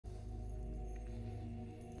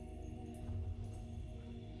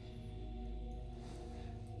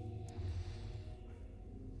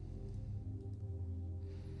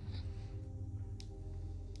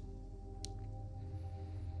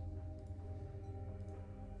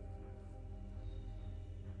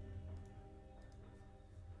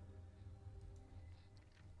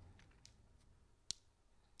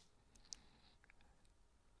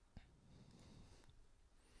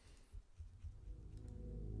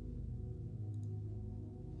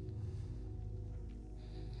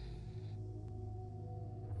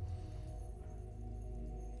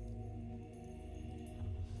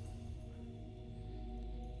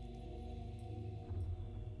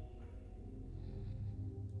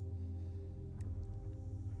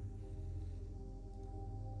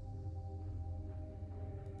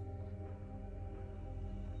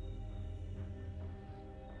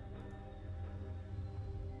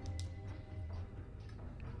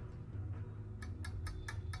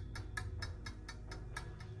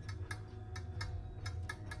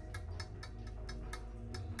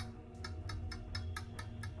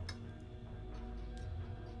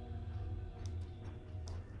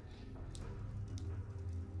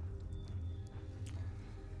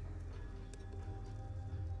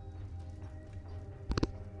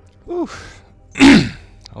Oof.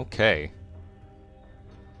 Okay.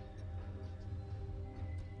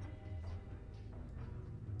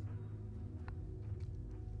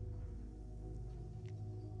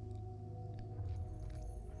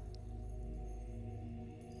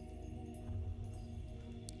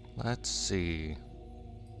 Let's see.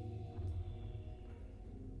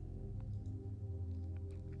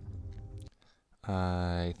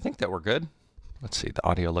 I think that we're good. Let's see, the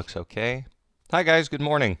audio looks okay. Hi guys, good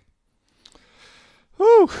morning.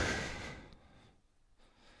 Whew.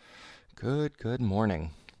 Good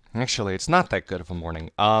morning. Actually, it's not that good of a morning.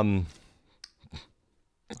 I'm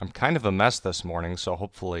kind of a mess this morning, so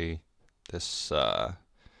hopefully this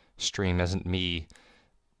stream isn't me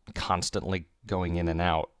constantly going in and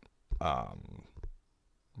out. I'm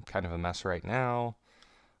kind of a mess right now.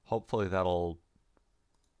 Hopefully that'll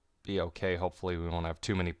be okay. Hopefully we won't have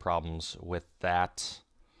too many problems with that.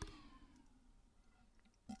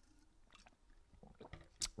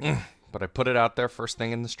 But I put it out there first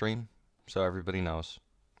thing in the stream, so everybody knows.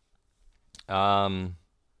 Other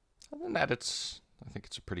than that, I think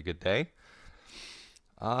it's a pretty good day.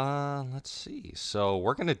 Let's see. So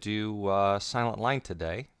we're gonna do Silent Line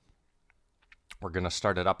today. We're gonna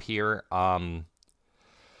start it up here.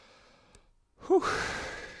 Whew.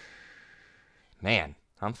 Man,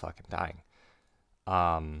 I'm fucking dying.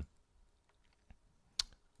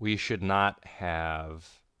 We should not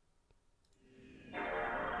have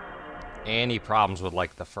any problems with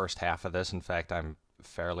like the first half of this. In fact, I'm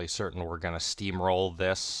fairly certain we're gonna steamroll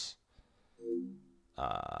this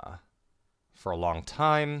for a long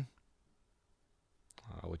time,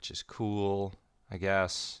 which is cool, I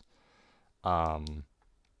guess. The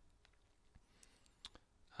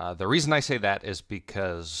reason I say that is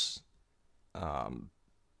because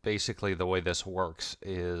basically the way this works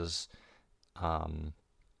is all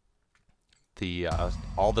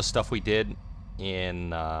the stuff we did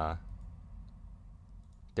in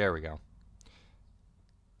there we go.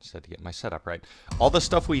 Just had to get my setup right. All the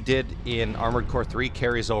stuff we did in Armored Core 3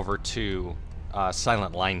 carries over to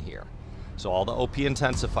Silent Line here. So all the OP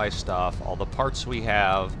Intensify stuff, all the parts we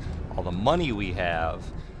have, all the money we have,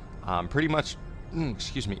 pretty much,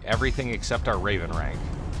 excuse me, everything except our Raven rank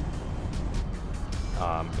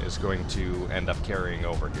is going to end up carrying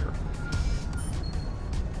over here.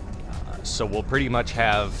 So we'll pretty much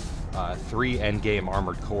have 3 endgame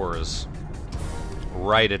Armored Cores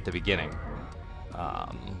right at the beginning,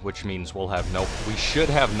 which means we should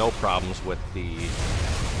have no problems with the,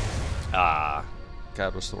 God,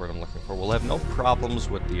 what's the word I'm looking for? We'll have no problems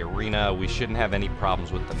with the arena. We shouldn't have any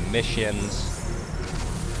problems with the missions.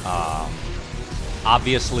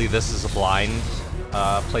 Obviously, this is a blind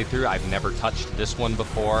playthrough. I've never touched this one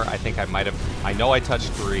before. I think I know I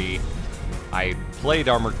touched 3. I played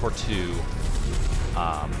Armored Core 2.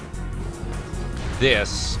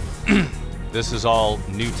 This is all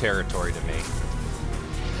new territory to me.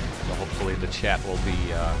 So hopefully the chat will be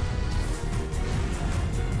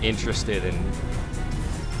interested in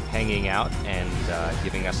hanging out and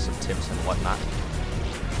giving us some tips and whatnot.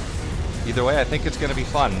 Either way, I think it's going to be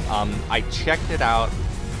fun. I checked it out.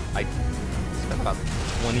 I spent about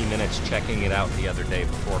 20 minutes checking it out the other day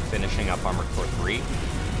before finishing up Armored Core 3.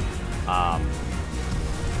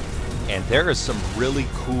 And there is some really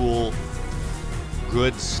cool,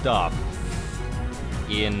 good stuff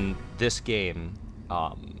in this game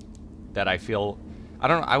that I feel,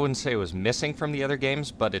 I wouldn't say it was missing from the other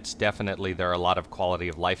games, but it's definitely, there are a lot of quality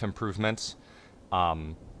of life improvements.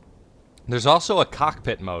 There's also a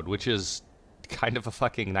cockpit mode, which is kind of a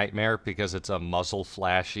fucking nightmare because it's a muzzle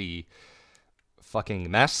flashy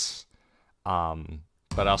fucking mess.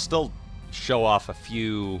 But I'll still show off a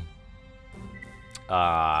few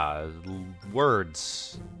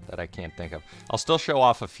words that I can't think of. I'll still show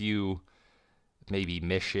off a few maybe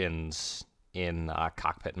missions in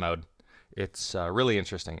cockpit mode. It's really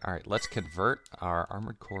interesting. All right, let's convert our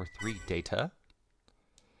Armored Core 3 data.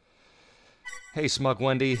 Hey, Smug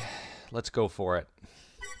Wendy, let's go for it.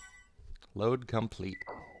 Load complete.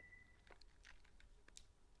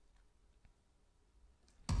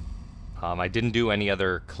 I didn't do any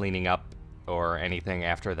other cleaning up or anything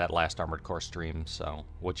after that last Armored Core stream, so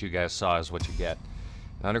what you guys saw is what you get.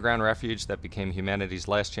 An underground refuge that became humanity's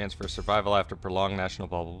last chance for survival after prolonged national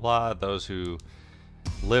blah blah blah. Those who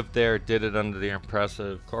lived there did it under the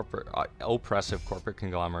oppressive corporate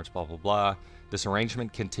conglomerates blah blah blah. This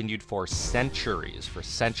arrangement continued for centuries. For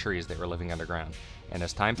centuries they were living underground. And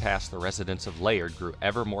as time passed, the residents of Laird grew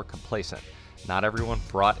ever more complacent. Not everyone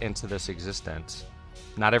bought into this existence,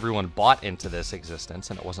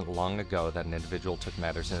 and it wasn't long ago that an individual took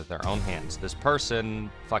matters into their own hands. This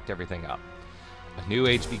person fucked everything up. A new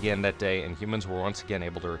age began that day, and humans were once again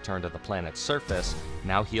able to return to the planet's surface,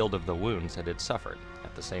 now healed of the wounds it had suffered.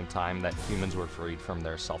 At the same time that humans were freed from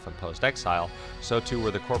their self-imposed exile, so too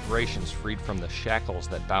were the corporations freed from the shackles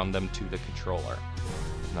that bound them to the controller.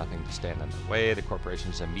 With nothing to stand in their way, the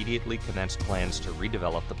corporations immediately commenced plans to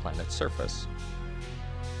redevelop the planet's surface.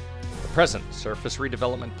 The present surface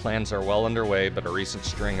redevelopment plans are well underway, but a recent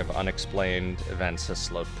string of unexplained events has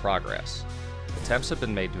slowed progress. Attempts have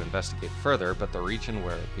been made to investigate further, but the region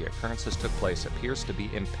where the occurrences took place appears to be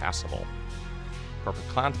impassable.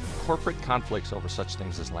 Corporate conflicts over such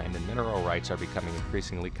things as land and mineral rights are becoming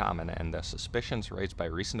increasingly common, and the suspicions raised by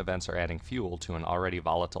recent events are adding fuel to an already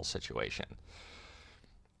volatile situation.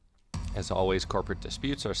 As always, corporate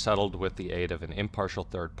disputes are settled with the aid of an impartial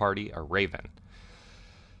third party, a raven.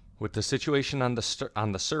 With the situation on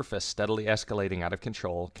the surface steadily escalating out of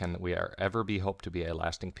control, can we ever be hoped to be a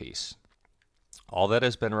lasting peace? All that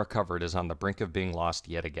has been recovered is on the brink of being lost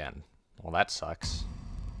yet again. Well, that sucks.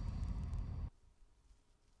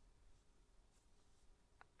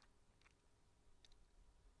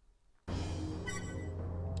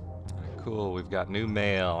 Cool, we've got new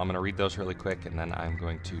mail. I'm going to read those really quick, and then I'm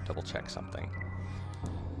going to double check something.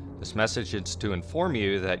 This message is to inform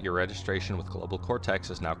you that your registration with Global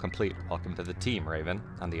Cortex is now complete. Welcome to the team, Raven.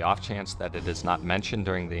 On the off chance that it is not mentioned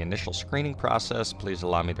during the initial screening process, please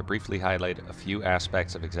allow me to briefly highlight a few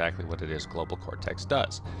aspects of exactly what it is Global Cortex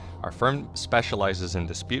does. Our firm specializes in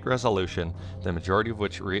dispute resolution, the majority of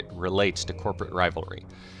which relates to corporate rivalry.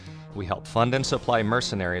 We help fund and supply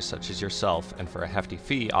mercenaries such as yourself, and for a hefty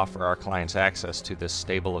fee offer our clients access to this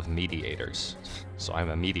stable of mediators. So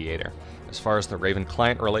I'm a mediator. As far as the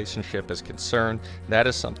Raven-client relationship is concerned, that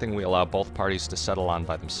is something we allow both parties to settle on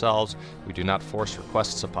by themselves. We do not force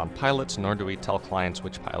requests upon pilots, nor do we tell clients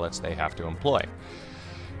which pilots they have to employ.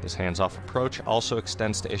 This hands-off approach also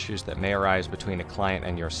extends to issues that may arise between a client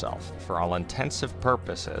and yourself. For all intensive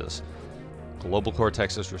purposes, Global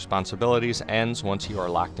Cortex's responsibilities ends once you are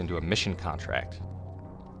locked into a mission contract.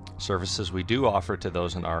 Services we do offer to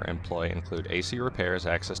those in our employ include AC repairs,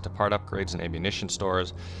 access to part upgrades and ammunition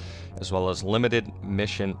stores, as well as limited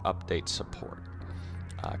mission update support.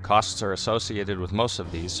 Costs are associated with most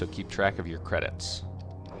of these, so keep track of your credits.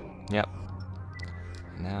 Yep.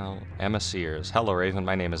 Now, Emma Sears. Hello, Raven.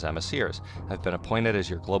 My name is Emma Sears. I've been appointed as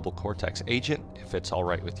your Global Cortex agent. If it's all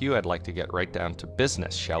right with you, I'd like to get right down to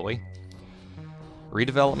business, shall we?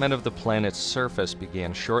 Redevelopment of the planet's surface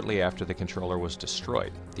began shortly after the controller was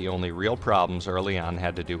destroyed. The only real problems early on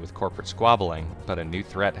had to do with corporate squabbling, but a new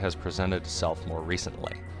threat has presented itself more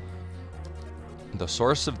recently. The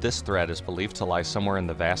source of this threat is believed to lie somewhere in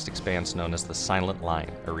the vast expanse known as the Silent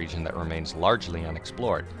Line, a region that remains largely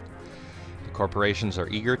unexplored. The corporations are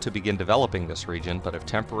eager to begin developing this region, but have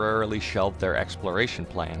temporarily shelved their exploration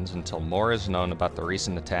plans until more is known about the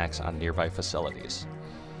recent attacks on nearby facilities.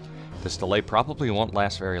 This delay probably won't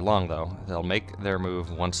last very long, though. They'll make their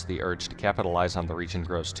move once the urge to capitalize on the region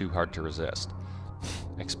grows too hard to resist.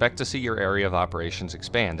 Expect to see your area of operations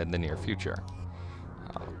expand in the near future.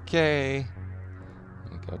 Okay.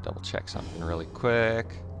 Let me go double check something really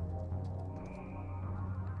quick.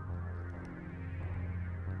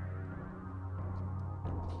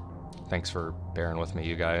 Thanks for bearing with me,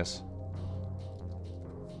 you guys.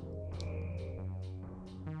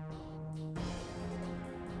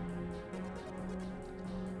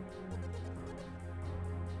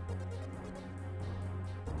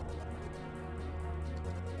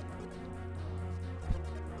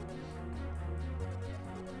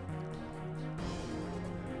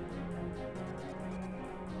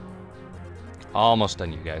 Almost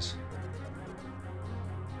done, you guys.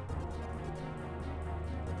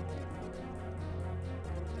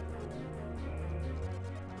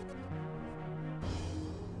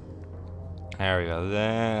 There we go.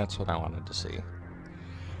 That's what I wanted to see.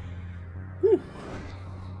 Whew.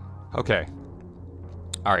 Okay.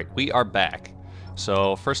 All right, we are back.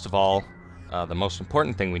 So first of all, the most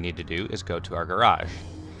important thing we need to do is go to our garage.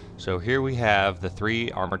 So here we have the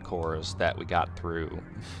 3 armored cores that we got through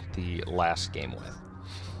the last game with.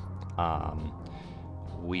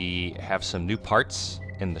 We have some new parts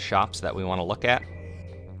in the shops that we want to look at.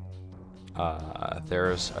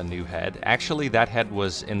 There's a new head. Actually, that head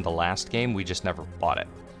was in the last game. We just never bought it.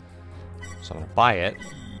 So I'm going to buy it.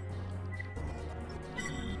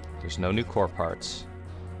 There's no new core parts.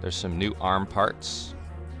 There's some new arm parts.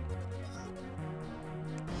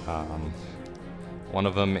 One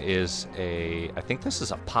of them is I think this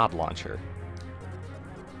is a pod launcher,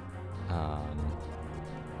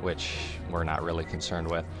 which we're not really concerned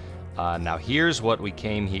with. Now here's what we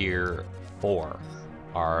came here for,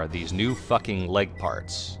 are these new fucking leg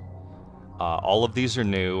parts. All of these are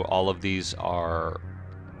new. All of these are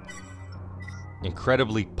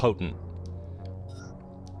incredibly potent.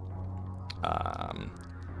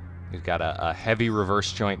 We've got a heavy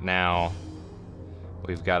reverse joint now.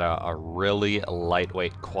 We've got a really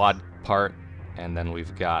lightweight quad part, and then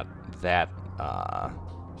we've got that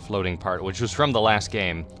floating part, which was from the last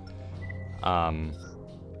game,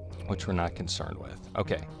 which we're not concerned with.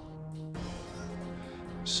 Okay.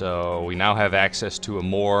 So we now have access to a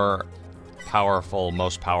more powerful,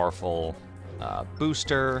 most powerful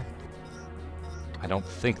booster. I don't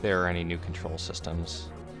think there are any new control systems.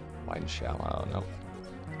 Wide and shallow, nope.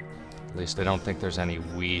 At least I don't think there's any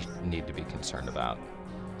we need to be concerned about.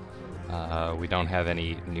 We don't have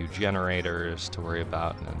any new generators to worry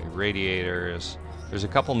about, no new radiators. There's a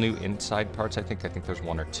couple new inside parts, I think. I think there's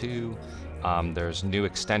one or two. There's new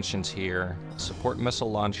extensions here. Support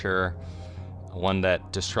missile launcher, one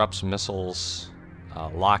that disrupts missiles,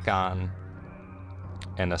 lock on,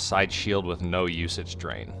 and a side shield with no usage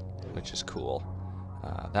drain, which is cool.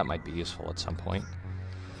 That might be useful at some point.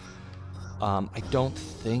 I don't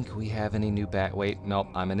think we have any new back. Wait, nope,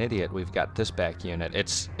 I'm an idiot. We've got this back unit.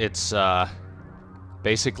 It's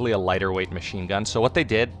basically a lighter weight machine gun. So what they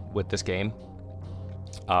did with this game,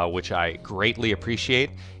 which I greatly appreciate,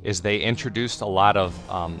 is they introduced a lot of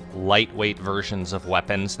lightweight versions of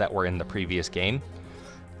weapons that were in the previous game,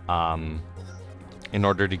 in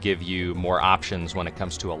order to give you more options when it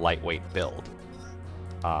comes to a lightweight build.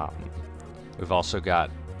 We've also got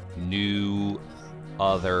new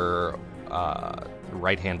other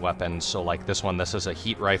right-hand weapons. So like this one, this is a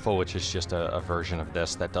heat rifle, which is just a version of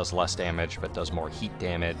this that does less damage but does more heat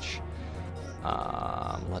damage.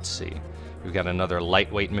 Let's see. We've got another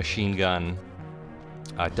lightweight machine gun.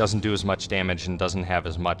 It doesn't do as much damage and doesn't have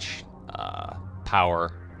as much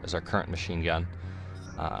power as our current machine gun.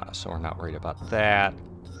 So we're not worried about that.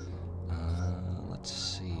 Let's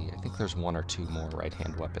see. I think there's one or two more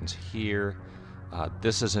right-hand weapons here.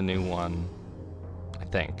 This is a new one. I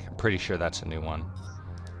think. I'm pretty sure that's a new one.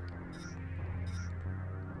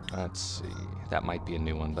 Let's see. That might be a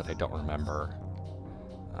new one, but I don't remember.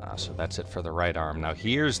 So that's it for the right arm. Now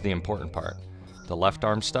here's the important part. The left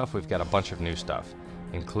arm stuff, we've got a bunch of new stuff,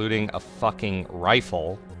 including a fucking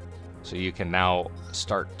rifle. So you can now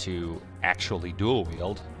start to actually dual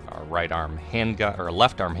wield our right arm handgun, or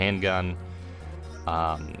left arm handgun.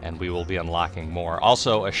 And we will be unlocking more.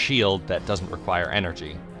 Also a shield that doesn't require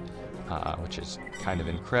energy. Which is kind of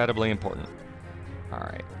incredibly important.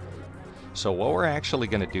 Alright. So what we're actually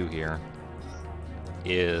going to do here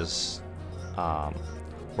is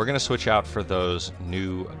we're going to switch out for those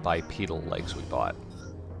new bipedal legs we bought,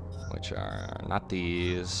 which are not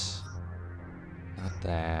these, not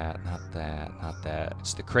that, not that, not that.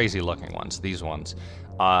 It's the crazy looking ones, these ones.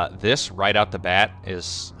 This, right out the bat,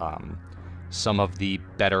 is some of the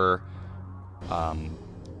better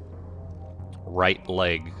right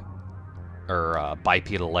leg or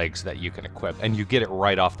bipedal legs that you can equip, and you get it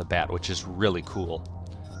right off the bat, which is really cool.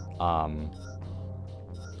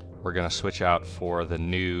 We're gonna switch out for the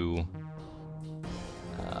new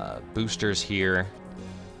boosters here,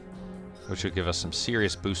 which will give us some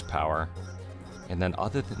serious boost power. And then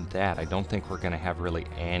other than that, I don't think we're gonna have really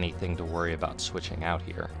anything to worry about switching out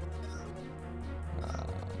here. I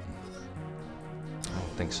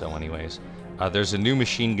don't think so anyways. There's a new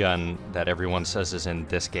machine gun that everyone says is in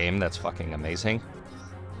this game that's fucking amazing.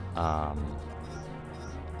 We're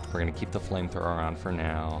going to keep the flamethrower on for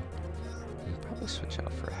now. We'll probably switch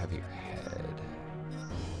out for a heavier head.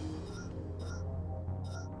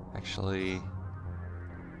 Actually,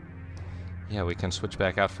 yeah, we can switch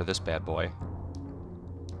back out for this bad boy.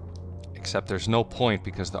 Except there's no point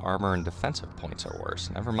because the armor and defensive points are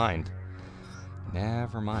worse. Never mind.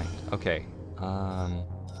 Never mind. Okay.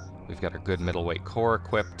 We've got our good middleweight core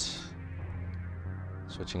equipped.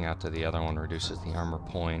 Switching out to the other one reduces the armor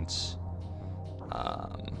points.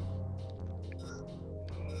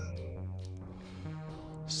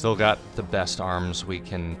 Still got the best arms we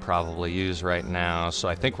can probably use right now, so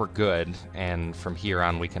I think we're good. And from here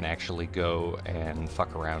on, we can actually go and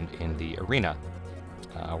fuck around in the arena.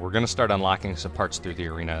 We're going to start unlocking some parts through the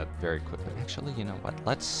arena very quickly. Actually, you know what?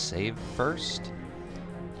 Let's save first,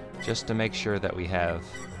 just to make sure that we have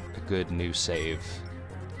a good new save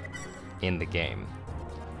in the game.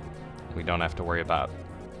 We don't have to worry about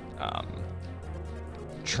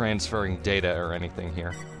transferring data or anything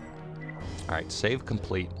here. Alright, save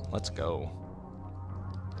complete. Let's go.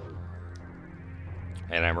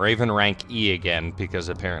 And I'm Raven rank E again, because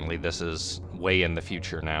apparently this is way in the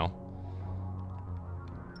future now.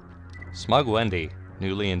 Smug Wendy,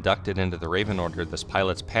 newly inducted into the Raven Order, this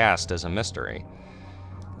pilot's past is a mystery.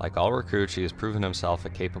 Like all recruits, he has proven himself a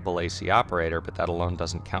capable AC operator, but that alone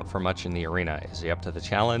doesn't count for much in the arena. Is he up to the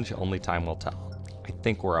challenge? Only time will tell. I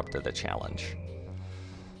think we're up to the challenge.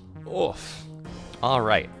 Oof.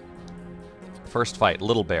 Alright. First fight,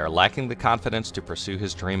 Little Bear. Lacking the confidence to pursue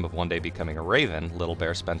his dream of one day becoming a raven, Little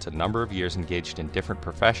Bear spent a number of years engaged in different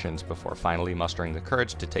professions before finally mustering the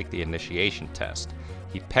courage to take the initiation test.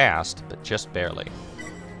 He passed, but just barely.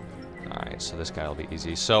 Alright, so this guy will be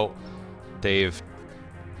easy. So, they've...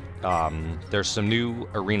 there's some new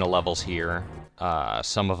arena levels here.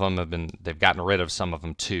 Some of them have been... They've gotten rid of some of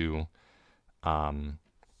them, too.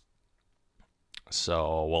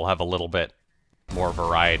 So, we'll have a little bit more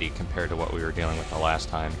variety compared to what we were dealing with the last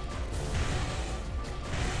time.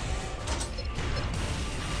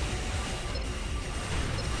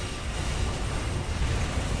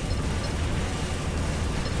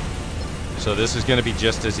 So this is going to be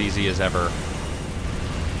just as easy as ever.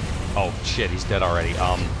 Oh shit, he's dead already.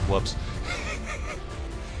 Whoops.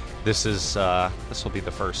 This will be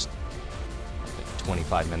the first, I think,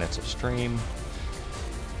 25 minutes of stream.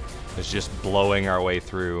 It's just blowing our way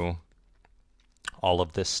through all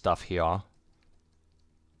of this stuff here.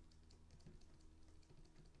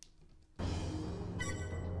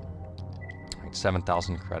 Like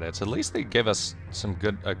 7,000 credits. At least they give us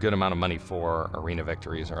a good amount of money for arena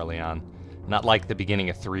victories early on. Not like the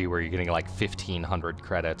beginning of 3 where you're getting like 1,500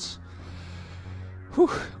 credits. Whew.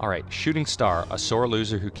 Alright, Shooting Star, a sore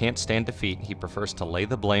loser who can't stand defeat. He prefers to lay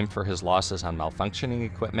the blame for his losses on malfunctioning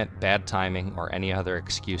equipment, bad timing, or any other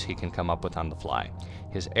excuse he can come up with on the fly.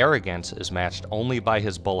 His arrogance is matched only by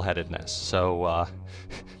his bullheadedness. So,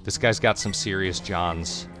 this guy's got some serious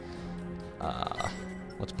Johns.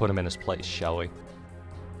 Let's put him in his place, shall we?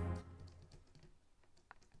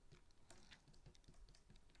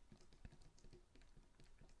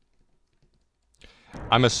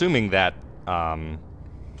 I'm assuming that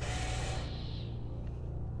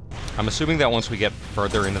once we get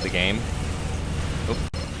further into the game,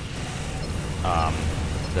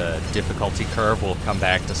 the difficulty curve will come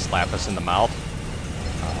back to slap us in the mouth.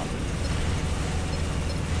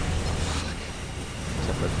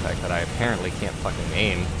 Except for the fact that I apparently can't fucking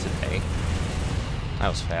aim today. That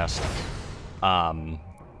was fast.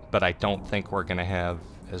 But I don't think we're gonna have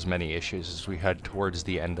as many issues as we had towards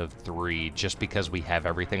the end of 3, just because we have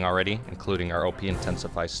everything already, including our OP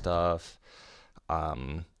Intensify stuff,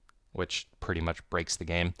 which pretty much breaks the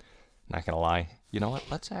game. Not gonna lie. You know what?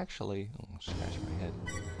 Let's actually... Oh, scratch my head.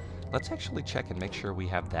 Let's actually check and make sure we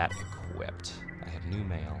have that equipped. I have new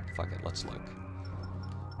mail. Fuck it, let's look.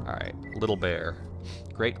 Alright, Little Bear.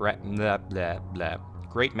 Great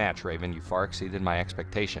match, Raven. You far exceeded my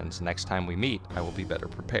expectations. Next time we meet, I will be better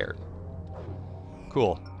prepared.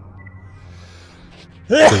 Cool.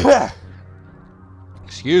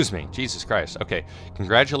 Excuse me. Jesus Christ. Okay.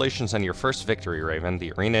 Congratulations on your first victory, Raven.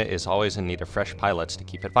 The arena is always in need of fresh pilots to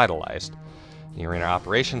keep it vitalized. The arena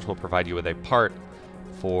operations will provide you with a part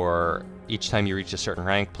for each time you reach a certain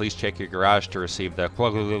rank. Please check your garage to receive the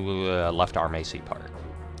left arm AC part.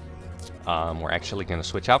 We're actually going to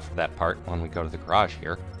switch out for that part when we go to the garage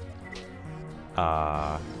here.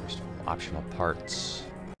 First optional parts.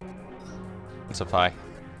 Intensify.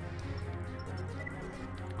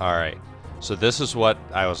 Alright, so this is what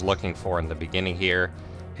I was looking for in the beginning here.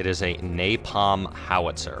 It is a napalm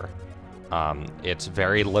howitzer. It's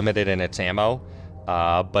very limited in its ammo,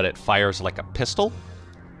 but it fires like a pistol.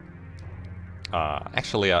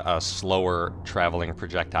 Actually a slower traveling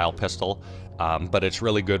projectile pistol, but it's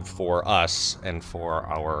really good for us and for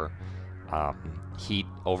our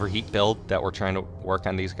overheat build that we're trying to work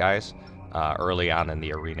on these guys early on in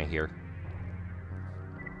the arena here.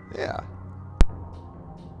 Yeah.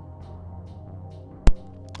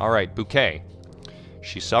 Alright, Bouquet.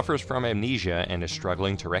 She suffers from amnesia and is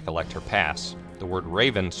struggling to recollect her past. The word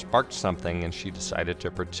Raven sparked something and she decided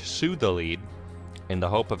to pursue the lead in the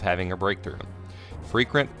hope of having a breakthrough.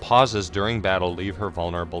 Frequent pauses during battle leave her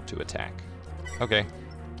vulnerable to attack. Okay.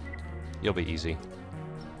 You'll be easy.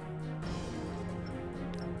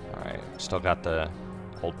 Alright, still got the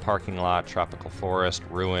old parking lot, tropical forest,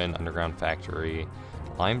 ruin, underground factory,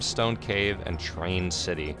 limestone cave, and train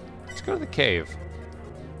city. Let's go to the cave.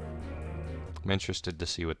 I'm interested to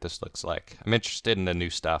see what this looks like. I'm interested in the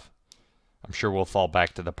new stuff. I'm sure we'll fall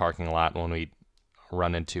back to the parking lot when we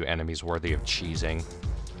run into enemies worthy of cheesing.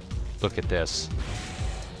 Look at this.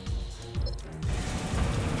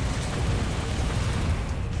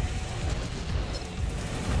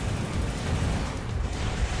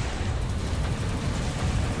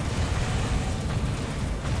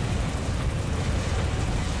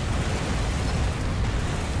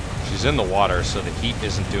 she's in the water, so the heat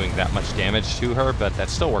isn't doing that much damage to her, but that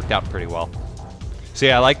still worked out pretty well. See,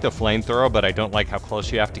 I like the flamethrower, but I don't like how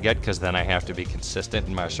close you have to get, because then I have to be consistent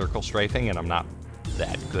in my circle strafing, and I'm not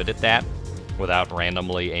that good at that without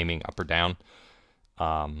randomly aiming up or down.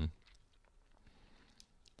 So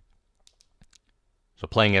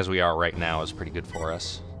playing as we are right now is pretty good for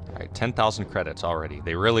us. All right, 10,000 credits already.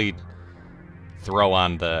 They really throw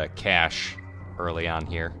on the cash early on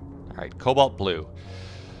here. All right, Cobalt Blue.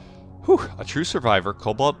 Whew, a true survivor,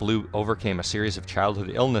 Cobalt Blue overcame a series of childhood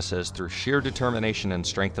illnesses through sheer determination and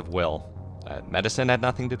strength of will. Medicine had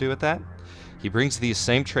nothing to do with that. He brings these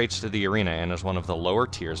same traits to the arena and is one of the lower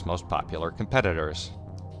tier's most popular competitors.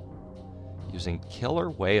 Using Killer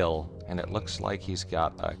Whale, and it looks like he's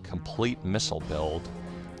got a complete missile build,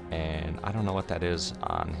 and I don't know what that is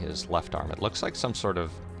on his left arm. It looks like some sort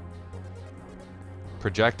of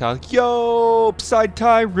projectile. Yo, Psy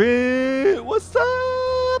Tyrant! What's up?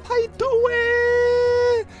 How you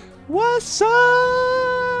doing? What's up?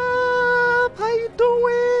 How you doing?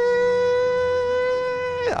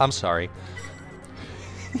 I'm sorry.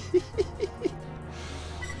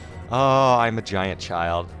 Oh, I'm a giant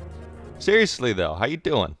child. Seriously, though, how you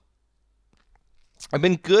doing? I've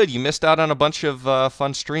been good. You missed out on a bunch of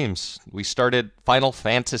fun streams. We started Final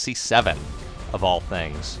Fantasy VII, of all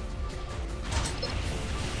things.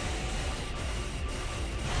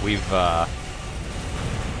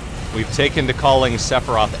 We've taken to calling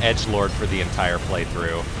Sephiroth Edgelord for the entire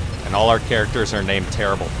playthrough, and all our characters are named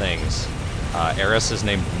terrible things. Eris is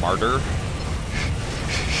named Martyr.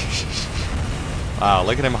 Wow,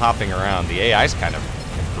 look at him hopping around. The AI's kind of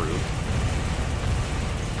improved.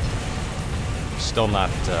 Still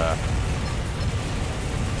not.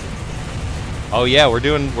 Oh yeah, we're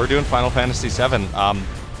doing Final Fantasy VII. I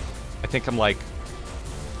think I'm like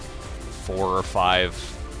 4 or 5,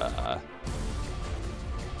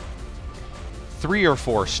 3 or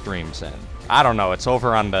 4 streams in. I don't know. It's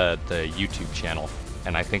over on the YouTube channel,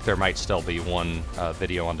 and I think there might still be one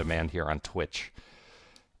video on demand here on Twitch.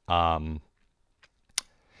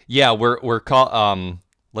 Yeah, we're call.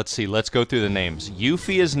 Let's see. Let's go through the names.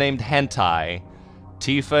 Yuffie is named Hentai.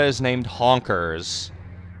 Tifa is named Honkers.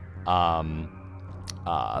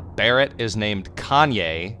 Barrett is named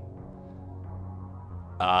Kanye.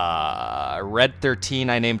 Red 13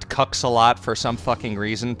 I named Cucks a lot for some fucking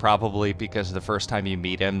reason, probably because the first time you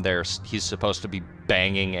meet him, he's supposed to be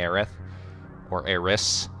banging Aerith or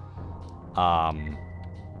Eris.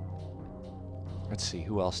 Let's see,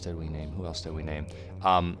 who else did we name?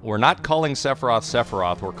 We're not calling Sephiroth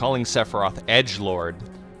Sephiroth, we're calling Sephiroth Edgelord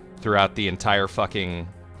throughout the entire fucking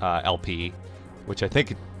LP, which I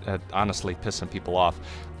think honestly pissed some people off,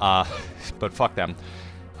 but fuck them.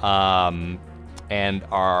 And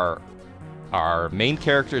our main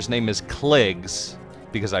character's name is Kliggs,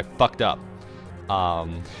 because I fucked up.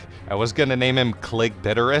 I was gonna name him Klig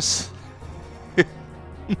Bitterus,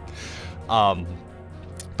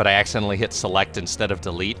 but I accidentally hit select instead of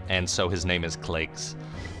delete, and so his name is Kliggs.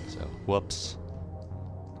 So, whoops.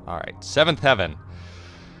 Alright, 7th Heaven.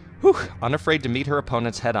 Whew. Unafraid to meet her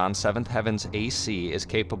opponents head-on, 7th Heaven's AC is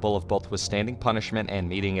capable of both withstanding punishment and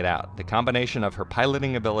meeting it out. The combination of her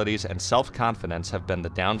piloting abilities and self-confidence have been the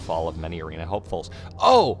downfall of many arena hopefuls.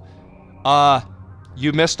 Oh!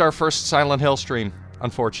 You missed our first Silent Hill stream,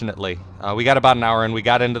 unfortunately. We got about an hour in, we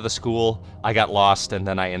got into the school, I got lost, and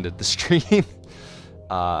then I ended the stream.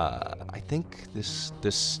 I think this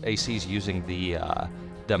AC's using the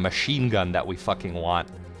machine gun that we fucking want.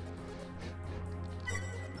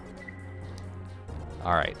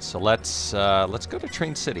 All right, so let's go to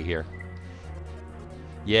Train City here.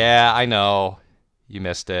 Yeah, I know you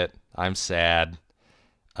missed it. I'm sad,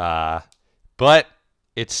 but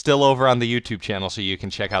it's still over on the YouTube channel, so you can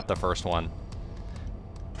check out the first one.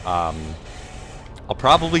 I'll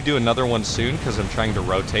probably do another one soon because I'm trying to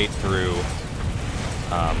rotate through.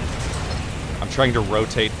 I'm trying to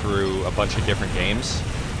rotate through a bunch of different games,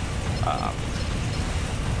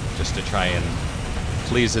 just to try and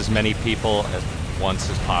please as many people at once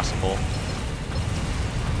as possible.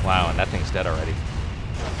 Wow, and that thing's dead already.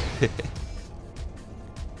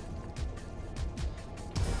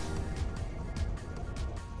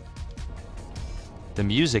 The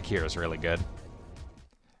music here is really good.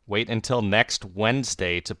 Wait until next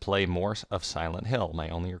Wednesday to play more of Silent Hill, my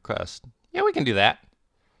only request. Yeah, we can do that.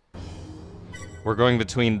 We're going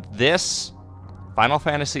between this, Final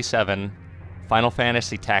Fantasy VII, Final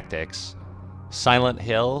Fantasy Tactics, Silent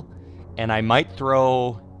Hill, and I might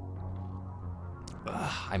throw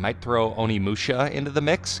Onimusha into the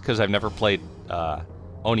mix, because I've never played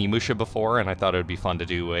Onimusha before, and I thought it would be fun to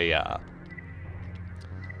do a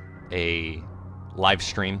live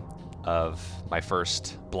stream of my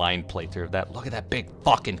first blind playthrough of that. Look at that big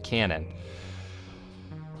fucking cannon.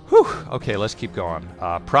 Whew. Okay, let's keep going.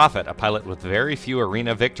 Prophet, a pilot with very few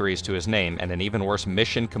arena victories to his name and an even worse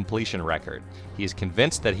mission completion record. He is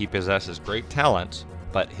convinced that he possesses great talent,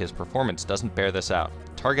 but his performance doesn't bear this out.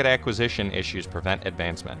 Target acquisition issues prevent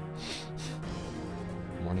advancement.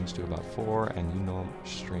 Mornings do about 4, and you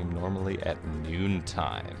stream normally at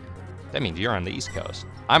noontime. That means you're on the East Coast.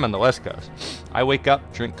 I'm on the West Coast. I wake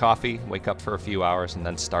up, drink coffee, wake up for a few hours, and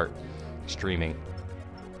then start streaming.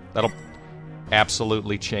 That'll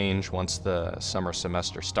absolutely change once the summer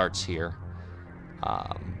semester starts here.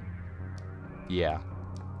 Yeah.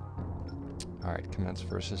 Alright, commence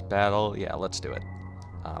versus battle. Yeah, let's do it.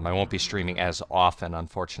 I won't be streaming as often,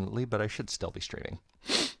 unfortunately, but I should still be streaming.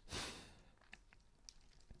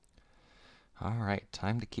 Alright,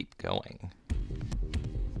 time to keep going.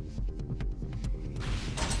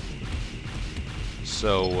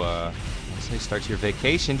 So, let's say starts your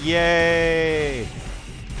vacation. Yay!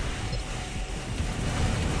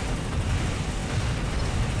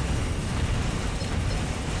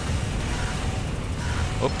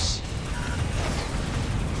 Oops.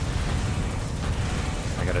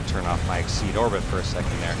 I gotta turn off my exceed orbit for a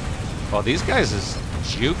second there. Well, these guys'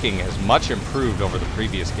 juking has much improved over the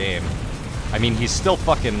previous game. I mean, he's still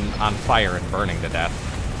fucking on fire and burning to death.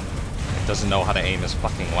 He doesn't know how to aim his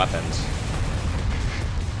fucking weapons.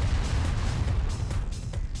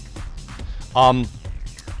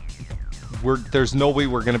 There's no way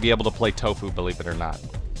we're gonna be able to play Tofu, believe it or not.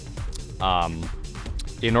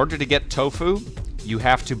 In order to get Tofu, you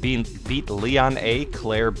have to beat Leon A,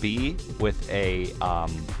 Claire B with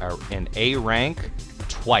an A rank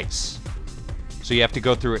twice. So you have to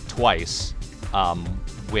go through it twice,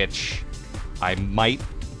 which I might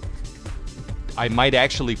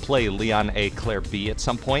actually play Leon A, Claire B at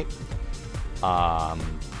some point. But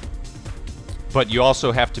you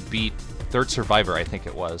also have to beat Third Survivor, I think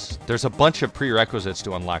it was. There's a bunch of prerequisites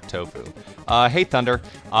to unlock Tofu. Hey, Thunder.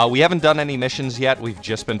 We haven't done any missions yet. We've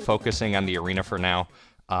just been focusing on the arena for now.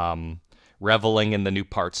 Reveling in the new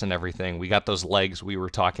parts and everything. We got those legs we were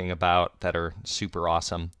talking about that are super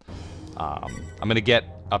awesome. I'm going to get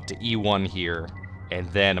up to E1 here, and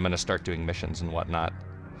then I'm going to start doing missions and whatnot.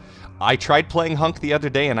 I tried playing Hunk the other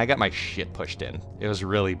day, and I got my shit pushed in. It was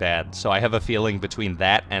really bad. So I have a feeling between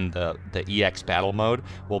that and the EX battle mode,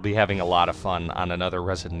 we'll be having a lot of fun on another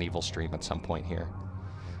Resident Evil stream at some point here.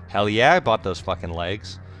 Hell yeah, I bought those fucking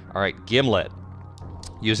legs. Alright, Gimlet.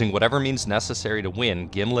 Using whatever means necessary to win,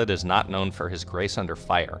 Gimlet is not known for his grace under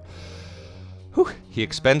fire. Whew. He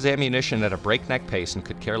expends ammunition at a breakneck pace and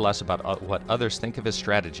could care less about what others think of his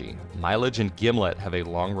strategy. Mileage and Gimlet have a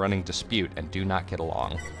long-running dispute and do not get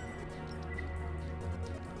along.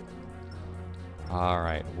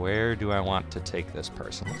 Alright, where do I want to take this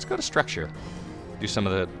person? Let's go to structure. Do some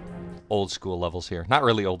of the old school levels here. Not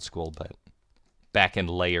really old school, but back in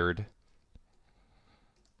layered.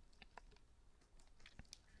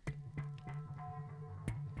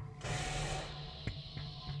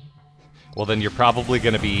 Well, then you're probably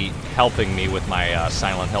going to be helping me with my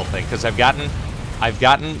Silent Hill thing, because I've gotten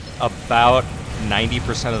about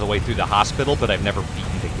 90% of the way through the hospital, but I've never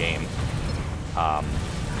beaten the game.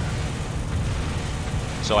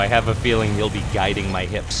 So I have a feeling you'll be guiding my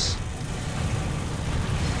hips.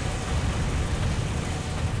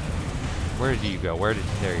 Where did you go?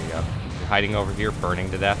 There you go. You're hiding over here, burning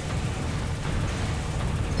to death.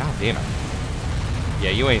 God damn it.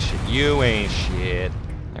 Yeah, you ain't shit. You ain't shit.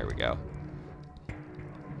 There we go.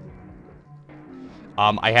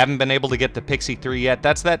 I haven't been able to get the Pixie 3 yet.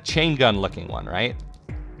 That's that chain gun looking one, right?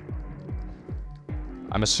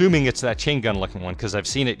 I'm assuming it's that chain gun looking one because I've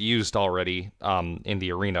seen it used already in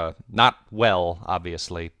the arena. Not well,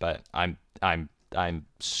 obviously, but I'm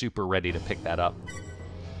super ready to pick that up.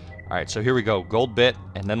 All right, so here we go, Gold Bit,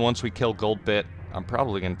 and then once we kill Gold Bit, I'm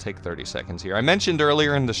probably gonna take 30 seconds here. I mentioned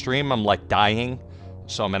earlier in the stream I'm like dying,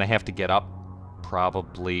 so I'm gonna have to get up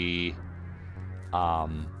probably a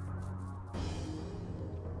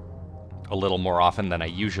little more often than I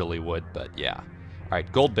usually would, but yeah.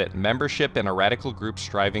 Alright, Goldbit. Membership in a radical group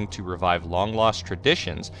striving to revive long-lost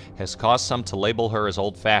traditions has caused some to label her as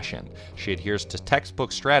old-fashioned. She adheres to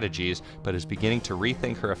textbook strategies, but is beginning to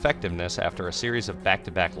rethink her effectiveness after a series of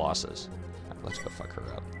back-to-back losses. Right, let's go fuck her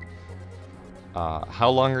up. How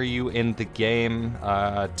long are you in the game?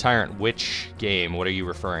 Tyrant, which game? What are you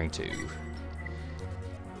referring to?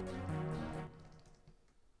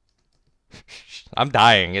 I'm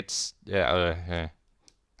dying. It's... yeah,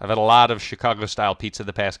 I've had a lot of Chicago-style pizza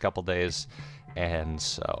the past couple days, and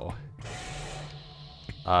so...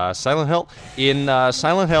 Silent Hill. In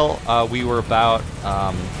Silent Hill, we were about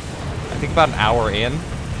think about an hour in,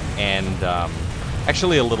 and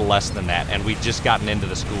actually a little less than that, and we'd just gotten into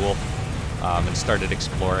the school and started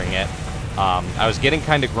exploring it. I was getting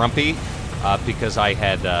kind of grumpy because I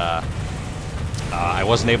had I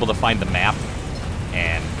wasn't able to find the map,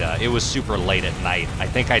 and it was super late at night. I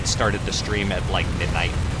think I'd started the stream at like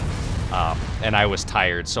midnight, and I was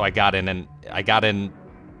tired, so I got in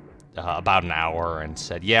about an hour and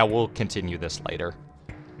said, yeah, we'll continue this later.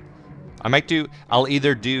 I'll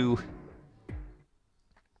either do,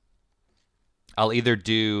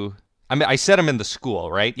 I mean, I said I'm in the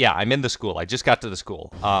school, right? Yeah, I'm in the school. I just got to the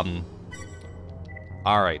school.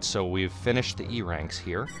 Alright, so we've finished the E ranks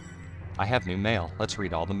here. I have new mail. Let's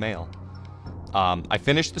read all the mail. I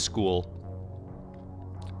finished the school.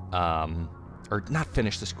 Or not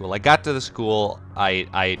finished the school. I got to the school.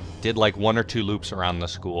 I did like 1 or 2 loops around the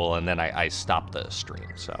school, and then I stopped the stream.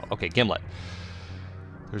 So, okay, Gimlet.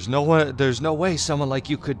 There's no way someone like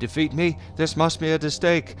you could defeat me. This must be a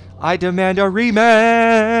mistake. I demand a rematch.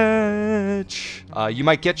 You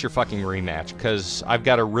might get your fucking rematch, because I've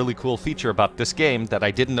got a really cool feature about this game that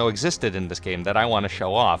I didn't know existed in this game that I want to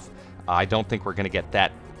show off. I don't think we're going to get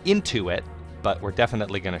that into it, but we're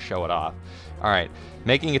definitely going to show it off. Alright,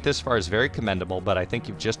 making it this far is very commendable, but I think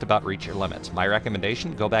you've just about reached your limits. My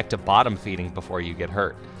recommendation, go back to bottom feeding before you get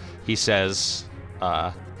hurt. He says,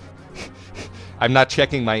 I'm not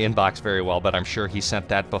checking my inbox very well, but I'm sure he sent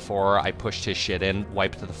that before I pushed his shit in,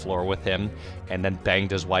 wiped the floor with him, and then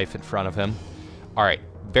banged his wife in front of him. Alright,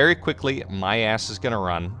 very quickly, my ass is gonna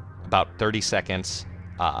run. About 30 seconds.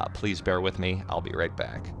 Please bear with me. I'll be right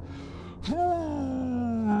back.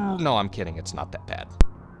 No, I'm kidding. It's not that bad.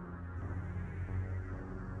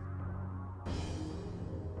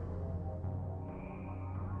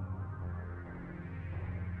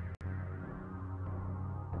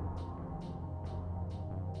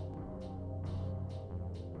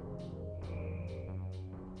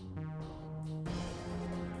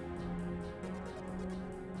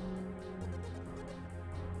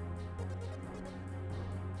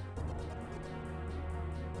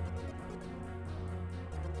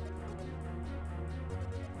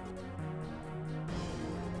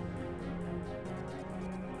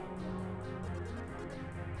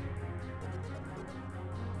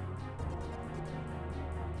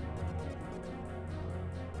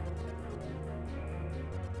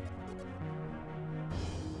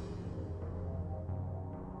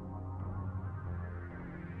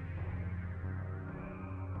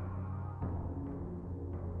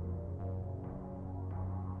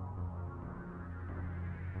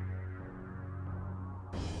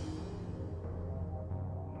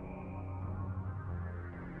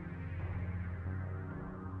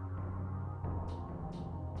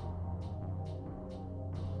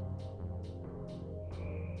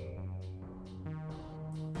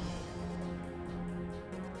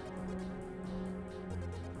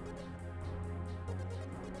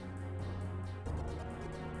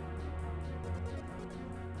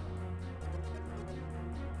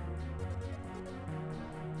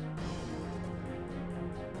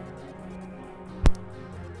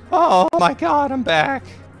 Oh my god, I'm back.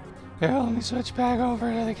 Here, let me switch back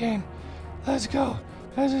over to the game. Let's go.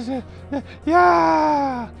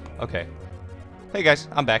 Yeah! Okay. Hey guys,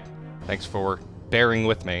 I'm back. Thanks for bearing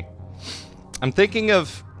with me. I'm thinking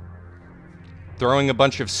of throwing a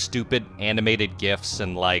bunch of stupid animated GIFs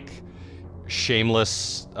and like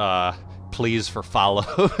shameless pleas for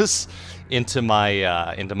follows into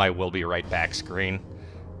my will be right back screen.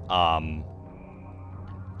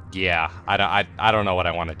 Yeah, I don't know what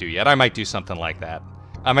I want to do yet. I might do something like that.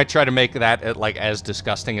 I might try to make that like as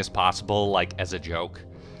disgusting as possible, like as a joke.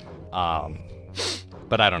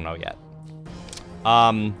 But I don't know yet.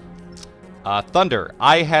 Thunder,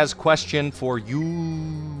 I has question for you.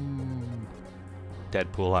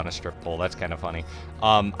 Deadpool on a strip pole. That's kind of funny.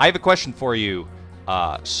 I have a question for you,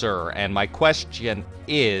 sir. And my question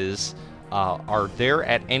is, are there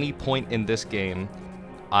at any point in this game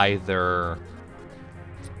either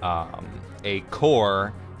a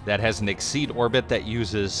core that has an exceed orbit that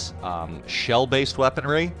uses shell-based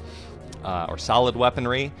weaponry or solid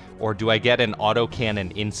weaponry, or do I get an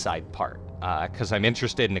autocannon inside part? Because I'm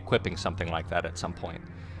interested in equipping something like that at some point.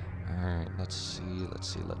 Alright, let's see.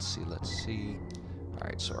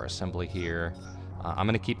 Alright, so our assembly here. I'm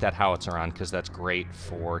going to keep that howitzer on because that's great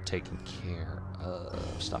for taking care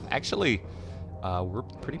of stuff. Actually, we're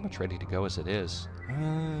pretty much ready to go as it is.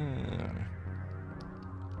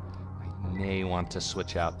 I may want to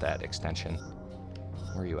switch out that extension.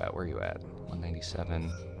 Where are you at?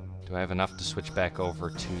 197. Do I have enough to switch back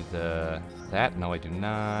over to that? No, I do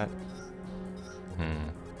not.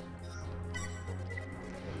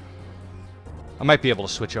 I might be able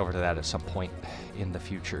to switch over to that at some point in the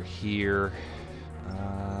future here.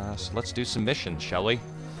 So let's do some missions, shall we?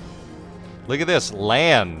 Look at this,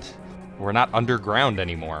 land. We're not underground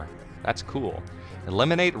anymore. That's cool.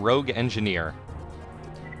 Eliminate rogue engineer.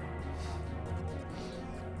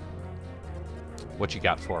 What you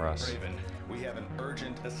got for us? Raven, we have an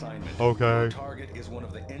urgent assignment. Okay. Your target is one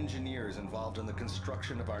of the engineers involved in the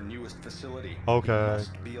construction of our newest facility. Okay. He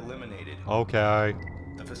must be eliminated. Okay.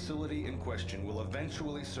 The facility in question will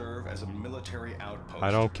eventually serve as a military outpost.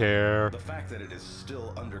 I don't care. The fact that it is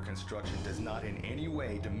still under construction does not in any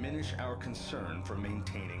way diminish our concern for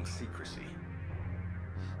maintaining secrecy.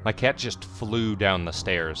 My cat just flew down the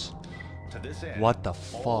stairs. To this end, What the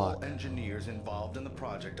all fuck? engineers involved in the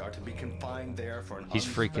project are to be confined there for an He's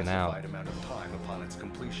freaking out. unspecified amount of time upon its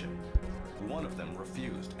completion. One of them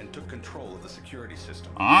refused and took control of the security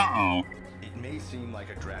system. Uh-oh. It may seem like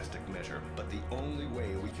a drastic measure, but the only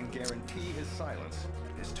way we can guarantee his silence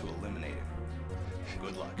is to eliminate him.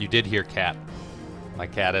 Good luck. You did hear cat. My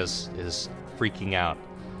cat is freaking out.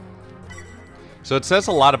 So it says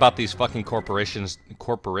a lot about these fucking corporations,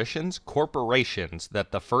 that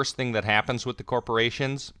the first thing that happens with the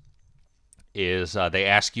corporations is they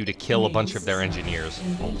ask you to kill a bunch of their engineers.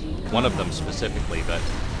 One of them specifically, but...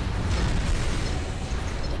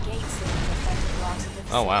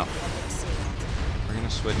 Oh, wow. We're going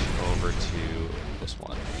to switch over to this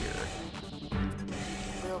one here.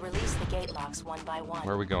 We'll release the gate locks one by one.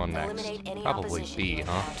 Where are we going next? Eliminate any Probably opposition B, you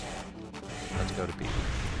huh? encounter. Let's go to B.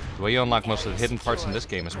 The way you unlock most of the hidden parts in this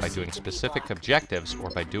game is by doing specific objectives or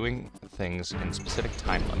by doing things in specific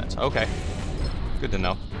time limits. Okay. Good to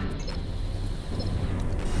know.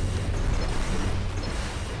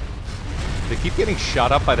 They keep getting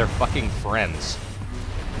shot up by their fucking friends.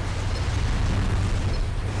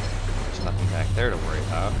 There's nothing back there to worry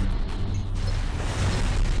about.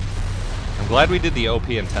 I'm glad we did the OP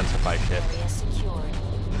intensify shit. Area secured.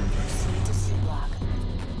 Proceed to C block.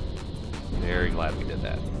 Very glad we did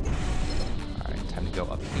that. Alright, time to go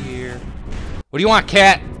up here. What do you want,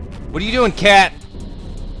 cat? What are you doing, cat?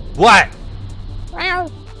 What?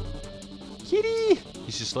 Meow. Kitty!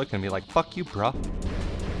 He's just looking at me like, fuck you, bruh.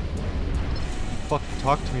 Fucking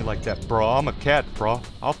talk to me like that, bro. I'm a cat, bro.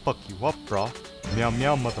 I'll fuck you up, bro. Meow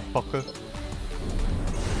meow, motherfucker.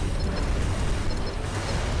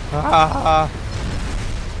 Ah!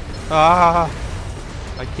 Ah!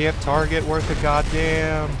 I can't target worth a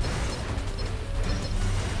goddamn.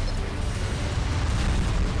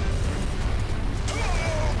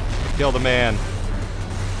 Kill the man.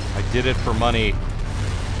 I did it for money.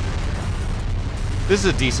 This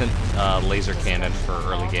is a decent laser cannon for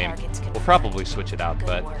early game. We'll probably switch it out,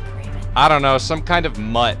 but I don't know, some kind of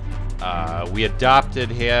mutt. We adopted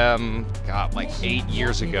him, God, like 8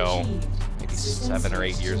 years ago. Maybe 7 or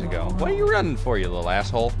 8 years ago. What are you running for, you little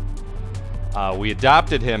asshole? We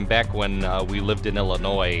adopted him back when we lived in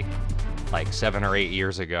Illinois, like 7 or 8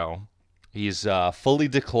 years ago. He's fully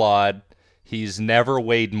declawed. He's never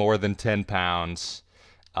weighed more than 10 pounds.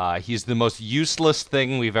 He's the most useless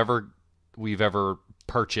thing we've ever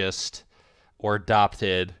purchased or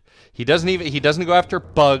adopted. He doesn't go after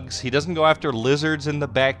bugs. He doesn't go after lizards in the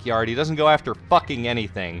backyard. He doesn't go after fucking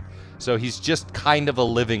anything. So he's just kind of a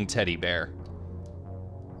living teddy bear.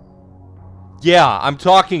 Yeah, I'm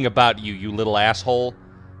talking about you, you little asshole.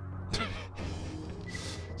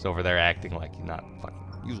 He's over there acting like you're not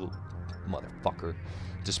fucking, you little motherfucker.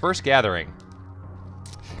 Disperse gathering.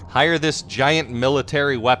 Hire this giant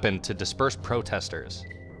military weapon to disperse protesters.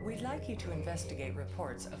 We'd like you to investigate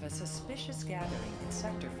reports of a suspicious gathering in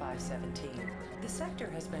Sector 517. The sector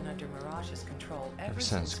has been under Mirage's control ever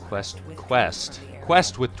since Quest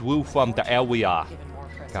withdrew withdrew from the area. Given more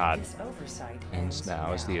press, God. this oversight And ends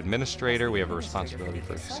now, as the administrator, we have a responsibility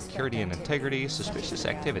for security and integrity. Suspicious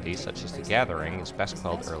activity, such as the gathering, is best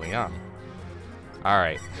quelled early on.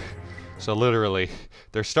 Alright. So literally,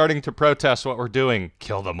 they're starting to protest what we're doing.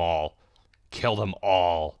 Kill them all. Kill them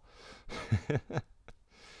all.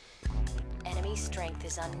 Enemy strength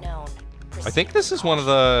is unknown. I think this is one of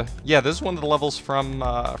the... Yeah, this is one of the levels from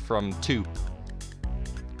 2.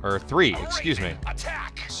 Or 3, excuse me.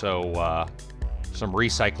 So, some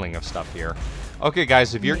recycling of stuff here. Okay,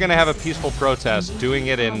 guys, if you're going to have a peaceful protest, doing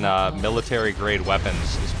it in military-grade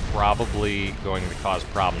weapons is probably going to cause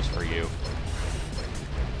problems for you.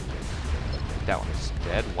 That one is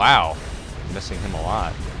dead. Wow. I'm missing him a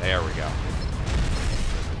lot. There we go.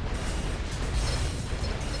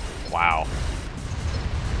 Wow.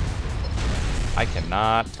 I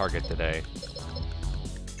cannot target today.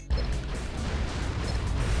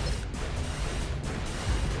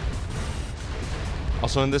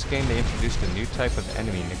 Also in this game, they introduced a new type of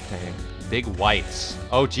enemy nickname. Big whites.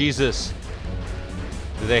 Oh, Jesus.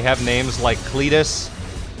 Do they have names like Cletus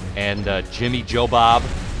and Jimmy Joe Bob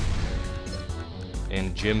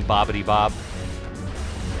and Jim Bobbity Bob?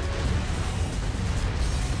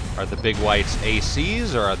 Are the big whites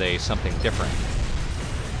ACs, or are they something different?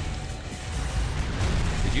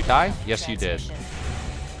 Did you die? Yes, you did.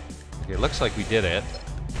 Okay, looks like we did it.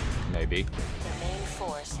 Maybe. The main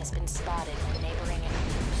force has been spotted in neighboring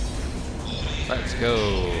areas. Let's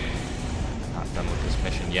go. Not done with this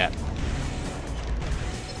mission yet.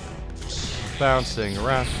 Bouncing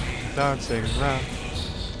around, bouncing around.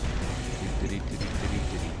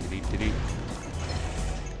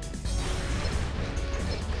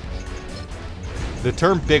 The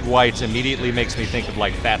term big whites immediately makes me think of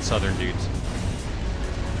like fat southern dudes.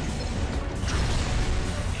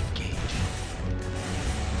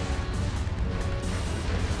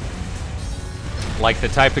 Like the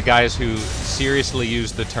type of guys who seriously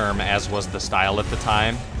used the term as was the style at the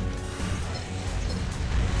time.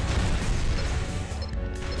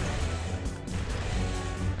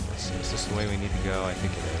 Let's see, is this the way we need to go? I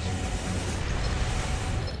think it is.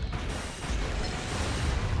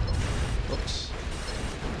 Oops.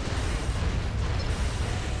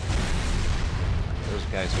 Those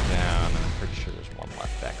guys are down, and I'm pretty sure there's one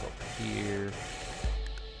left back over here.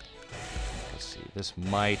 Let's see, this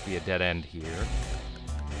might be a dead end here.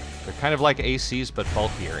 They're kind of like ACs, but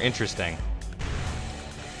bulkier. Interesting.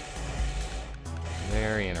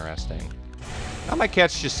 Very interesting. Now my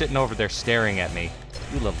cat's just sitting over there staring at me.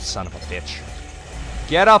 You little son of a bitch.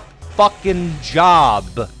 Get a fucking job!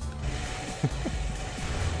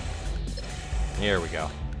 Here we go. I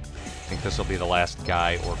think this will be the last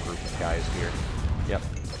guy or group of guys here. Yep.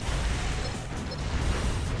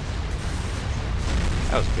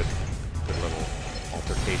 That was a good little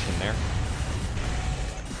altercation there.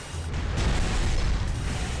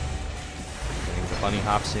 Getting the bunny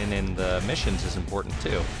hops in the missions is important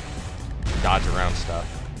too. Dodge around stuff.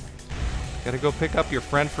 Gotta go pick up your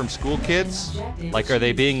friend from school kids? Like, are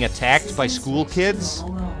they being attacked by school kids?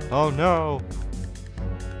 Oh no.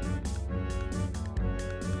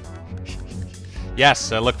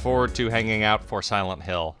 Yes, I look forward to hanging out for Silent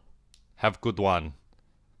Hill. Have good one.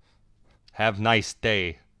 Have nice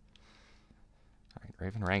day. Alright,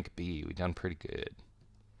 Raven rank B. We done pretty good.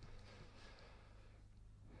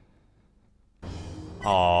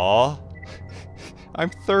 Aww. I'm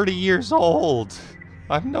 30 years old.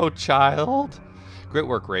 I'm no child. Great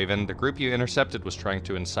work, Raven. The group you intercepted was trying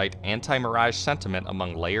to incite anti-Mirage sentiment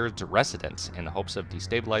among Laird's residents in the hopes of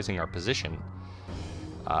destabilizing our position.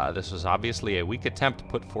 This was obviously a weak attempt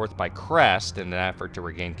put forth by Crest in an effort to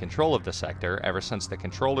regain control of the sector. Ever since the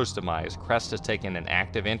controller's demise, Crest has taken an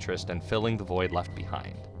active interest in filling the void left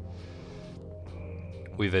behind.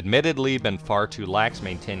 We've admittedly been far too lax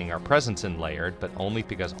maintaining our presence in Laird, but only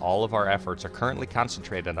because all of our efforts are currently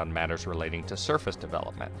concentrated on matters relating to surface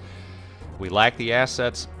development. We lack the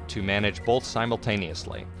assets to manage both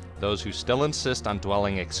simultaneously. Those who still insist on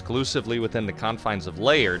dwelling exclusively within the confines of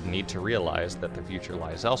Laird need to realize that the future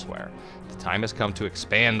lies elsewhere. The time has come to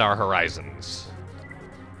expand our horizons.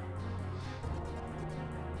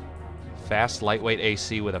 Fast, lightweight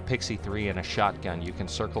AC with a Pixie 3 and a shotgun. You can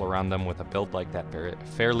circle around them with a build like that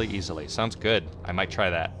fairly easily. Sounds good. I might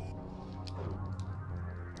try that.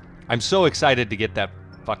 I'm so excited to get that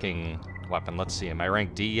fucking weapon. Let's see. Am I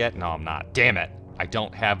ranked D yet? No, I'm not. Damn it. I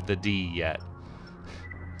don't have the D yet.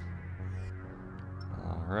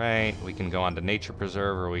 Alright, we can go on to Nature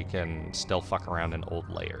Preserve, or we can still fuck around in Old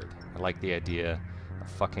Laird. I like the idea of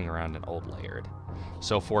fucking around in Old Laird.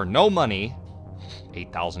 So for no money,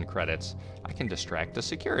 8,000 credits, I can distract the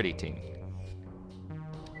security team.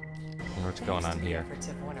 What's going on here? Efforts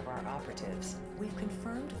of one of our operatives, we've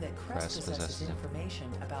confirmed that Crest possesses information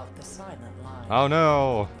about the Silent Line. Oh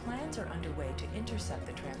no. Plans are underway to intercept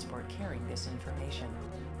the transport carrying this information.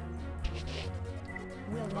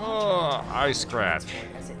 We'll launch I scratch.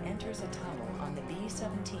 as it enters a tunnel on the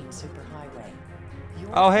B-17 superhighway. Your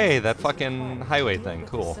Oh hey, that task is fucking required to highway deal thing, with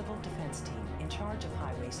cool. the Civil Defense Team in charge of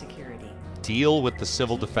highway security. Deal with the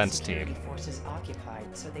Civil Keep the Defense security Team. forces occupied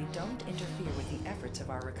so they don't interfere with the efforts of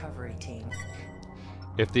our recovery team.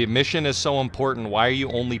 If the mission is so important, why are you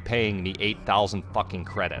only paying me 8,000 fucking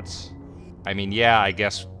credits? I mean, yeah, I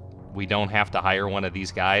guess we don't have to hire one of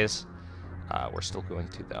these guys. We're still going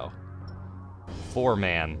to, though.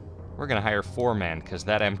 4-man. We're gonna hire 4-man, because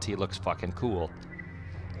that MT looks fucking cool.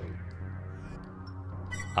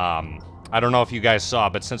 I don't know if you guys saw,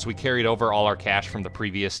 but since we carried over all our cash from the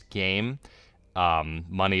previous game,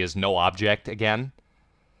 money is no object again.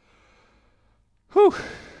 Whew.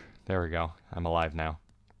 There we go. I'm alive now.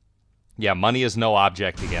 Yeah, money is no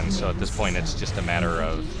object again, so at this point it's just a matter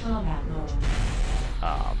of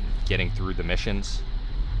getting through the missions.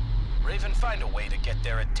 Raven, find a way to get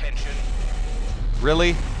their attention. Really?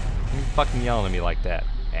 You fucking yelling at me like that,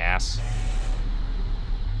 ass.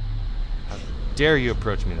 How dare you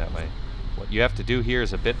approach me that way? What you have to do here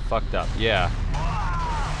is a bit fucked up. Yeah.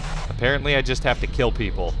 Apparently I just have to kill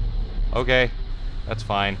people. Okay, that's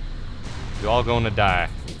fine. You all going to die.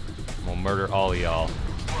 We'll murder all of y'all.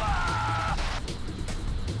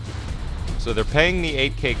 So they're paying me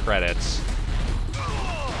 8K credits.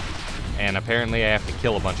 And apparently I have to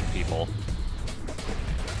kill a bunch of people.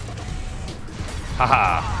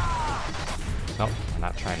 Haha. Nope, I'm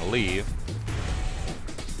not trying to leave.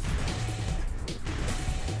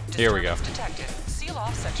 Here we go. Detected. Seal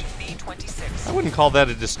off section B26. I wouldn't call that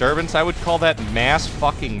a disturbance. I would call that mass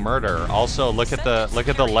fucking murder. Also, look at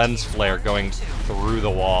the lens flare going through the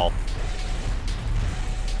wall.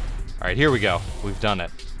 All right, here we go. We've done it.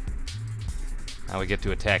 Now we get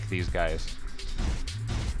to attack these guys.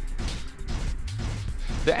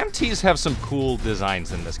 The MTs have some cool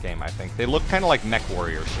designs in this game, I think. They look kind of like mech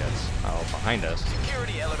warrior shits. Oh, behind us.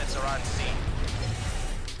 Security elements are on scene.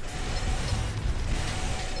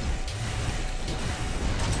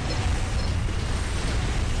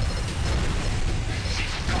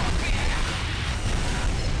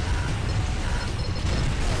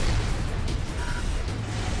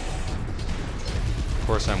 Of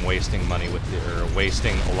course, I'm wasting money with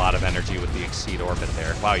wasting a lot of energy with the Exceed orbit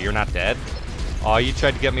there. Wow, you're not dead? Oh, you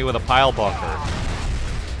tried to get me with a pile bunker.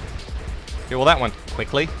 Okay, well that went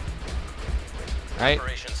quickly. Right?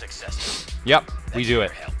 Operation successful. Yep, we Thanks do for it.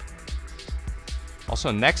 your help.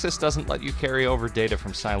 Also, Nexus doesn't let you carry over data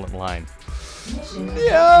from Silent Line. No!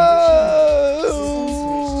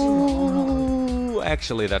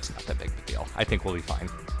 Actually, that's not that big of a deal. I think we'll be fine.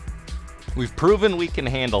 We've proven we can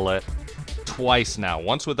handle it twice now.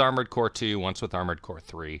 Once with Armored Core 2, once with Armored Core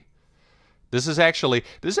 3. This is actually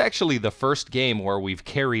the first game where we've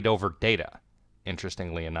carried over data,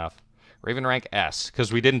 interestingly enough. Raven rank S,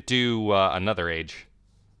 because we didn't do another age.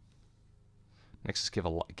 Nexus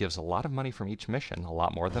gives a lot of money from each mission, a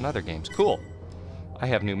lot more than other games. Cool. I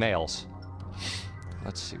have new mails.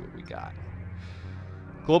 Let's see what we got.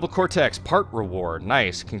 Global Cortex, part reward.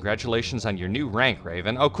 Nice. Congratulations on your new rank,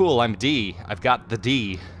 Raven. Oh, cool, I'm D. I've got the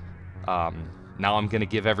D. Now I'm going to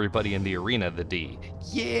give everybody in the arena the D.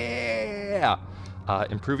 Yeah!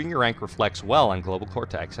 Improving your rank reflects well on Global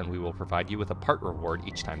Cortex, and we will provide you with a part reward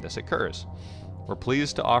each time this occurs. We're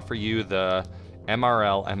pleased to offer you the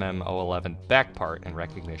MRL MM011 back part in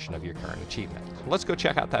recognition of your current achievement. Let's go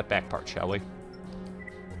check out that back part, shall we?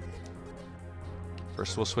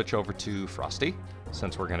 First, we'll switch over to Frosty,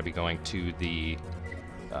 since we're going to be going to the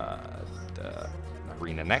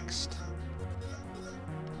arena next.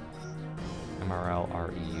 MRL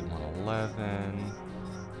RE111.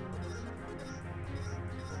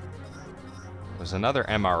 There's another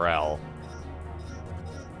MRL.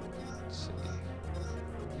 Let's see.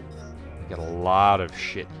 We got a lot of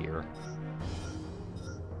shit here.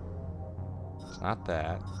 It's not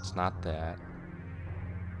that. It's not that.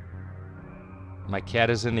 My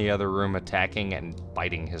cat is in the other room attacking and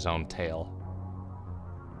biting his own tail.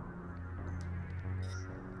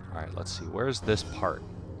 Alright, let's see. Where's this part?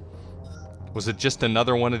 Was it just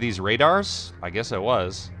another one of these radars? I guess it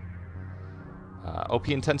was. OP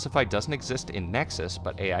Intensify doesn't exist in Nexus,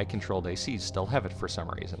 but AI-controlled ACs still have it for some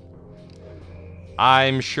reason.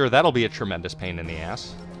 I'm sure that'll be a tremendous pain in the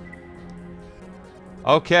ass.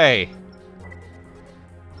 Okay.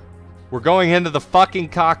 We're going into the fucking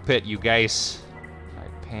cockpit, you guys.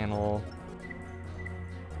 Alright, panel.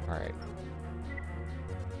 Alright.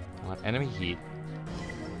 I want enemy heat,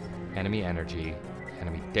 enemy energy,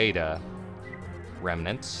 enemy data,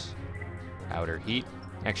 remnants, outer heat.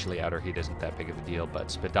 Actually, outer heat isn't that big of a deal,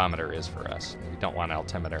 but speedometer is for us. We don't want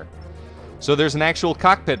altimeter. So there's an actual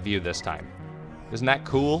cockpit view this time. Isn't that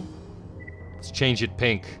cool? Let's change it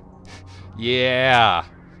pink. Yeah.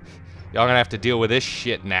 Y'all gonna have to deal with this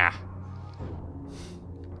shit now.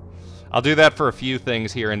 I'll do that for a few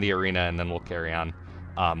things here in the arena, and then we'll carry on.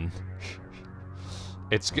 I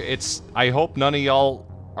hope none of y'all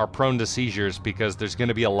are prone to seizures, because there's going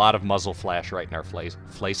to be a lot of muzzle flash right in our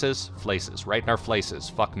flaces, right in our flaces.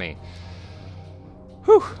 Fuck me.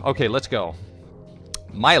 Whew. Okay, let's go.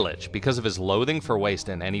 Mileage. Because of his loathing for waste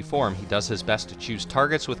in any form, he does his best to choose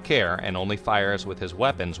targets with care and only fires with his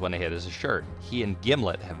weapons when a hit is assured. He and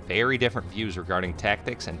Gimlet have very different views regarding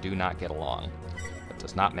tactics and do not get along. That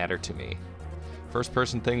does not matter to me. First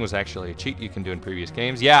person thing was actually a cheat you can do in previous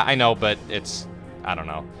games. Yeah, I know, but it's... I don't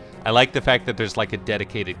know. I like the fact that there's like a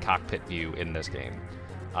dedicated cockpit view in this game.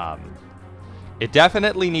 It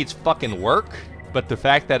definitely needs fucking work, but the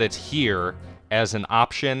fact that it's here as an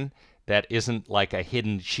option that isn't like a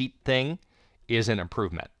hidden cheat thing is an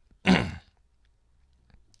improvement.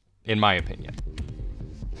 In my opinion.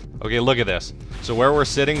 Okay, look at this. So where we're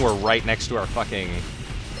sitting, we're right next to our fucking...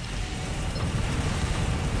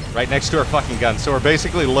 Right next to our fucking gun. So we're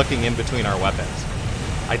basically looking in between our weapons.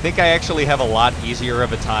 I think I actually have a lot easier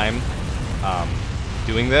of a time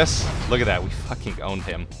doing this. Look at that. We fucking owned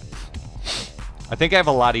him. I think I have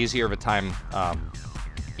a lot easier of a time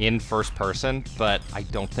in first person, but I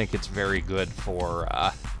don't think it's very good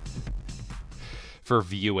for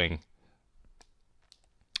viewing.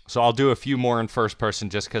 So I'll do a few more in first person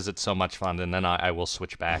just because it's so much fun, and then I will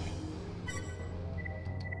switch back.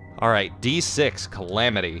 Alright, D6,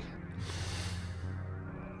 Calamity.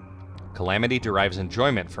 Calamity derives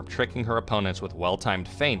enjoyment from tricking her opponents with well-timed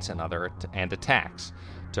feints and attacks.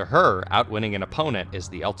 To her, outwinning an opponent is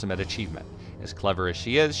the ultimate achievement. As clever as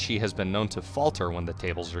she is, she has been known to falter when the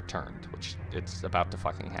tables are turned, which it's about to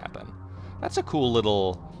fucking happen. That's a cool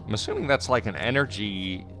little... I'm assuming that's like an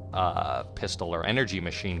energy pistol or energy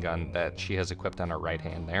machine gun that she has equipped on her right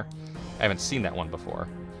hand there. I haven't seen that one before.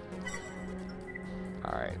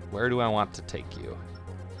 Alright, where do I want to take you?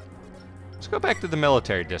 Let's go back to the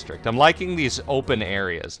military district. I'm liking these open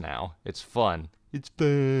areas now. It's fun. It's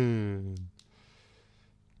fun.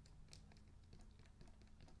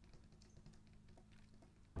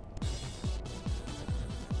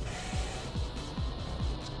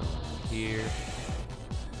 Here.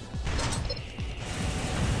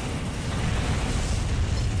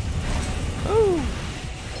 Ooh.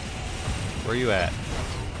 Where are you at?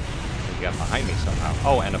 You got behind me somehow.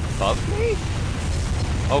 Oh, and above me?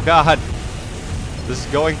 Oh god. This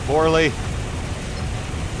is going poorly.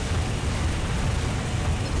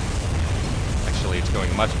 Actually, it's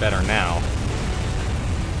going much better now.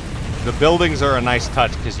 The buildings are a nice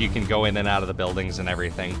touch because you can go in and out of the buildings and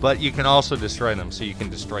everything, but you can also destroy them, so you can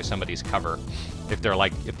destroy somebody's cover if they're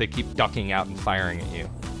like, if they keep ducking out and firing at you.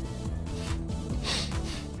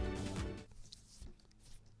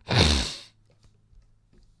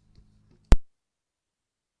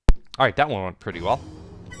 Alright, that one went pretty well.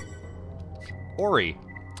 Ori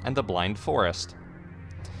and the Blind Forest.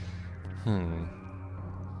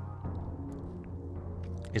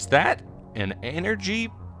 Is that an energy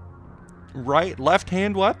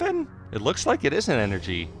left-hand weapon? It looks like it is an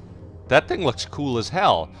energy. That thing looks cool as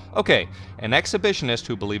hell. Okay, an exhibitionist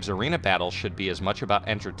who believes arena battles should be as much about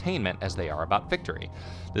entertainment as they are about victory.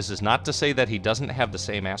 This is not to say that he doesn't have the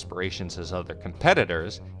same aspirations as other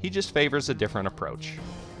competitors, he just favors a different approach.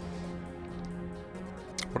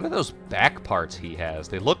 What are those back parts he has?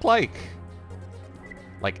 They look like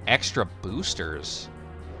extra boosters.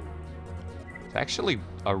 It's actually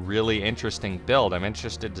a really interesting build. I'm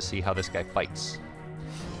interested to see how this guy fights.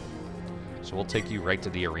 So we'll take you right to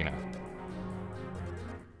the arena.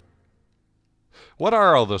 What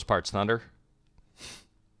are all those parts, Thunder?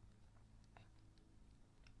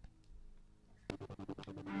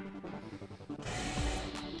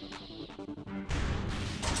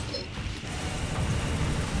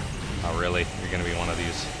 Oh, really? You're gonna be one of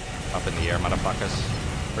these up in the air motherfuckers?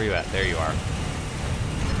 Where you at? There you are.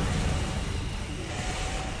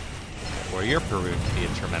 Well, you're proving to be a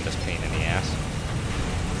tremendous pain in the ass.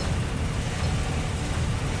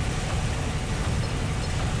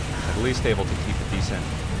 At least able to keep a decent...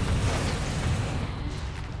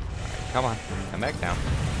 Alright, come on. Come back down.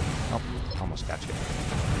 Oh, almost got you.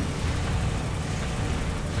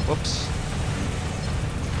 Whoops.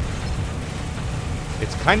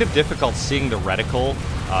 It's kind of difficult seeing the reticle,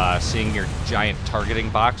 seeing your giant targeting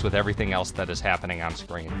box with everything else that is happening on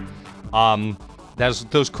screen.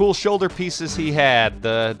 Those cool shoulder pieces he had,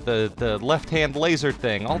 the left-hand laser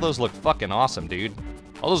thing, all those look fucking awesome, dude.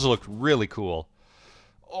 All those look really cool.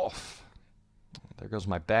 Oh, there goes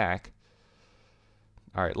my back.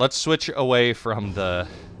 All right, let's switch away from the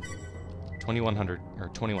 2,100 or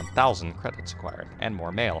 21,000 credits acquired and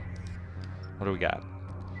more mail. What do we got?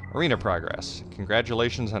 Arena progress.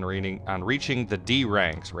 Congratulations on reaching the D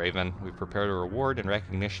ranks, Raven. We've prepared a reward in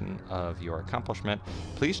recognition of your accomplishment.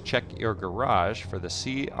 Please check your garage for the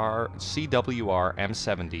CWR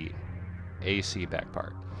M70 AC back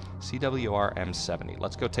part. CWR M70.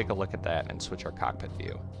 Let's go take a look at that and switch our cockpit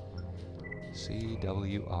view.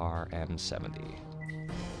 CWR M70.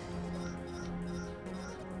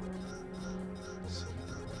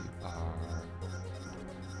 CWR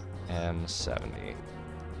M70.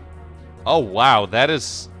 Oh, wow, that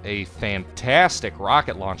is a fantastic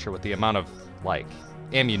rocket launcher with the amount of,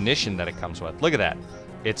 ammunition that it comes with. Look at that.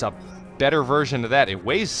 It's a better version of that. It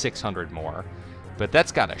weighs 600 more. But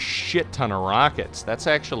that's got a shit ton of rockets. That's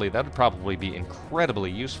actually, that would probably be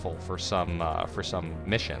incredibly useful for some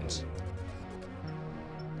missions.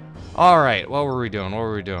 All right, what were we doing? What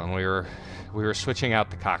were we doing? We were switching out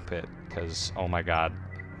the cockpit because, oh my god,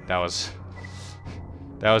 that was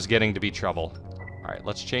getting to be trouble. All right,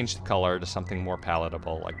 let's change the color to something more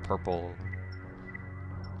palatable, like purple.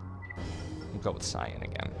 We'll go with cyan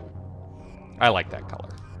again. I like that color.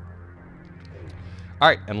 All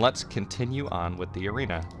right, and let's continue on with the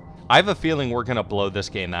arena. I have a feeling we're gonna blow this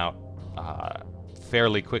game out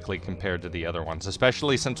fairly quickly compared to the other ones,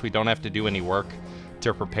 especially since we don't have to do any work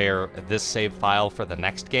to prepare this save file for the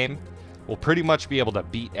next game. We'll pretty much be able to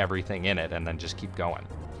beat everything in it and then just keep going.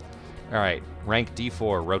 All right, rank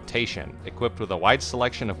D4, rotation. Equipped with a wide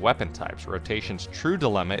selection of weapon types, rotation's true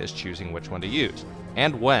dilemma is choosing which one to use,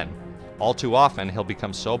 and when. All too often, he'll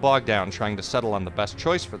become so bogged down trying to settle on the best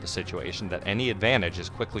choice for the situation that any advantage is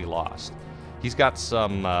quickly lost. He's got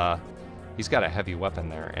some, he's got a heavy weapon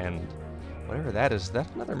there, and whatever that is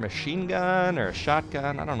that another machine gun or a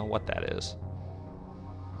shotgun? I don't know what that is.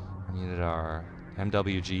 Unit R,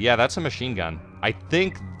 MWG. Yeah, that's a machine gun. I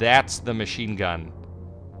think that's the machine gun.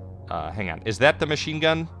 Hang on. Is that the machine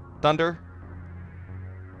gun, Thunder?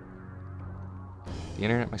 The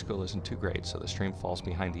internet at my school isn't too great, so the stream falls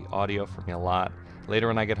behind the audio for me a lot. Later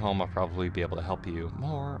when I get home, I'll probably be able to help you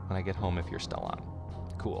more when I get home if you're still on.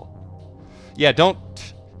 Cool. Yeah,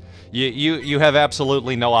 don't... You have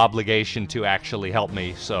absolutely no obligation to actually help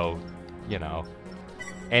me, so, you know,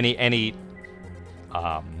 any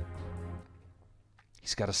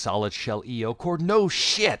he's got a solid shell EO core. No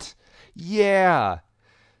shit! Yeah!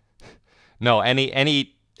 No,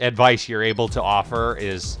 any advice you're able to offer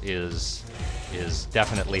is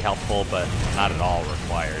definitely helpful, but not at all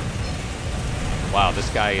required. Wow, this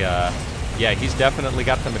guy, yeah, he's definitely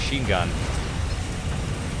got the machine gun.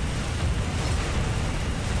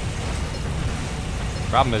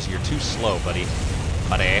 Problem is, you're too slow, buddy.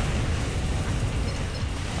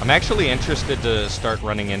 I'm actually interested to start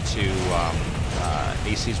running into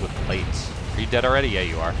ACs with plates. Are you dead already? Yeah,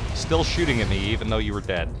 you are. Still shooting at me, even though you were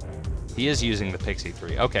dead. He is using the Pixie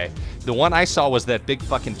 3. Okay. The one I saw was that big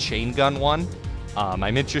fucking chain gun one.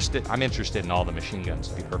 I'm interested in all the machine guns,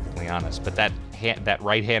 to be perfectly honest. But that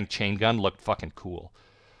right-hand chain gun looked fucking cool.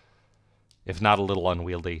 If not a little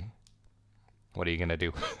unwieldy. What are you gonna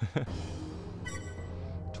do?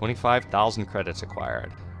 25,000 credits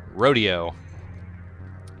acquired. Rodeo.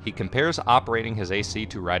 He compares operating his AC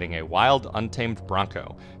to riding a wild, untamed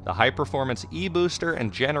Bronco. The high-performance E-booster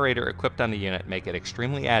and generator equipped on the unit make it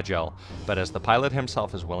extremely agile, but as the pilot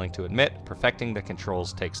himself is willing to admit, perfecting the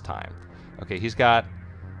controls takes time. Okay, he's got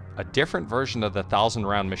a different version of the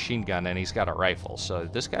 1,000-round machine gun, and he's got a rifle, so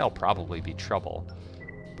this guy will probably be trouble.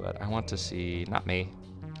 But I want to see... not me.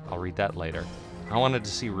 I'll read that later. I wanted to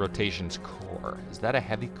see Rotation's core. Is that a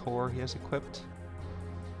heavy core he has equipped?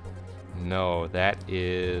 No, that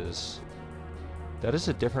is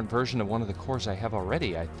a different version of one of the cores I have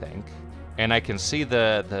already, I think. And I can see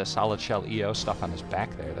the solid shell EO stuff on his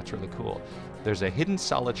back there. That's really cool. There's a hidden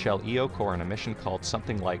solid shell EO core in a mission called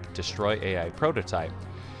something like Destroy AI Prototype,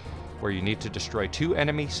 where you need to destroy 2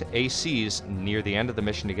 enemy ACs near the end of the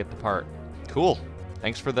mission to get the part. Cool.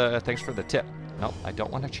 Thanks for the tip. Nope, I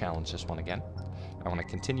don't want to challenge this one again. I want to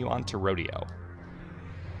continue on to Rodeo.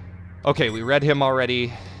 Okay, we read him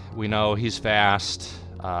already. We know he's fast.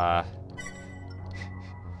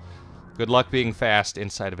 Good luck being fast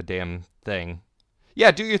inside of a damn thing.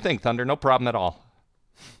 Yeah, do your thing, Thunder. No problem at all.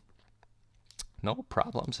 No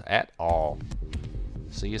problems at all.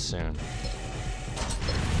 See you soon.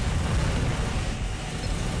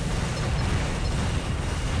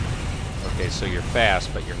 Okay, so you're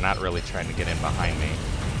fast, but you're not really trying to get in behind me.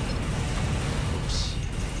 Oops.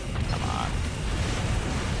 Come on.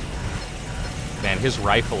 Man, his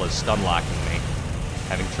rifle is stun locking me.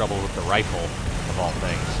 Having trouble with the rifle, of all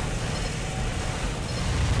things.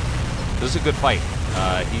 This is a good fight.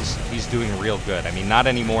 He's doing real good. I mean, not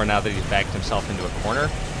anymore now that he's backed himself into a corner,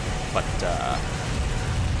 but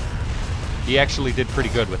he actually did pretty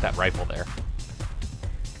good with that rifle there.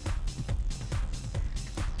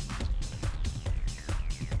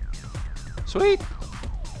 Sweet!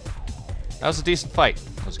 That was a decent fight.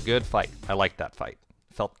 That was a good fight. I liked that fight.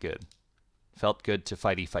 Felt good. Felt good to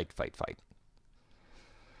fight.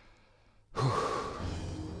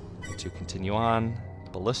 To continue on,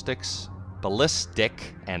 ballistic,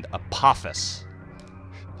 and Apophis.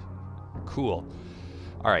 Cool.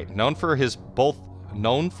 All right, known for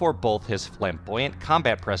both his flamboyant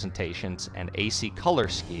combat presentations and AC color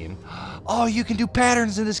scheme. Oh, you can do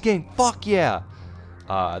patterns in this game. Fuck yeah.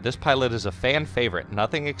 This pilot is a fan favorite.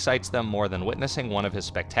 Nothing excites them more than witnessing one of his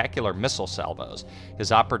spectacular missile salvos.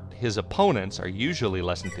 His opponents are usually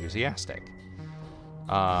less enthusiastic.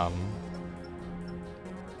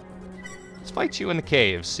 Let's fight you in the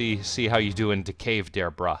cave. See how you do in the cave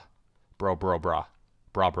there, bruh. Bro.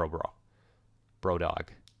 Bro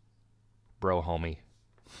dog. Bro homie.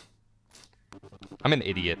 I'm an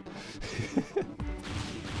idiot. Now,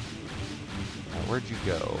 where'd you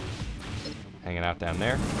go? Hanging out down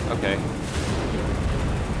there? Okay.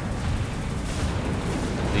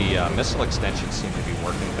 The missile extensions seem to be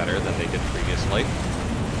working better than they did previously.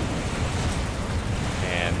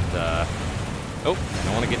 And, oh, I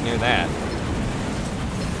don't want to get near that.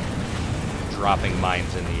 Dropping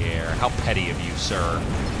mines in the air. How petty of you, sir.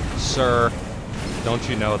 Sir, don't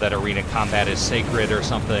you know that arena combat is sacred or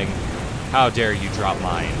something? How dare you drop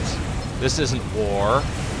mines? This isn't war.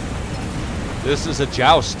 This is a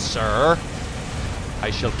joust, sir.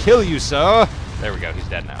 I shall kill you, sir. There we go, he's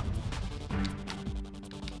dead now.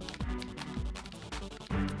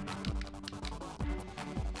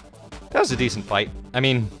 That was a decent fight. I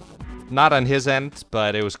mean, not on his end,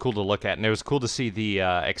 but it was cool to look at, and it was cool to see the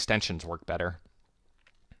extensions work better.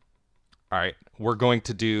 Alright, we're going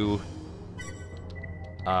to do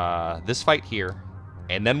this fight here,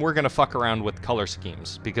 and then we're going to fuck around with color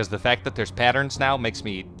schemes, because the fact that there's patterns now makes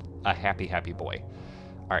me a happy, happy boy.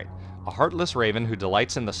 Alright, a heartless raven who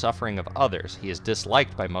delights in the suffering of others. He is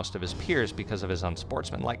disliked by most of his peers because of his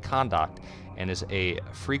unsportsmanlike conduct, and is a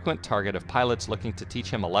frequent target of pilots looking to teach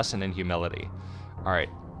him a lesson in humility. Alright.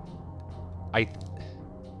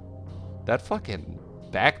 That fucking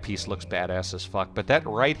back piece looks badass as fuck, but that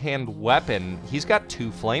right-hand weapon, he's got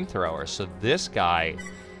 2 flamethrowers, so this guy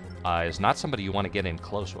is not somebody you want to get in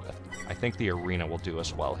close with. I think the arena will do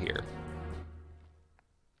us well here.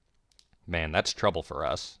 Man, that's trouble for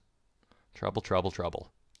us. Trouble.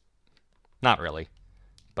 Not really.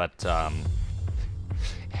 But,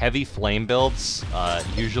 heavy flame builds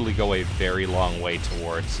usually go a very long way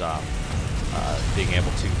towards being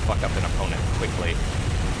able to fuck up an opponent quickly.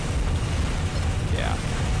 Yeah.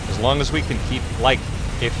 As long as we can keep, like,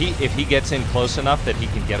 if he gets in close enough that he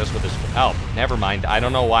can get us with his... Oh, never mind. I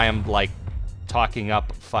don't know why I'm, like, talking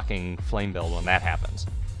up fucking flame build when that happens.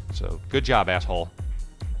 So, good job, asshole.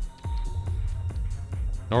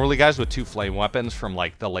 Normally, guys with 2 flame weapons from,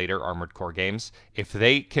 like, the later Armored Core games, if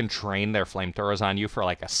they can train their flamethrowers on you for,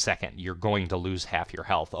 like, a second, you're going to lose half your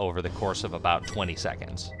health over the course of about 20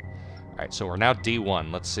 seconds. Alright, so we're now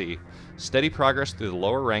D1. Let's see. Steady progress through the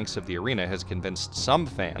lower ranks of the arena has convinced some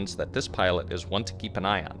fans that this pilot is one to keep an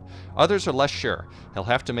eye on. Others are less sure. He'll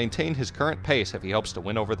have to maintain his current pace if he hopes to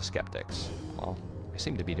win over the skeptics. Well, I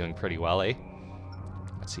seem to be doing pretty well, eh?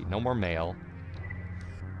 Let's see. No more mail.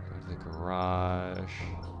 Go to the garage.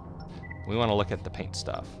 We want to look at the paint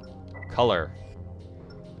stuff. Color.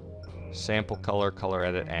 Sample color, color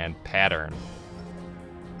edit, and pattern.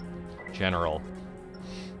 General.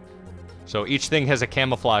 So each thing has a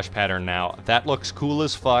camouflage pattern now. That looks cool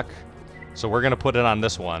as fuck. So we're going to put it on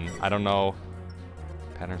this one. I don't know.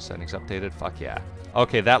 Pattern settings updated? Fuck yeah.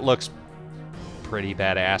 Okay, that looks pretty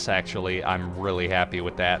badass, actually. I'm really happy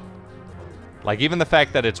with that. Like, even the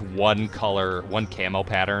fact that it's one color, one camo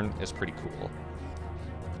pattern is pretty cool.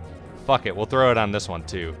 Fuck it, we'll throw it on this one,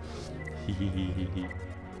 too.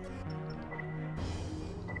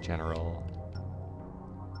 General.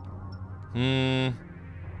 The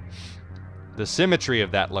symmetry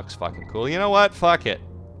of that looks fucking cool. You know what? Fuck it.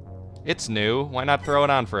 It's new. Why not throw it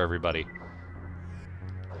on for everybody?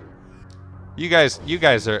 You guys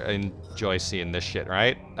enjoy seeing this shit,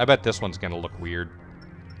 right? I bet this one's gonna look weird.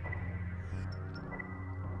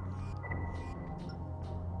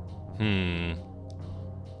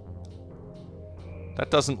 That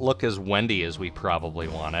doesn't look as Wendy as we probably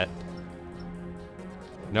want it.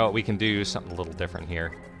 You know what? We can do something a little different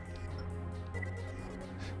here.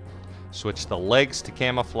 Switch the legs to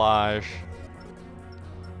camouflage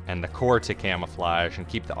and the core to camouflage and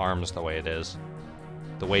keep the arms the way it is.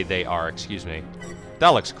 The way they are, excuse me. That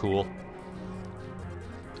looks cool.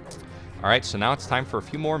 Alright, so now it's time for a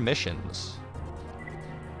few more missions.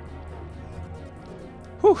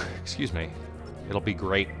 Whew, excuse me. It'll be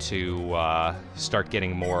great to start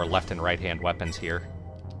getting more left and right hand weapons here.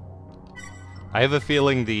 I have a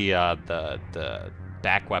feeling the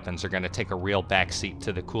back weapons are going to take a real backseat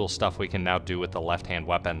to the cool stuff we can now do with the left-hand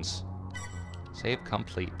weapons. Save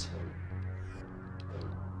complete.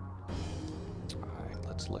 Alright,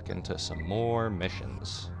 let's look into some more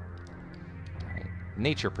missions. Alright.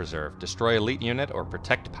 Nature Preserve. Destroy elite unit or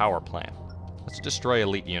protect power plant. Let's destroy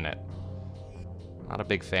elite unit. Not a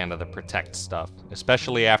big fan of the protect stuff,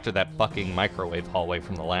 especially after that fucking microwave hallway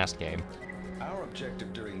from the last game. Our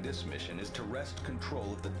objective during this mission is to wrest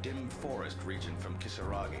control of the dim forest region from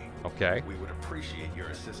Kisaragi. Okay. We would appreciate your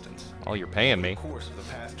assistance. Oh, you're paying me. Over the course of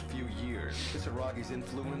the past few years, Kisaragi's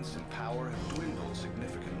influence and power have dwindled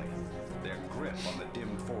significantly. Their grip on the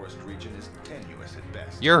dim forest region is tenuous at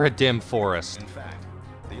best. You're a dim forest. In fact,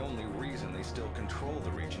 the only reason they still control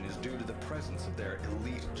the region is due to the presence of their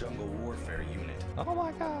elite jungle warfare unit. Oh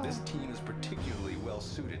my god. This team is particularly well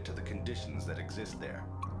suited to the conditions that exist there.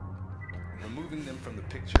 Removing them from the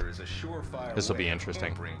picture is a surefire. This will be way of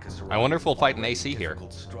interesting. hampering I wonder if we'll fight an already AC here.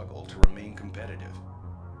 difficult struggle to remain competitive.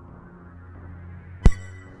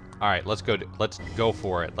 All right, let's go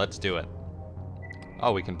for it. Let's do it.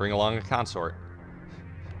 Oh, we can bring along a consort.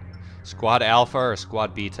 Squad Alpha or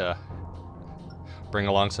Squad Beta. Bring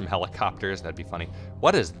along some helicopters. That'd be funny.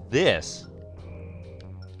 What is this?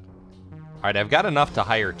 All right, I've got enough to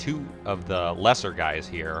hire 2 of the lesser guys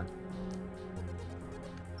here.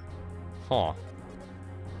 Huh.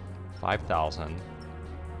 5,000.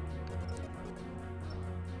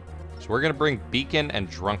 So we're gonna bring Beacon and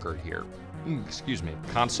Drunkard here. Excuse me.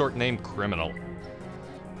 Consort name Criminal.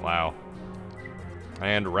 Wow.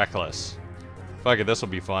 And Reckless. Fuck it, this will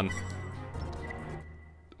be fun.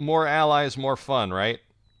 More allies, more fun, right?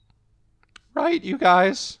 Right, you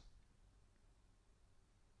guys?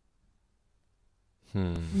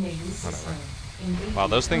 Whatever. Wow,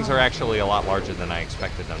 those things are actually a lot larger than I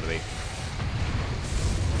expected them to be.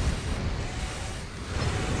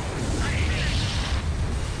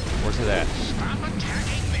 Where's it at?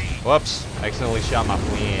 Whoops, I accidentally shot my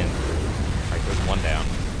friend. Alright, there's one down.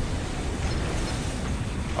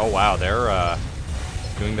 Oh wow, they're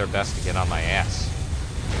doing their best to get on my ass.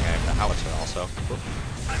 I think I have the howitzer also.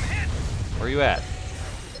 Where are you at?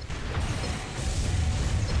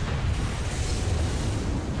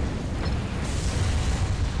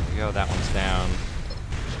 There you go, that one's down.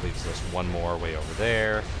 Which leaves us one more way over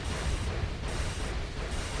there.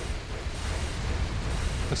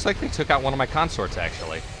 Looks like they took out one of my consorts,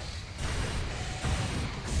 actually.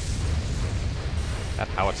 That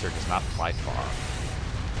howitzer does not fly far.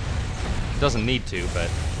 It doesn't need to, but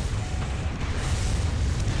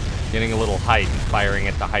getting a little height and firing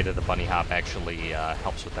at the height of the bunny hop actually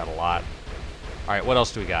helps with that a lot. Alright, what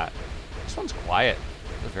else do we got? This one's quiet.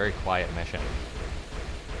 It's a very quiet mission.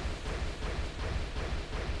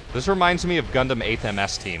 This reminds me of Gundam 8th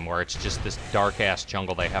MS Team, where it's just this dark-ass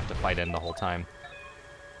jungle they have to fight in the whole time.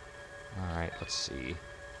 Alright, let's see.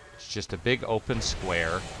 It's just a big open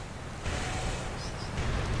square.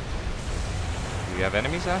 Do we have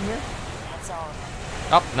enemies out here? That's all of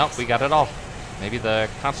them. Oh, nope, we got it all. Maybe the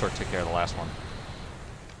consort took care of the last one.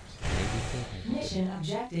 Mission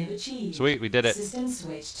objective achieved. Sweet, we did it. System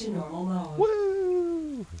switch to normal mode.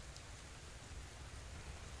 Woo!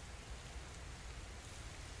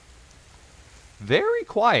 Very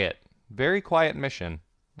quiet mission.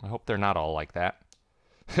 I hope they're not all like that.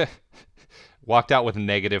 Walked out with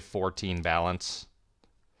negative 14 balance.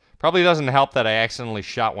 Probably doesn't help that I accidentally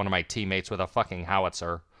shot one of my teammates with a fucking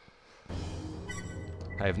howitzer.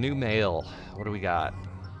 I have new mail. What do we got?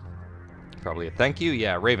 Probably a thank you.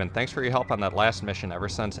 Yeah, Raven, thanks for your help on that last mission. Ever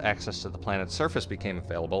since access to the planet's surface became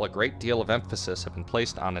available, a great deal of emphasis has been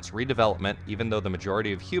placed on its redevelopment, even though the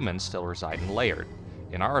majority of humans still reside in Layered.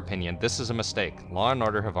 In our opinion, this is a mistake. Law and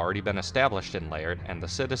order have already been established in Layered, and the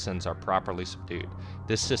citizens are properly subdued.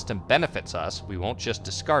 This system benefits us. We won't just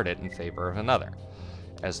discard it in favor of another.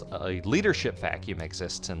 As a leadership vacuum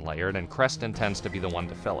exists in Layered, and Crest intends to be the one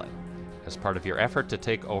to fill it. As part of your effort to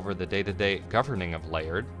take over the day-to-day governing of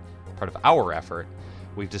Layered, part of our effort,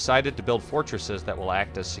 we've decided to build fortresses that will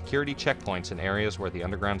act as security checkpoints in areas where the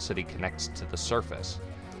underground city connects to the surface.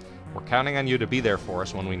 We're counting on you to be there for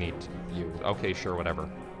us when we need you. Okay, sure, whatever.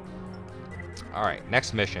 Alright,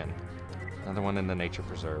 next mission. Another one in the nature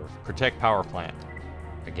preserve. Protect power plant.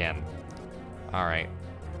 Again. Alright.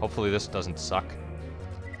 Hopefully this doesn't suck.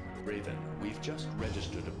 Raven, we've just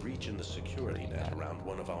registered a breach in the security net around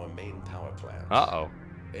one of our main power plants. Uh-oh.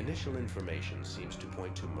 Initial information seems to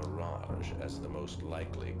point to Mirage as the most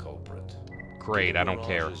likely culprit. Great, I don't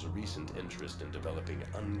care. Mirage's recent interest in developing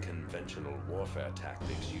unconventional warfare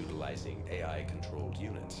tactics utilizing AI-controlled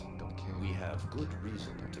units. Don't care. We have good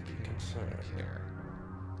reason to be concerned.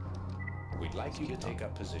 We'd like you to take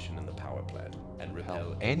up position in the power plant and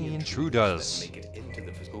repel any intruders that make it into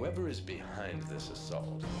the whoever is behind this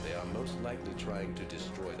assault. They are most likely trying to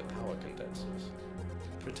destroy the power condensers.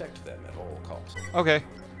 Protect them at all costs. Okay.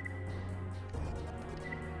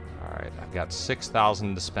 Alright, I've got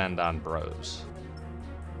 6,000 to spend on bros.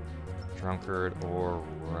 Drunkard or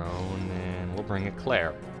Ronin. We'll bring a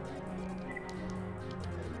Claire.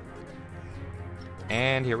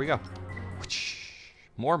 And here we go.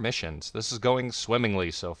 More missions. This is going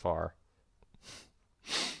swimmingly so far.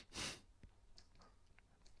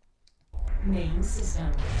 Main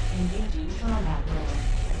system. Engaging combat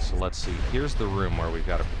mode. So let's see. Here's the room where we've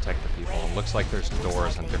got to protect the people. It looks like there's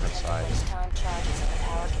doors on different sides. Time charges of the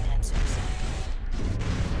power condensers.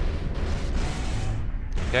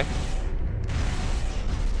 Okay.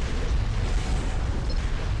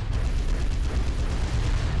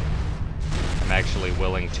 I'm actually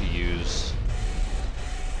willing to use...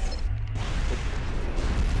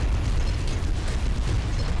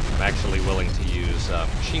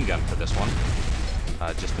 machine gun for this one,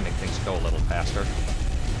 just to make things go a little faster.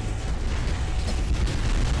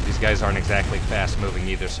 These guys aren't exactly fast moving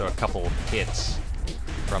either, so a couple hits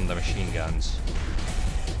from the machine guns.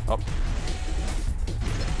 Oh.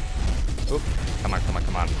 Oop. Come on, come on,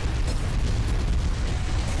 come on.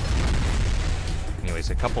 Anyways,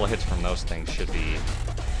 a couple of hits from those things should be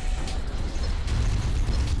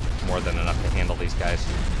more than enough to handle these guys.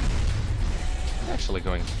 Actually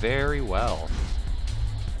going very well.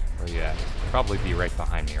 Where are you at? Probably be right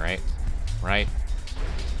behind me, right? Right?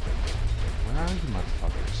 Where are you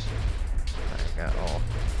motherfuckers? Alright, got all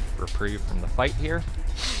reprieve from the fight here.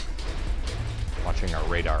 Watching our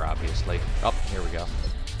radar, obviously. Oh, here we go.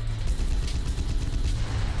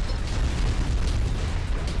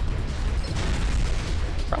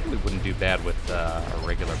 Probably wouldn't do bad with a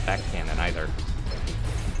regular back cannon either.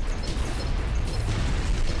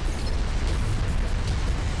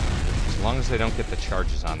 As long as they don't get the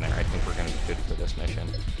charges on there, I think we're going to be good for this mission.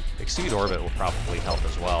 Exceed orbit will probably help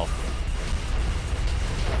as well.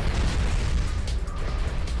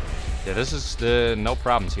 Yeah, this is no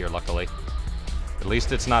problems here, luckily. At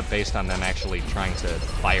least it's not based on them actually trying to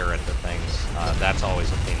fire at the things. That's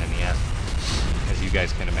always a pain in the ass, as you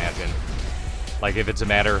guys can imagine. Like, if it's a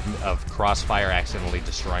matter of crossfire accidentally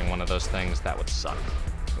destroying one of those things, that would suck.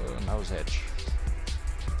 Nose itch.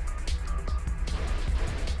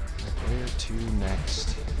 Where to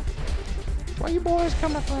next? Where you boys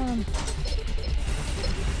coming from?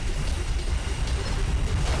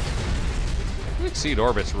 Exceed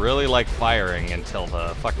orbits really like firing until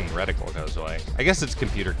the fucking reticle goes away. I guess it's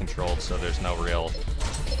computer controlled, so there's no real...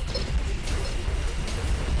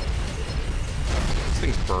 These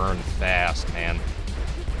things burn fast, man.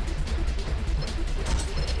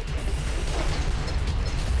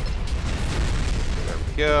 There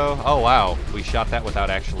we go. Oh, wow. We shot that without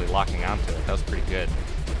actually locking onto it. That was pretty good.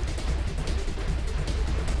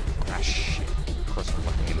 Ah, shit. Of course, we're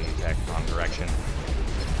looking in the exact wrong direction.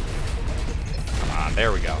 Come on,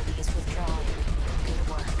 there we go.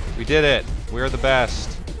 We did it. We're the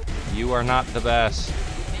best. You are not the best.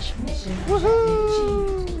 Mission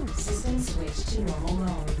Woohoo! achieved. System switch to normal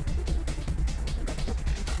mode.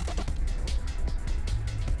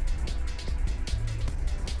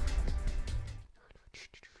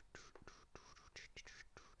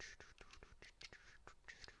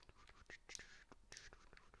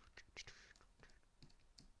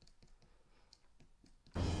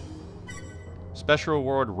 Special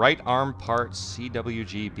reward, right arm part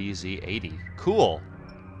CWG BZ80. Cool.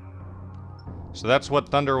 So that's what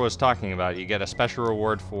Thunder was talking about. You get a special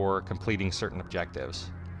reward for completing certain objectives.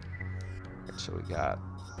 Okay, so we got,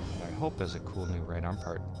 what I hope is a cool new right arm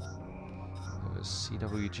part. It was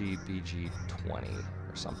CWG BG20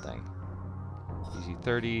 or something.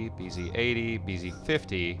 BZ30, BZ80,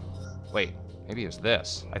 BZ50. Wait, maybe it was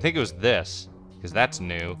this. I think it was this, because that's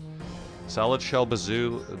new. Solid shell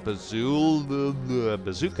bazooka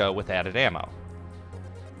with added ammo.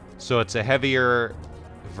 So it's a heavier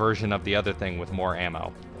version of the other thing with more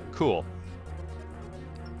ammo. Cool.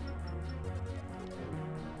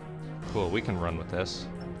 Cool, we can run with this.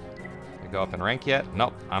 I go up in rank yet?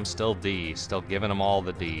 Nope, I'm still D. Still giving them all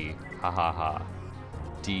the D. Ha ha ha.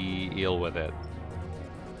 Deal with it.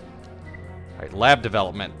 Alright, lab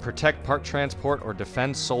development. Protect part transport or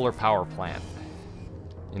defend solar power plant.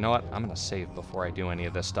 You know what? I'm gonna save before I do any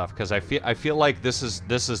of this stuff, because I feel like this is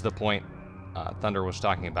the point Thunder was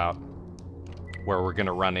talking about, where we're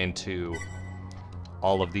gonna run into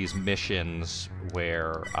all of these missions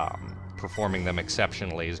where performing them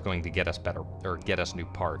exceptionally is going to get us better, or get us new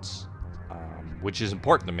parts, which is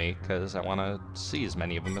important to me because I want to see as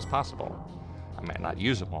many of them as possible. I might not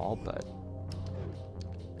use them all, but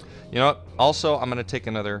you know what? Also, I'm gonna take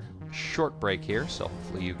another short break here, so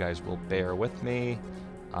hopefully you guys will bear with me.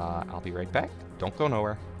 I'll be right back. Don't go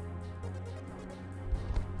nowhere.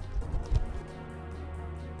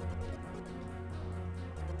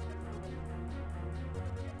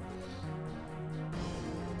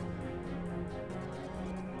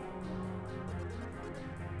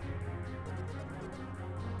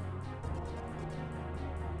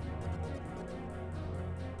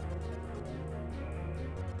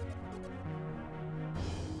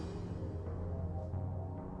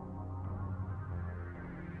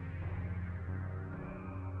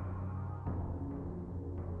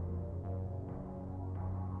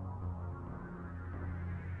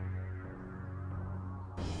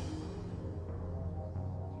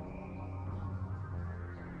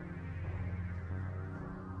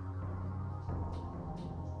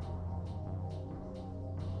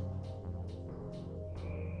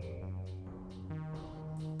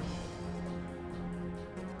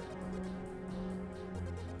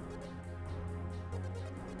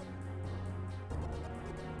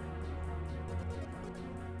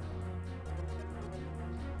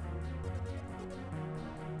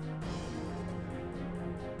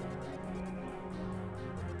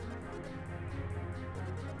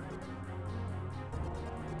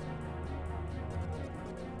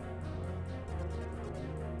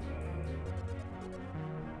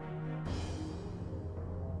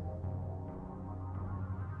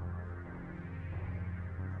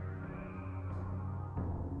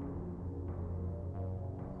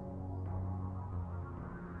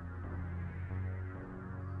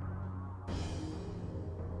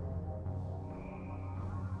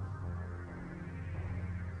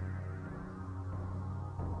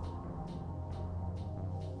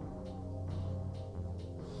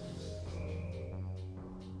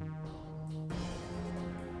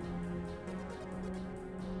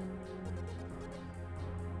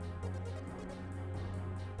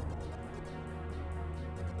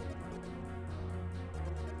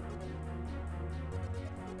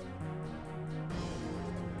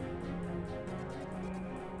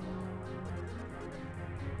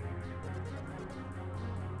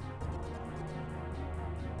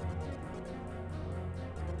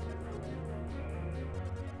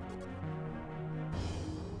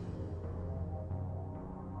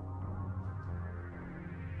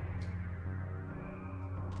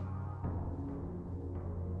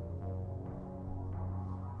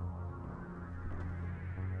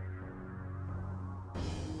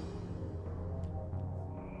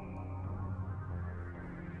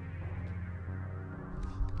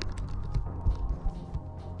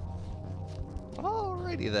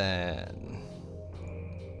 Alrighty then.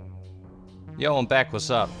 Yo, I'm back. What's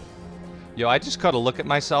up? Yo, I just caught a look at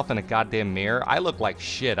myself in a goddamn mirror. I look like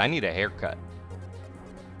shit. I need a haircut.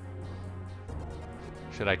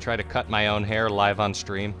 Should I try to cut my own hair live on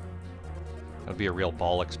stream? That would be a real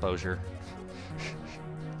ball exposure.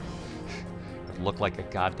 I'd look like a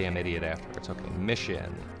goddamn idiot afterwards. Okay,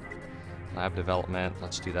 mission. Lab development.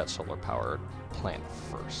 Let's do that solar power plant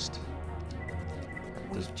first.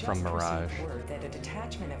 This is from Mirage. We've just received word that a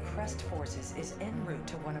detachment of Crest forces is en route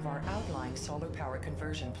to one of our outlying solar power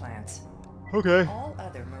conversion plants. Okay. All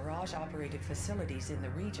other Mirage-operated facilities in the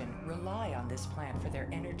region rely on this plant for their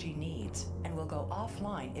energy needs and will go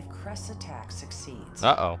offline if Crest's attack succeeds.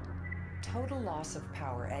 Uh-oh. Total loss of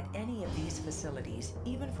power at any of these facilities,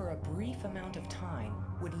 even for a brief amount of time,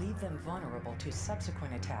 would leave them vulnerable to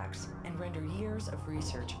subsequent attacks and render years of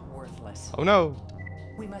research worthless. Oh no.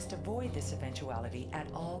 We must avoid this eventuality at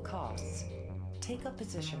all costs. Take a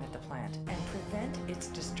position at the plant and prevent its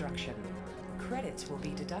destruction. Credits will be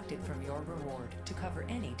deducted from your reward to cover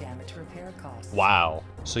any damage repair costs. Wow.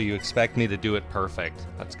 So you expect me to do it perfect.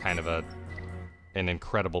 That's kind of an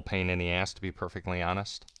incredible pain in the ass, to be perfectly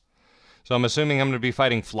honest. So I'm assuming I'm going to be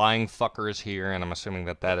fighting flying fuckers here, and I'm assuming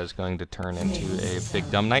that that is going to turn into a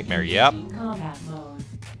big dumb nightmare. Yep. Combat mode.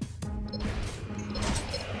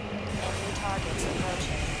 Enemy targets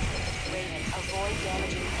approaching. Raven, avoid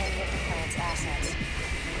damaging any of the planet's assets.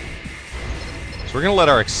 So we're going to let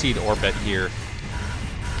our exceed orbit here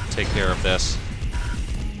take care of this.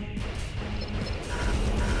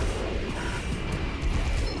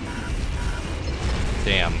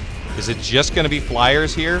 Damn. Is it just going to be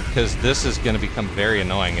flyers here? Because this is going to become very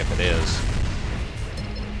annoying if it is.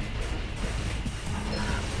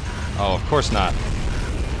 Oh, of course not.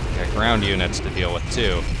 Got ground units to deal with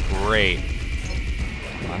too. Great.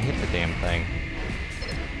 Come on, hit the damn thing.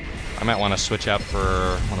 I might want to switch out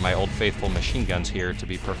for one of my old faithful machine guns here, to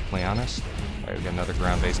be perfectly honest. Alright, we got another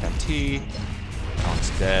ground-based MT. Now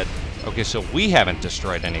it's dead. Okay, so we haven't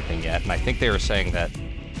destroyed anything yet, and I think they were saying that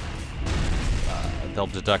they'll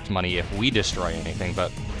deduct money if we destroy anything,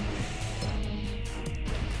 but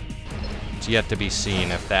it's yet to be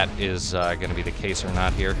seen if that is going to be the case or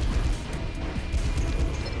not here.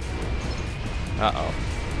 Uh-oh.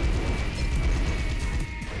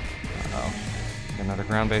 Uh-oh. Another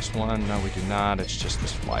ground-based one? No, we do not. It's just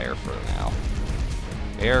this flyer for now.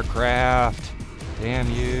 Aircraft! Damn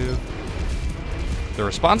you. The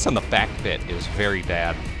response on the back bit is very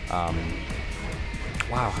bad.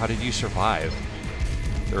 Wow, how did you survive?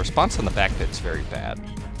 The response on the back bit is very bad.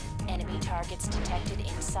 Enemy targets detected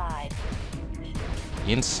inside.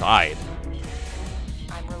 Inside?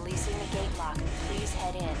 I'm releasing the gate lock. Please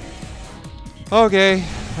head in. Okay,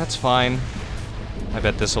 that's fine. I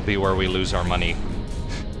bet this will be where we lose our money.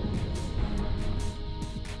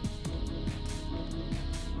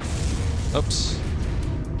 Oops.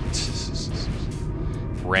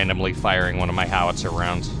 Randomly firing one of my howitzer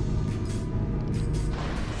rounds.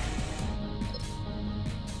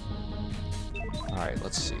 Alright,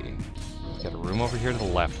 let's see. We've got a room over here to the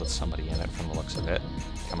left with somebody in it from the looks of it.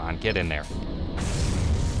 Come on, get in there.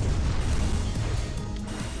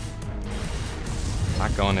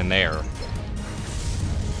 Not going in there.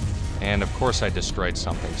 And of course I destroyed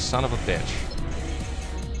something. Son of a bitch.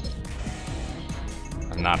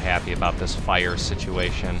 I'm not happy about this fire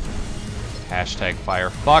situation. Hashtag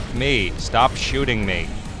fire. Fuck me! Stop shooting me!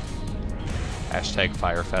 Hashtag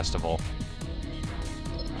fire festival.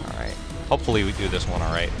 Alright. Hopefully we do this one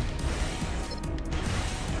alright.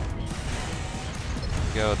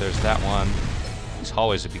 Go, there's that one. These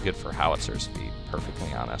hallways would be good for howitzers, to be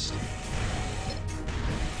perfectly honest.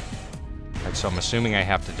 Alright, so I'm assuming I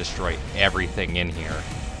have to destroy everything in here.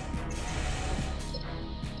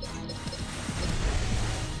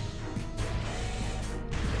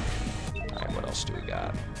 Alright, what else do we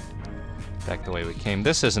got? Back the way we came.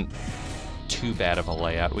 This isn't too bad of a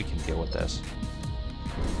layout. We can deal with this.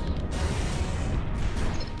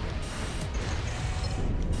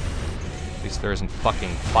 At least there isn't fucking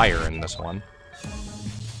fire in this one.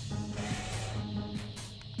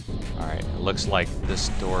 Alright, it looks like this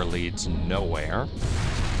door leads nowhere.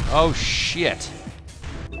 Oh, shit!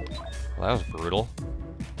 Well, that was brutal.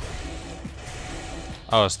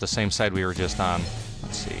 Oh, it's the same side we were just on.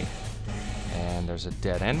 Let's see. And there's a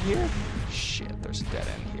dead end here? Shit, there's a dead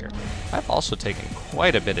end here. I've also taken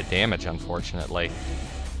quite a bit of damage, unfortunately.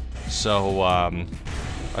 So,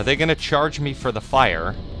 are they gonna charge me for the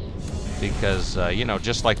fire? Because, you know,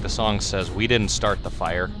 just like the song says, we didn't start the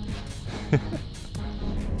fire.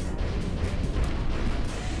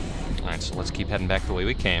 Alright, so let's keep heading back the way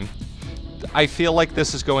we came. I feel like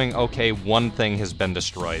this is going okay. One thing has been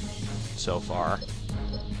destroyed so far,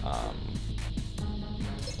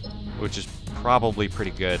 which is probably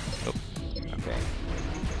pretty good. Oh, okay.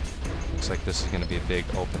 Looks like this is going to be a big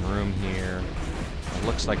open room here. It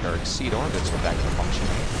looks like our exceed orbits are back to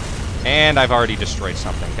functioning. And I've already destroyed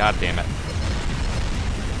something. God damn it.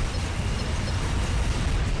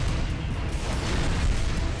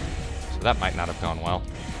 So that might not have gone well.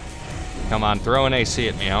 Come on, throw an AC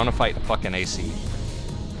at me. I want to fight a fucking AC.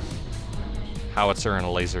 Howitzer and a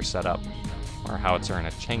laser setup. Or howitzer and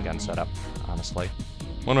a chain gun setup, honestly.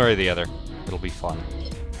 One way or the other. It'll be fun.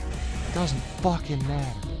 It doesn't fucking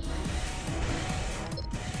matter.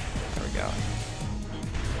 There we go.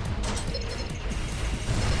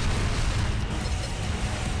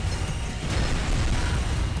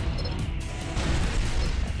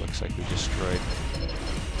 Looks like we destroyed.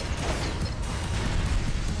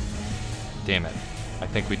 Damn it. I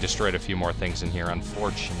think we destroyed a few more things in here.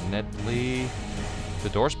 Unfortunately, the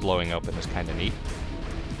door's blowing open is kind of neat.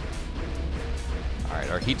 Alright,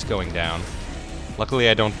 our heat's going down. Luckily,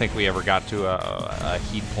 I don't think we ever got to a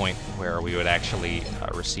heat point where we would actually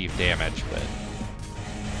receive damage, but...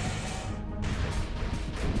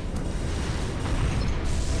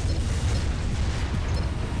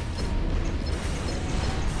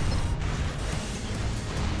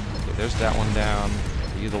 Okay, there's that one down.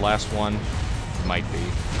 Are you the last one? Might be.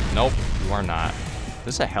 Nope, you are not.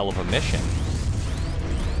 This is a hell of a mission.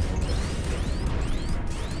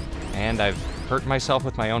 And I've hurt myself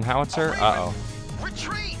with my own howitzer? Uh-oh.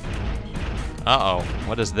 Retreat! Uh-oh.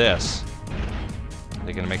 What is this? Are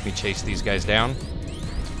they gonna make me chase these guys down?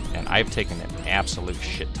 And I've taken an absolute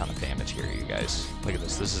shit ton of damage here, you guys. Look at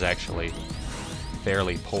this. This is actually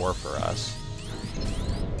fairly poor for us.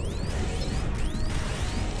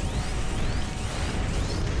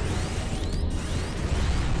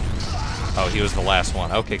 Oh, he was the last one.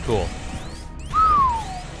 Okay, cool.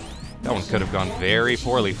 That one could have gone very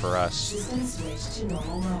poorly for us. System switch to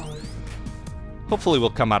normal mode. Hopefully we'll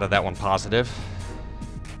come out of that one positive.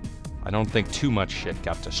 I don't think too much shit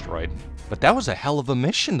got destroyed. But that was a hell of a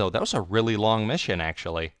mission, though. That was a really long mission,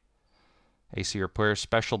 actually. AC repair,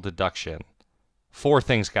 special deduction. 4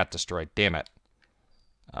 things got destroyed. Damn it.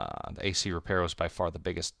 The AC repair was by far the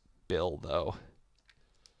biggest bill, though.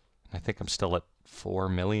 I think I'm still at 4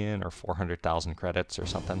 million or 400,000 credits or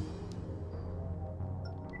something.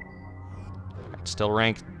 Still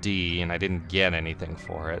ranked D, and I didn't get anything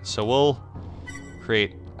for it. So we'll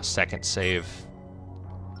create a second save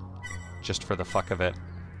just for the fuck of it.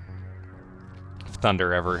 If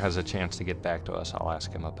Thunder ever has a chance to get back to us, I'll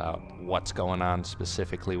ask him about what's going on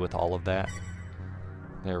specifically with all of that.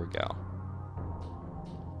 There we go.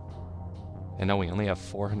 And no, we only have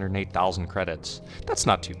 408,000 credits. That's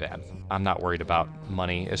not too bad. I'm not worried about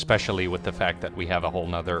money, especially with the fact that we have a whole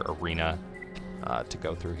nother arena to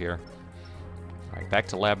go through here. Alright, back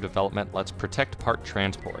to lab development. Let's protect part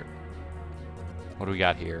transport. What do we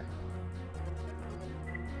got here?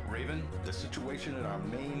 Raven, the situation at our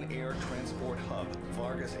main air transport hub,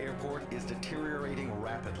 Vargas Airport, is deteriorating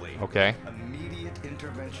rapidly. Okay. Immediate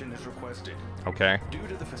intervention is requested. Okay. Due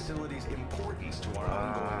to the facility's importance to our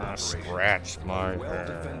ongoing operations, Scratched my a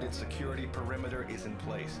well-defended security perimeter is in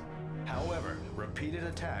place. However, repeated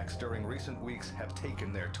attacks during recent weeks have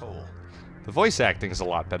taken their toll. The voice acting is a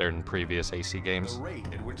lot better than previous AC games. The rate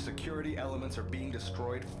at which security elements are being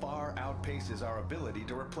destroyed far outpaces our ability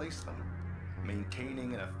to replace them.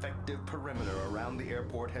 Maintaining an effective perimeter around the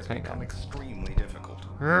airport has become extremely difficult.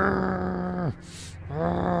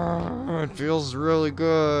 It feels really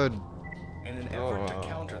good. In an effort to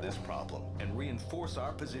counter this problem and reinforce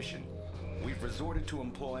our position, we've resorted to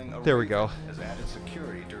employing a There we go. as added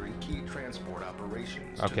security during key transport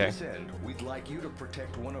operations. Okay. To this end, we'd like you to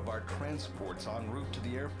protect one of our transports en route to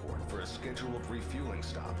the airport for a scheduled refueling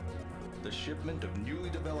stop. The shipment of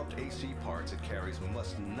newly developed AC parts it carries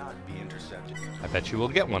must not be intercepted. I bet you will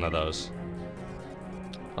get one of those.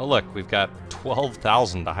 Oh look, we've got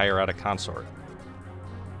 12,000 to hire out a consort.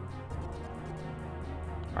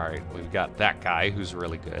 Alright, we've got that guy who's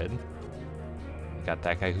really good. We got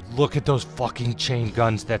that guy who... Look at those fucking chain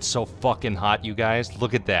guns. That's so fucking hot, you guys.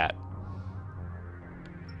 Look at that.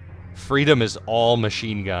 Freedom is all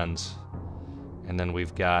machine guns. And then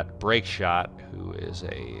we've got Break Shot, who is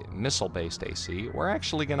a missile-based AC. We're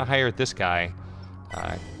actually going to hire this guy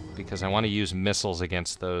because I want to use missiles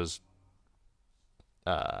against those...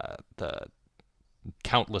 the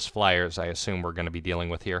countless flyers I assume we're going to be dealing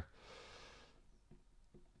with here.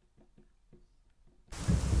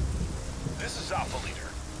 This is Alpha Leader.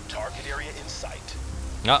 Target area in sight.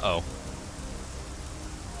 Uh-oh.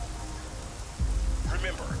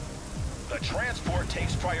 Remember, The transport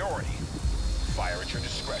takes priority. Fire at your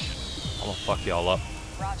discretion. I'm gonna fuck y'all up.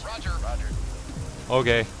 Roger. Roger. Roger.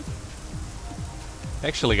 Okay.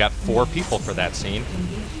 Actually got 4 people for that scene.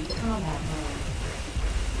 Engaging combat mode.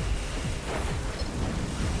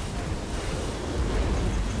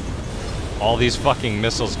 All these fucking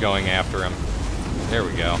missiles going after him. There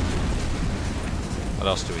we go. What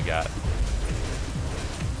else do we got? I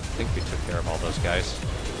think we took care of all those guys.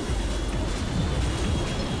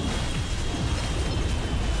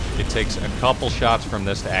 It takes a couple shots from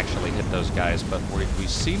this to actually hit those guys, but we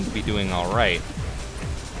seem to be doing all right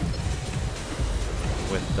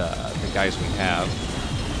with the guys we have.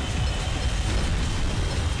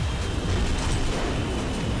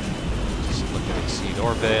 Just look at exceed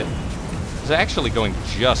orbit. It's actually going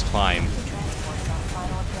just fine. The transport is on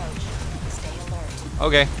final approach. Stay alert.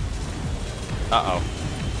 Okay. Uh-oh.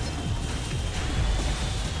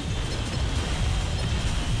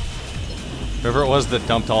 Whoever it was that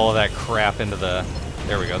dumped all of that crap into the...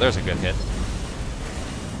 There we go, there's a good hit.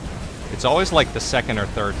 It's always like the second or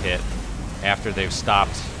third hit after they've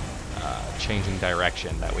stopped changing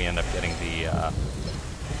direction that we end up getting the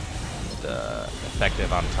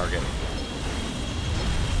effective on target.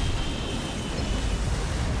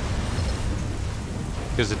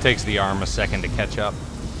 Because it takes the arm a second to catch up.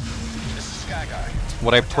 This is Sky Guy.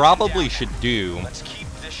 What I probably should do... Let's keep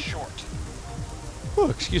this short. Oh,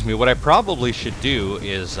 excuse me. What I probably should do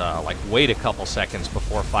is, like, wait a couple seconds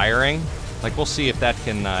before firing. Like, we'll see if that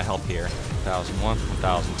can help here. 1001,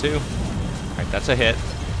 1002. Alright, that's a hit.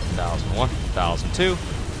 1001, 1002.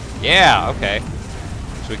 Yeah, okay.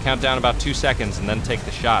 So we count down about 2 seconds and then take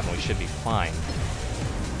the shot, and we should be fine.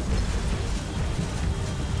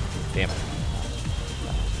 Damn it.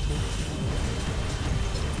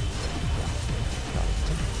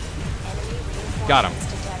 Got him.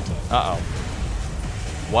 Uh-oh.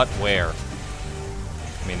 What? Where?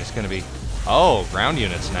 I mean, it's gonna be... Oh, ground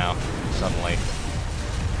units now, suddenly.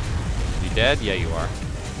 You dead? Yeah, you are.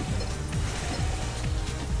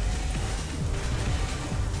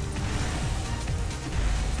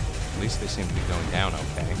 At least they seem to be going down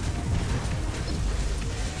okay.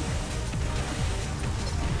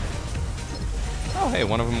 Oh, hey,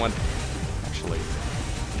 one of them went... Actually,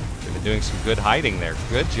 they've been doing some good hiding there.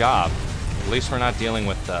 Good job. At least we're not dealing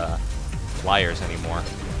with flyers anymore.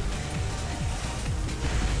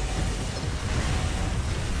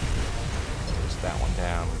 There's that one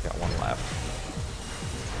down. We've got one left.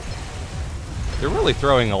 They're really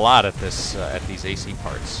throwing a lot at this at these AC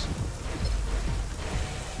parts.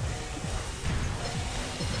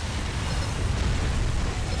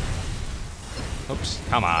 Oops,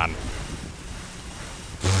 come on.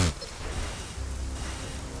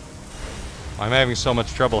 I'm having so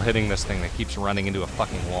much trouble hitting this thing that keeps running into a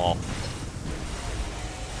fucking wall.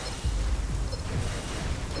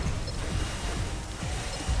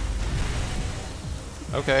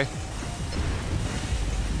 Okay.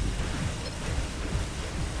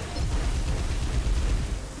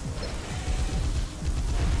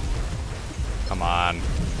 Come on.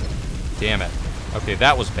 Damn it. Okay,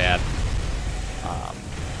 that was bad.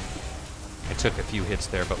 I took a few hits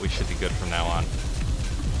there, but we should be good from now on.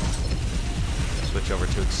 Switch over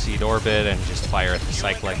to exceed orbit and just fire at the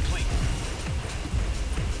cyclic.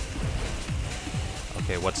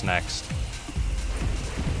 Okay, what's next?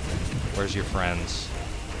 Where's your friends?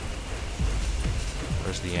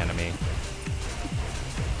 Where's the enemy?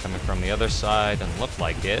 Coming from the other side, doesn't look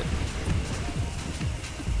like it.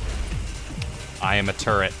 I am a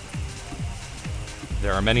turret.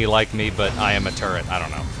 There are many like me, but I am a turret. I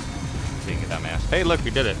don't know. Being a dumbass. Hey, look,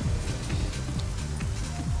 we did it.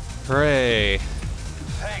 Hooray.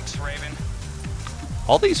 Thanks, Raven.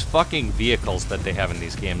 All these fucking vehicles that they have in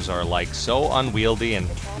these games are like so unwieldy and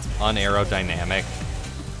unaerodynamic.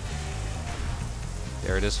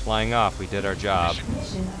 There it is flying off. We did our job.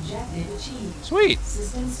 Mission objective achieved. Sweet.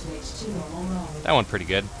 System switch to normal mode. That went pretty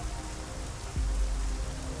good.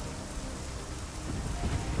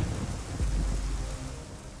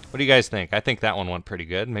 What do you guys think? I think that one went pretty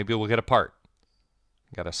good. Maybe we'll get a part.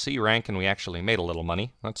 Got a C rank and we actually made a little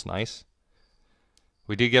money. That's nice.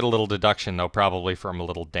 We did get a little deduction, though, probably from a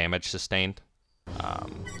little damage sustained.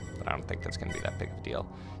 But I don't think that's going to be that big of a deal.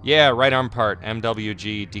 Yeah, right arm part,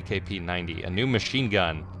 MWG DKP-90. A new machine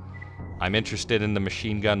gun. I'm interested in the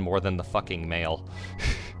machine gun more than the fucking mail.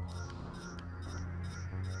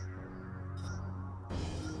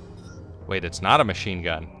 Wait, it's not a machine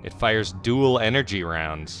gun. It fires dual energy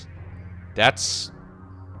rounds. That's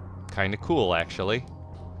kind of cool, actually.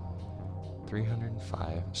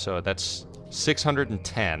 305. So that's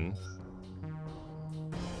 610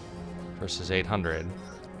 versus 800.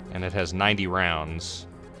 And it has 90 rounds.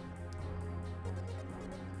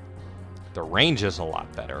 The range is a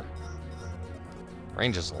lot better.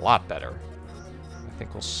 Range is a lot better. I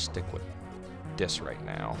think we'll stick with this right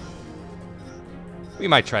now. We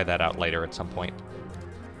might try that out later at some point.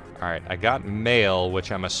 Alright, I got mail,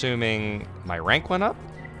 which I'm assuming my rank went up?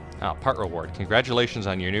 Oh, part reward. Congratulations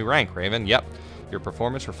on your new rank, Raven. Yep. Your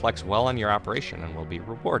performance reflects well on your operation and will be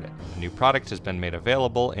rewarded. A new product has been made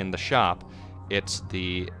available in the shop. It's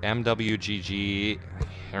the MWGG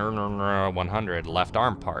 100 left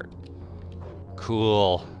arm part.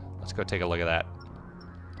 Cool. Let's go take a look at that.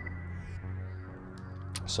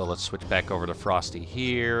 So let's switch back over to Frosty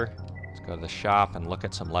here. Let's go to the shop and look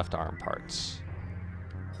at some left arm parts.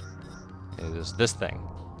 It is this thing.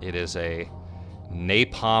 It is a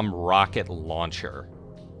napalm rocket launcher.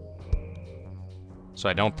 So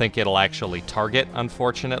I don't think it'll actually target,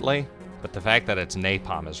 unfortunately, but the fact that it's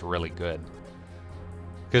napalm is really good.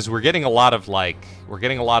 Because we're getting a lot of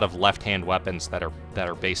left-hand weapons that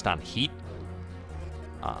are based on heat.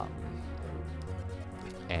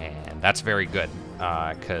 And that's very good,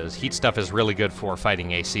 because heat stuff is really good for fighting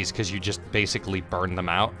ACs, because you just basically burn them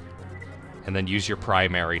out, and then use your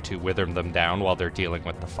primary to wither them down while they're dealing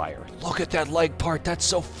with the fire. Look at that leg part, that's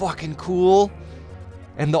so fucking cool!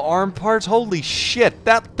 And the arm parts, holy shit,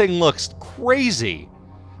 that thing looks crazy!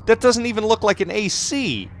 That doesn't even look like an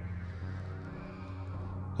AC!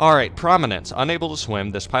 Alright, prominence. Unable to swim,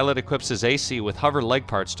 this pilot equips his AC with hover leg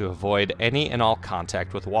parts to avoid any and all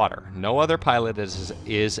contact with water. No other pilot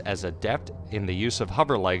is as adept in the use of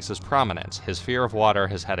hover legs as prominence. His fear of water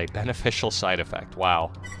has had a beneficial side effect.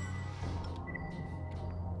 Wow.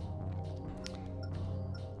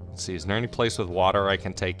 Let's see, is there any place with water I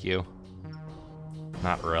can take you?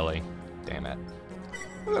 Not really. Damn it.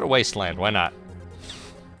 We'll go to Wasteland, why not?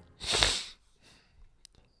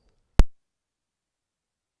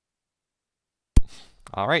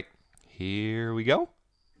 Alright, here we go.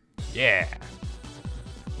 Yeah!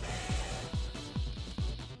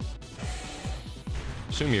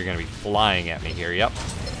 Assume you're gonna be flying at me here, yep.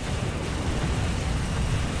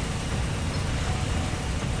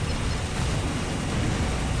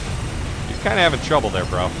 You're kinda having trouble there,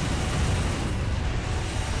 bro.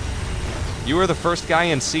 You were the first guy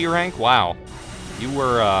in C rank? Wow. You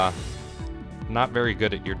were, not very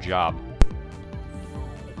good at your job.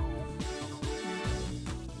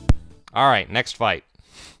 Alright, next fight.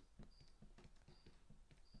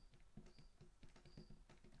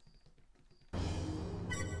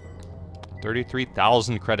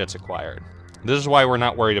 $33,000 credits acquired. This is why we're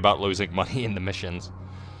not worried about losing money in the missions.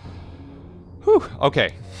 Whew,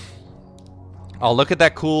 okay. Oh, look at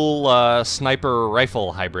that cool sniper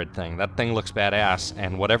rifle hybrid thing. That thing looks badass.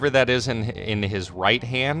 And whatever that is in his right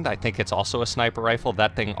hand, I think it's also a sniper rifle.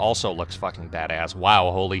 That thing also looks fucking badass.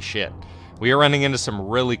 Wow, holy shit. We are running into some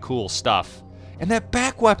really cool stuff. And that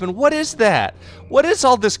back weapon, what is that? What is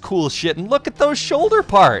all this cool shit? And look at those shoulder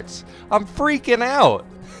parts. I'm freaking out.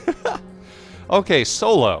 Okay,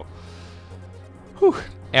 Solo. Whew.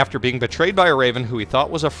 After being betrayed by a Raven who he thought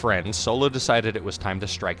was a friend, Solo decided it was time to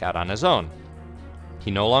strike out on his own. He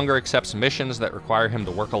no longer accepts missions that require him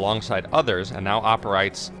to work alongside others and now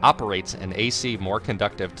operates an AC more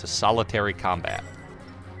conducive to solitary combat.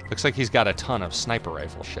 Looks like he's got a ton of sniper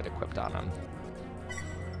rifle shit equipped on him.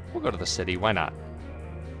 We'll go to the city, why not?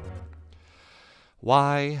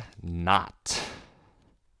 Why not?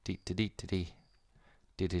 Dee-dee-dee-dee-dee.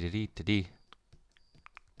 Dee-dee-dee-dee-dee.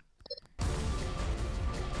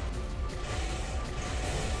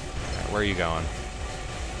 Alright, where are you going?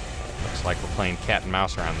 Looks like we're playing cat and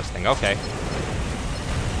mouse around this thing. Okay.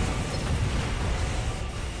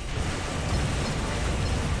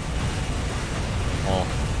 Well,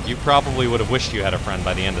 you probably would have wished you had a friend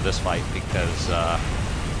by the end of this fight, because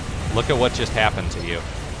look at what just happened to you.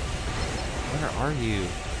 Where are you?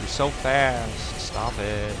 You're so fast. Stop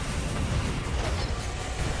it.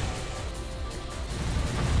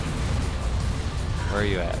 Where are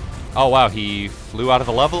you at? Oh wow, he flew out of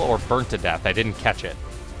the level or burnt to death. I didn't catch it.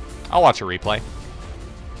 I'll watch a replay.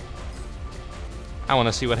 I want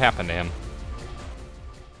to see what happened to him.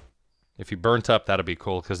 If he burnt up, that'll be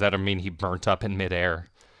cool, because that'll mean he burnt up in midair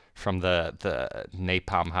from the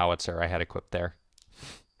napalm howitzer I had equipped there.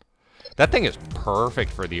 That thing is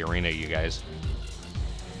perfect for the arena, you guys.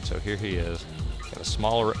 So here he is. Got a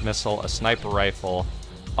small missile, a sniper rifle.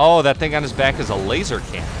 Oh, that thing on his back is a laser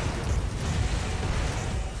cannon.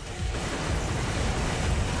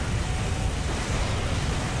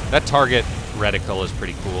 That target reticle is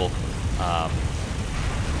pretty cool.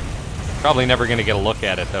 Probably never going to get a look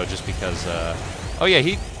at it, though, just because... oh, yeah,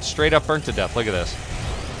 he straight up burnt to death. Look at this.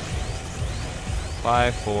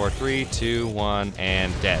 5, 4, 3, 2, 1,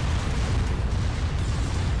 and dead.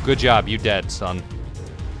 Good job, you dead, son.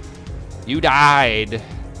 You died.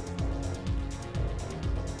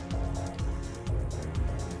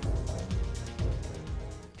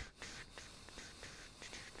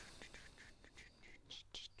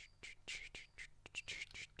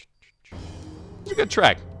 It's a good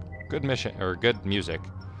track. Good mission, or good music.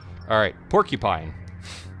 Alright, Porcupine.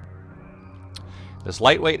 This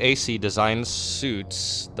lightweight AC design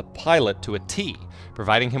suits the pilot to a T,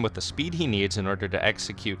 providing him with the speed he needs in order to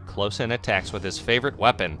execute close-in attacks with his favorite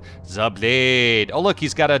weapon, the blade. Oh look,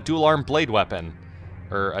 he's got a dual-arm blade weapon.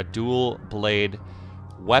 Or a dual-blade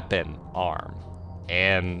weapon arm.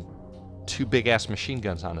 And 2 big-ass machine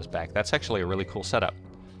guns on his back. That's actually a really cool setup.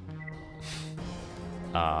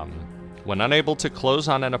 When unable to close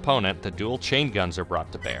on an opponent, the dual chain guns are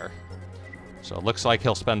brought to bear. So it looks like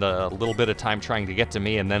he'll spend a little bit of time trying to get to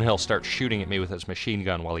me, and then he'll start shooting at me with his machine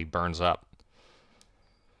gun while he burns up.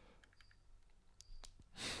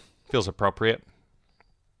 Feels appropriate.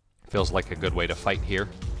 Feels like a good way to fight here.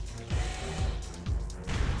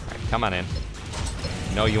 Alright, come on in.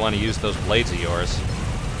 You know you want to use those blades of yours.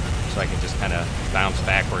 So I can just kind of bounce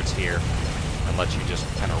backwards here and let you just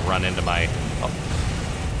kind of run into my...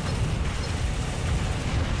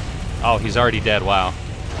 Oh, he's already dead, wow.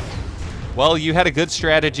 Well, you had a good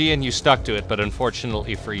strategy and you stuck to it, but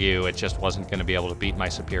unfortunately for you, it just wasn't going to be able to beat my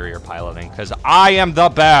superior piloting, because I am the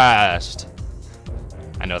best!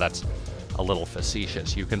 I know that's a little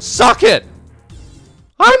facetious. You can suck it!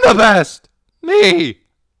 I'm the best! Me!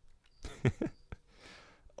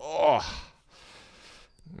 Oh.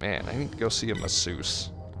 Man, I need to go see a masseuse.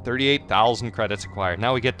 38,000 credits acquired.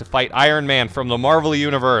 Now we get to fight Iron Man from the Marvel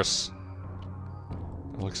Universe.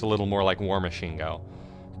 Looks a little more like War Machine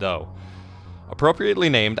though. Appropriately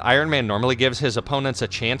named, Iron Man normally gives his opponents a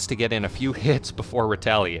chance to get in a few hits before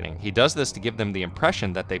retaliating. He does this to give them the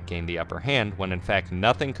impression that they've gained the upper hand, when in fact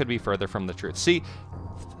nothing could be further from the truth. See,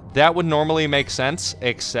 that would normally make sense,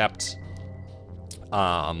 except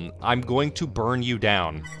I'm going to burn you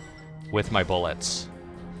down with my bullets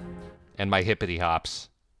and my hippity hops.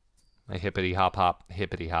 My hippity hop hop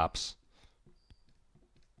hippity hops.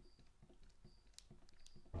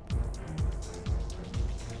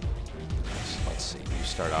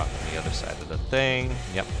 Start off on the other side of the thing.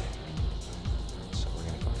 Yep. So we're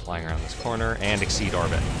going to go flying around this corner and exceed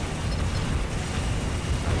orbit.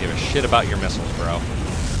 I don't give a shit about your missiles, bro.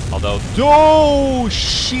 Although, oh,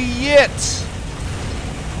 shit!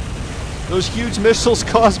 Those huge missiles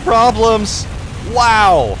cause problems.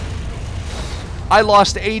 Wow! I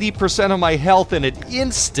lost 80% of my health in an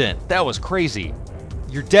instant. That was crazy.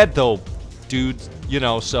 You're dead, though, dude. You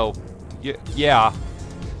know, so, yeah.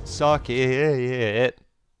 Suck it.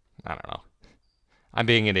 I don't know. I'm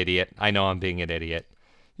being an idiot. I know I'm being an idiot.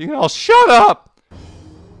 You can all shut up!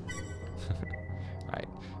 Alright.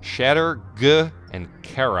 Shatter, G, and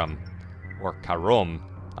Karam. Or Karum.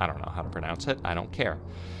 I don't know how to pronounce it. I don't care.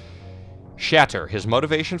 Shatter. His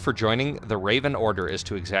motivation for joining the Raven Order is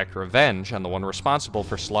to exact revenge on the one responsible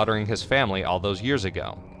for slaughtering his family all those years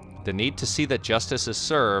ago. The need to see that justice is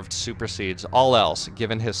served supersedes all else.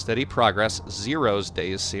 Given his steady progress, Zero's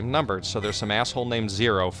days seem numbered, so there's some asshole named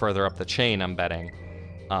Zero further up the chain, I'm betting,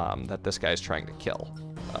 that this guy's trying to kill.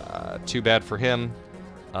 Too bad for him.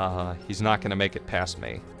 He's not going to make it past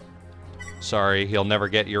me. Sorry, he'll never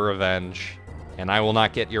get your revenge, and I will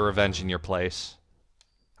not get your revenge in your place.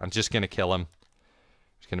 I'm just going to kill him.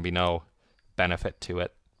 There's going to be no benefit to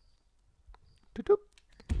it. Doop-doop.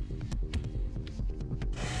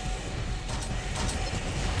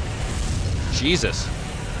 Jesus.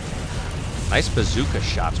 Nice bazooka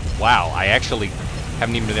shots. Wow, I actually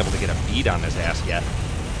haven't even been able to get a bead on his ass yet.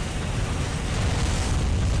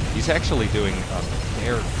 He's actually doing a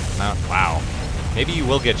fair amount. Wow. Maybe you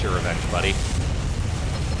will get your revenge, buddy.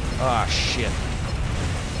 Ah, shit.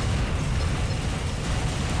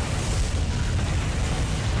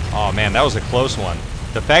 Oh, man, that was a close one.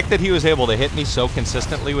 The fact that he was able to hit me so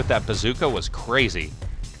consistently with that bazooka was crazy.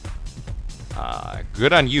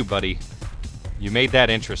 Good on you, buddy. You made that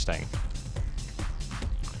interesting.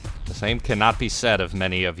 The same cannot be said of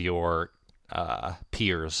many of your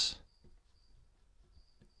peers.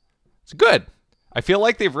 It's good. I feel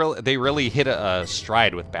like they really hit a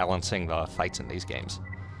stride with balancing the fights in these games.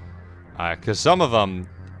 Because some of them,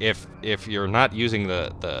 if you're not using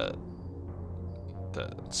the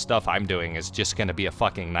stuff I'm doing, is just going to be a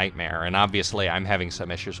fucking nightmare. And obviously, I'm having some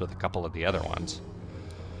issues with a couple of the other ones.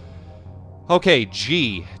 Okay,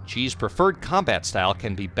 G. G's preferred combat style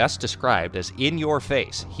can be best described as in your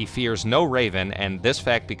face. He fears no Raven, and this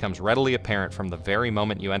fact becomes readily apparent from the very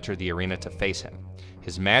moment you enter the arena to face him.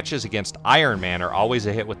 His matches against Iron Man are always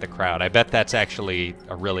a hit with the crowd. I bet that's actually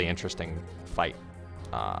a really interesting fight.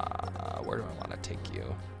 Where do I want to take you?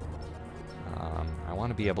 I want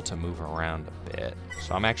to be able to move around a bit,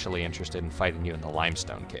 so I'm actually interested in fighting you in the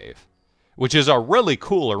Limestone Cave, which is a really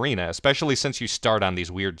cool arena, especially since you start on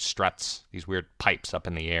these weird struts, these weird pipes up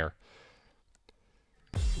in the air.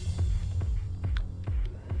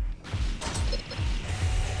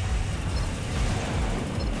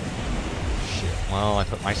 Shit, well, I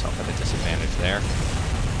put myself at a disadvantage there.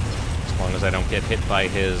 As long as I don't get hit by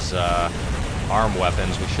his arm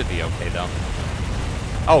weapons, we should be okay, though.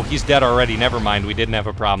 Oh, he's dead already. Never mind, we didn't have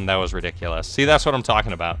a problem. That was ridiculous. See, that's what I'm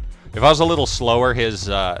talking about. If I was a little slower, his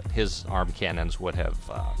arm cannons would have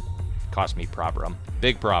cost me problem.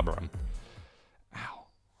 Big problem. Ow.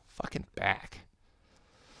 Fucking back.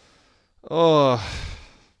 Oh.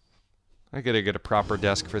 I gotta get a proper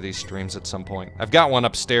desk for these streams at some point. I've got one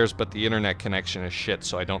upstairs, but the internet connection is shit,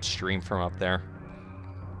 so I don't stream from up there.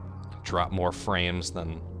 Drop more frames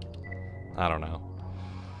than... I don't know.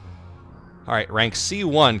 Alright, rank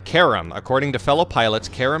C1, Karam. According to fellow pilots,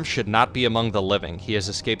 Karam should not be among the living. He has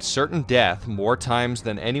escaped certain death more times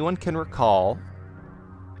than anyone can recall,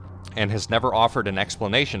 and has never offered an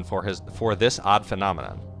explanation for this odd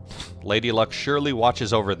phenomenon. Lady Luck surely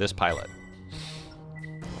watches over this pilot.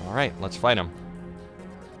 Alright, let's fight him.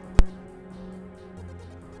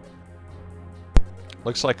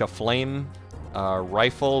 Looks like a flame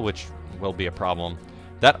rifle, which will be a problem.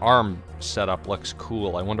 That arm setup looks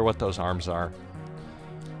cool. I wonder what those arms are.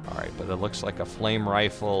 Alright, but it looks like a flame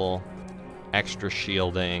rifle, extra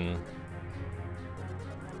shielding.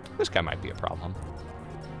 This guy might be a problem.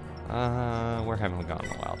 Where haven't we gone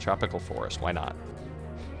in a while? Tropical forest, why not?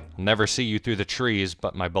 I'll never see you through the trees,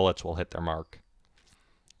 but my bullets will hit their mark.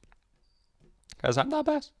 Because I'm the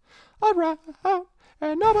best around,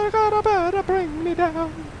 and nobody gonna better bring me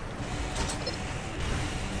down.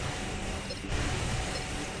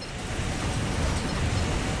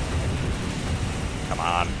 Come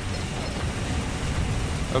on.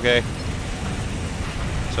 Okay.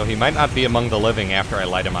 So he might not be among the living after I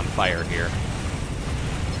light him on fire here.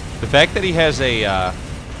 The fact that he has a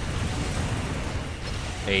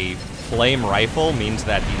flame rifle means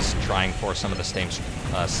that he's trying for some of the same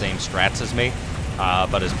strats as me,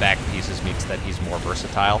 but his back pieces means that he's more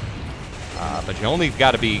versatile. But you only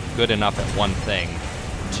got to be good enough at one thing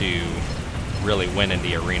to really win in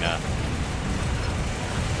the arena.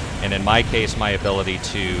 And in my case, my ability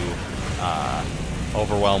to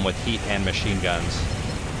overwhelm with heat and machine guns.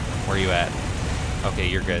 Where are you at? Okay,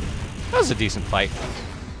 you're good. That was a decent fight.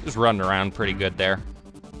 Just running around pretty good there.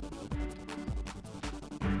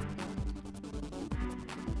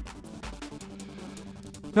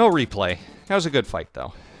 No replay. That was a good fight,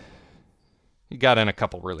 though. He got in a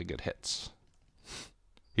couple really good hits.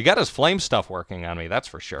 He got his flame stuff working on me, that's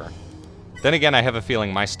for sure. Then again, I have a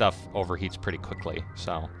feeling my stuff overheats pretty quickly,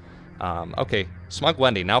 so... okay, Smug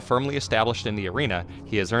Wendy, now firmly established in the arena,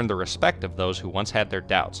 he has earned the respect of those who once had their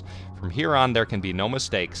doubts. From here on, there can be no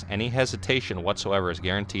mistakes. Any hesitation whatsoever is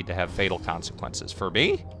guaranteed to have fatal consequences. For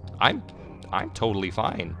me, I'm totally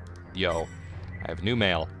fine. Yo, I have new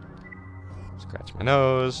mail. Scratch my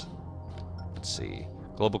nose. Let's see.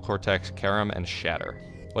 Global Cortex, Karam, and Shatter.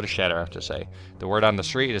 What does Shatter have to say? The word on the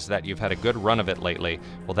street is that you've had a good run of it lately.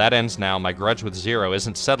 Well, that ends now. My grudge with Zero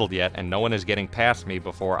isn't settled yet, and no one is getting past me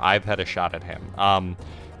before I've had a shot at him.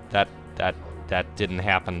 That didn't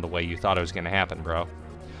happen the way you thought it was going to happen, bro.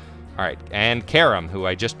 Alright, and Karam, who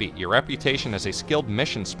I just beat. Your reputation as a skilled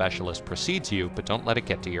mission specialist precedes you, but don't let it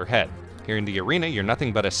get to your head. Here in the arena, you're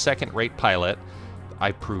nothing but a second-rate pilot.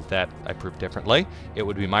 I proved differently. It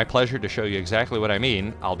would be my pleasure to show you exactly what I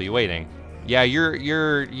mean. I'll be waiting. Yeah, you're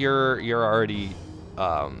already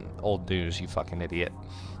old news, you fucking idiot.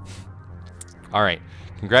 Alright,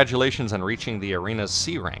 congratulations on reaching the arena's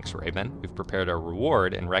C ranks, Raven. We've prepared a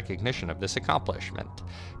reward in recognition of this accomplishment.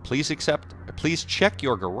 Please check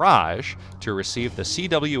your garage to receive the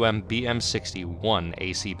CWM BM61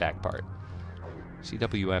 AC backpart.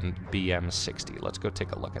 CWM BM60. Let's go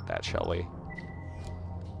take a look at that, shall we?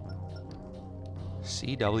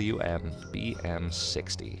 CWM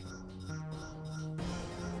BM60.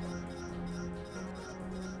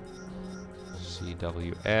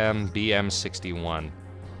 CWM BM61.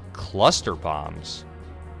 Cluster bombs.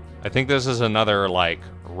 I think this is another, like,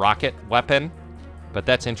 rocket weapon, but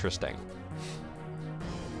that's interesting.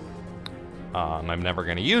 I'm never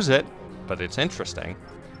going to use it, but it's interesting.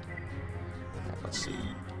 Let's see.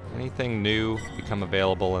 Anything new become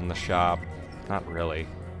available in the shop? Not really.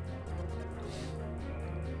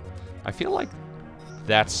 I feel like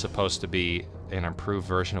that's supposed to be an improved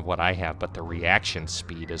version of what I have, but the reaction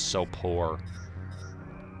speed is so poor.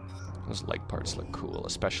 Those leg parts look cool,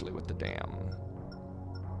 especially with the damn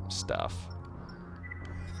stuff.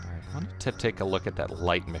 Alright, I want to take a look at that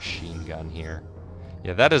light machine gun here.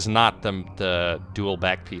 Yeah, that is not the dual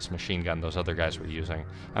backpiece machine gun those other guys were using.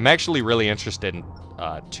 I'm actually really interested in,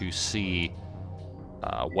 to see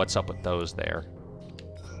what's up with those there.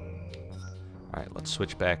 Alright, let's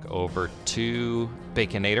switch back over to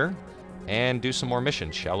Baconator and do some more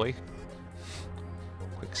missions, shall we?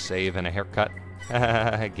 Quick save and a haircut.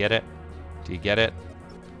 Get it? Do you get it?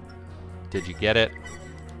 Did you get it?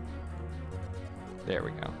 There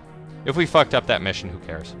we go. If we fucked up that mission, who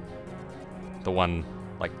cares? The one,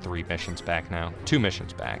 like, 3 missions back now. 2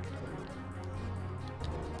 missions back.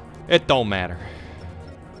 It don't matter.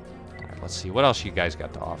 Alright, let's see. What else you guys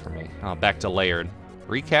got to offer me? Oh, back to Layered.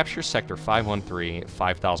 Recapture Sector 513,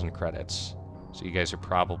 5,000 credits. So you guys are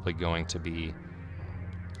probably going to be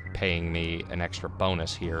paying me an extra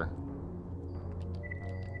bonus here.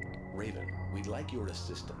 Raven, we'd like your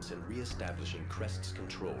assistance in re-establishing Crest's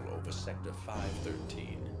control over Sector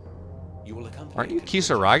 513. You will accompany Aren't you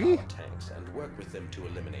contingent Kisaragi? power tanks and work with them to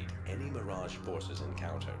eliminate any Mirage forces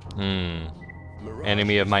encountered. Mirage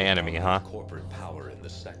Enemy of is my the enemy, dominant huh? corporate power in the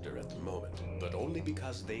sector at the moment, but only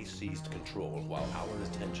because they seized control while our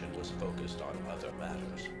attention was focused on other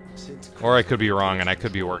matters. Since Or I Crest could be wrong, and I controls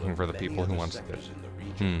could be control working for the of many people who other wants to sectors get- in the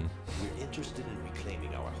region, we're interested in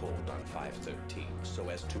reclaiming our hold on 513 so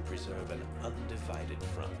as to preserve an undivided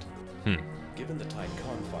front. Given the tight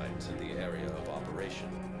confines in the area of operation,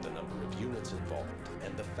 the number of units involved,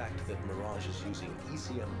 and the fact that Mirage is using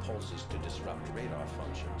ECM pulses to disrupt radar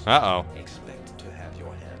functions, Uh-oh. expect to have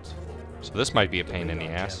your hands full. So this might be a pain in the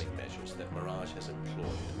radar ass. jamming measures that Mirage has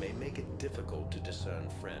employed may make it difficult to discern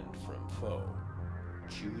friend from foe.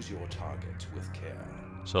 Choose your targets with care.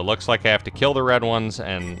 So it looks like I have to kill the red ones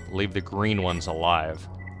and leave the green ones alive.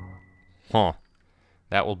 Huh.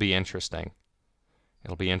 That will be interesting.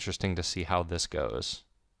 It'll be interesting to see how this goes.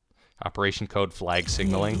 Operation code flag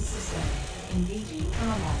signaling. Engaging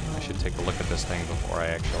combat I mode. should take a look at this thing before I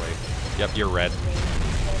actually... Yep, you're red. Raven, be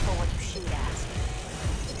careful what you shoot at.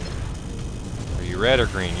 Are you red or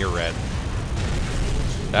green? You're red.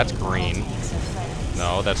 That's green. All tanks are friendlies.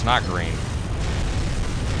 No, that's not green. The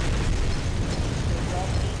red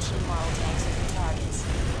HE model tanks are your targets.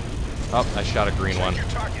 Oh, I shot a green one. Your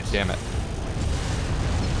targets. Damn it.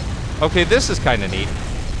 Okay, this is kind of neat.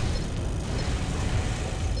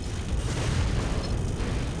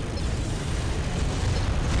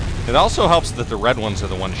 It also helps that the red ones are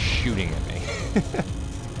the ones shooting at me.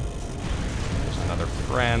 There's another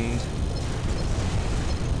friend.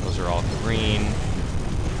 Those are all green.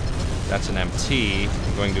 That's an MT.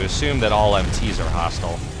 I'm going to assume that all MTs are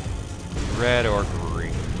hostile. Red or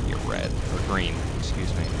green? You're red. Or green,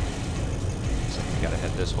 excuse me. So we gotta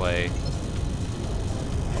head this way.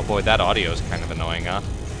 Oh boy, that audio is kind of annoying, huh?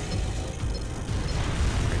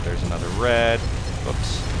 Right, there's another red.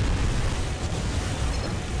 Whoops.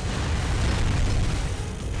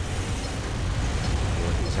 Deal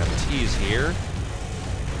with these MTs here.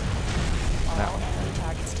 All enemy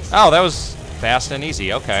targets destroyed. Oh, that was fast and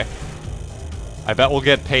easy. Okay. I bet we'll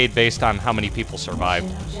get paid based on how many people survived.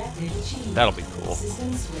 Mission objective achieved. That'll be cool.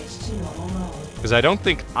 System switch to normal mode. Because I don't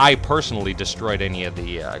think I personally destroyed any of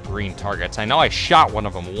the green targets. I know I shot one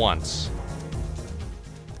of them once.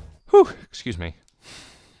 Whew, excuse me.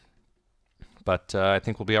 But I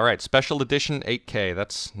think we'll be alright. Special Edition 8K,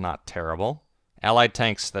 that's not terrible. Allied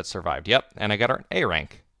tanks that survived. Yep, and I got our A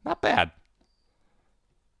rank. Not bad.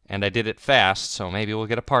 And I did it fast, so maybe we'll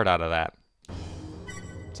get a part out of that.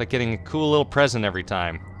 It's like getting a cool little present every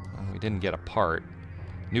time. We didn't get a part.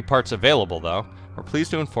 New parts available, though. We're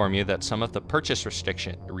pleased to inform you that some of the purchase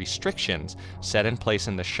restrictions set in place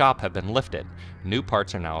in the shop have been lifted. New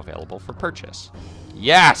parts are now available for purchase.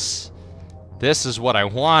 Yes! This is what I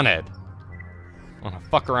wanted. I want to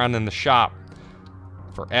fuck around in the shop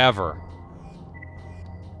forever.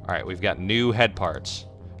 Alright, we've got new head parts.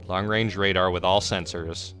 Long-range radar with all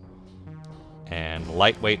sensors. And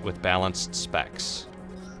lightweight with balanced specs.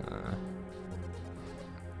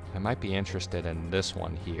 I might be interested in this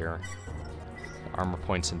one here. Armor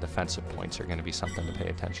points and defensive points are going to be something to pay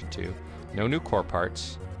attention to. No new core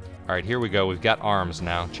parts. Alright, here we go. We've got arms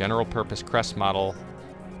now. General purpose crest model.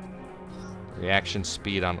 Reaction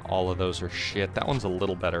speed on all of those are shit. That one's a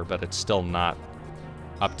little better, but it's still not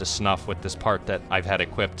up to snuff with this part that I've had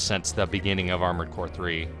equipped since the beginning of Armored Core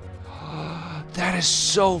 3. That is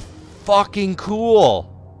so fucking cool!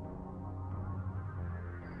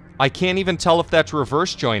 I can't even tell if that's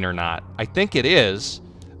reverse joint or not. I think it is.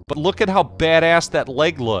 But look at how badass that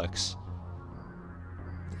leg looks.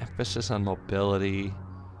 Emphasis on mobility.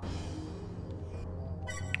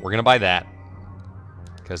 We're gonna buy that.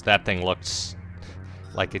 Because that thing looks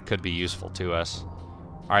like it could be useful to us.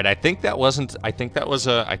 Alright, I think that wasn't... I think that was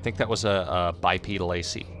a bipedal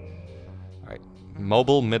AC. Alright.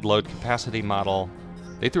 Mobile mid-load capacity model.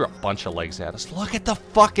 They threw a bunch of legs at us. Look at the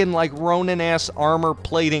fucking, like, Ronin-ass armor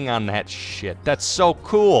plating on that shit. That's so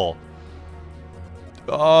cool.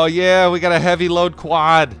 Oh, yeah, we got a heavy load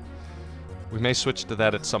quad. We may switch to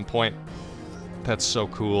that at some point. That's so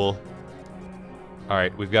cool.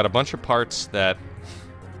 Alright, we've got a bunch of parts that...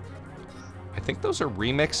 I think those are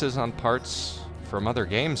remixes on parts from other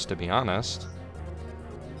games, to be honest.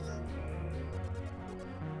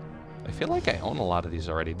 I feel like I own a lot of these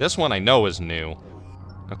already. This one I know is new.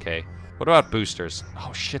 Okay, what about boosters?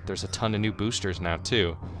 Oh shit, there's a ton of new boosters now,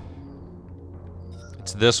 too.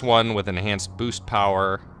 It's this one with enhanced boost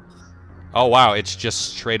power. Oh wow, it's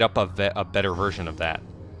just straight up a better version of that.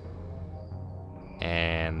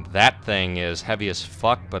 And that thing is heavy as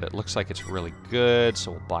fuck, but it looks like it's really good,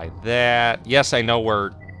 so we'll buy that. Yes, I know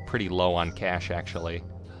we're pretty low on cash, actually.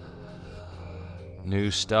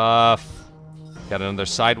 New stuff. Got another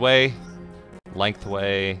sideway.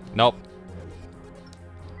 Lengthway. Nope.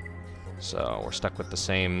 So, we're stuck with the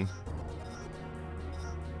same.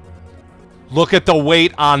 Look at the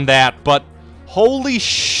weight on that, but holy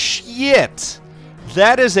shit!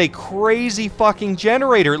 That is a crazy fucking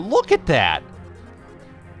generator. Look at that!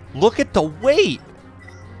 Look at the weight!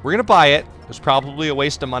 We're gonna buy it. It's probably a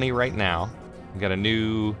waste of money right now. We got a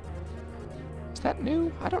new... Is that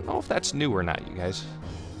new? I don't know if that's new or not, you guys.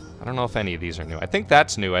 I don't know if any of these are new. I think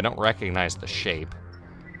that's new. I don't recognize the shape.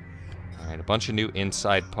 Alright, a bunch of new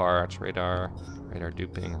inside parts. Radar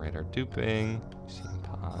duping, seeing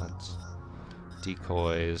pods,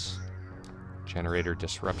 decoys, generator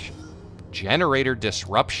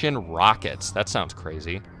disruption rockets. That sounds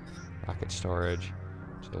crazy. Rocket storage,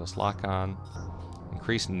 Jail's lock-on,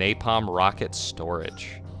 increased napalm rocket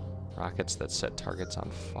storage. Rockets that set targets on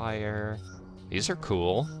fire. These are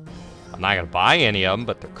cool. I'm not gonna buy any of them,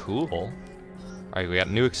 but they're cool. Alright, we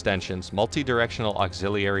got new extensions. Multi-directional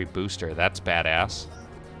auxiliary booster. That's badass.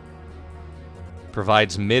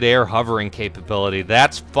 Provides mid-air hovering capability.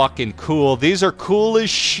 That's fucking cool. These are cool as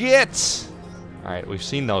shit! Alright, we've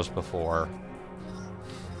seen those before.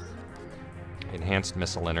 Enhanced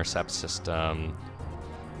missile intercept system.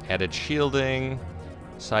 Added shielding.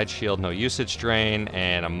 Side shield, no usage drain.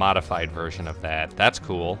 And a modified version of that. That's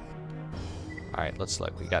cool. Alright, let's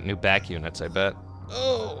look. We got new back units, I bet.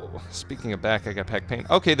 Oh, speaking of back, I got back pain.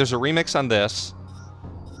 Okay, there's a remix on this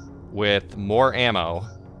with more ammo.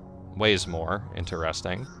 Weighs more.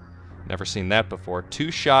 Interesting. Never seen that before.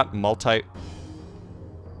 2-shot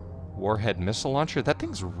multi-warhead missile launcher. That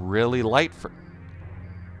thing's really light for...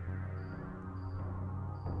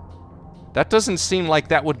 That doesn't seem like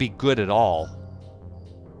that would be good at all.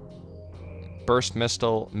 Burst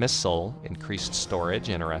missile, increased storage.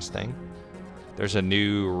 Interesting. There's a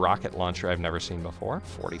new rocket launcher I've never seen before.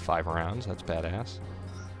 45 rounds. That's badass.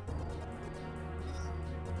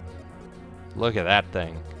 Look at that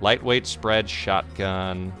thing. Lightweight spread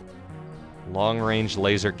shotgun. Long-range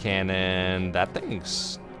laser cannon. That thing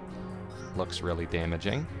looks really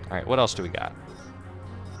damaging. Alright, what else do we got?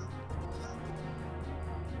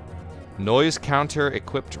 Noise counter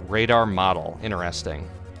equipped radar model. Interesting.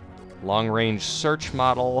 Long-range search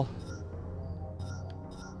model.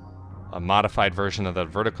 A modified version of the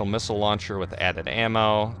vertical missile launcher with added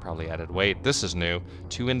ammo, probably added weight. This is new.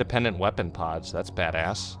 2 independent weapon pods. That's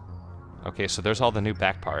badass. Okay, so there's all the new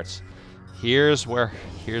back parts. Here's what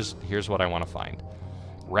I want to find.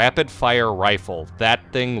 Rapid fire rifle.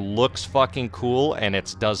 That thing looks fucking cool, and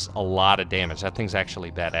it does a lot of damage. That thing's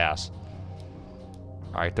actually badass.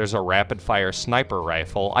 Alright, there's a rapid fire sniper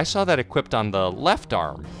rifle. I saw that equipped on the left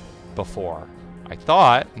arm before. I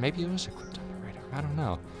thought maybe it was equipped on the right arm. I don't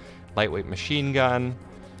know. Lightweight machine gun.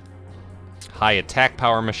 High attack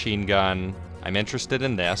power machine gun. I'm interested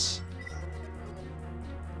in this.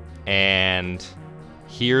 And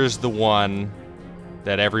here's the one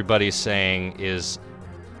that everybody's saying is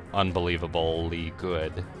unbelievably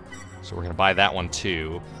good. So we're going to buy that one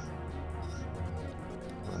too.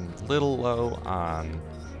 I'm a little low on...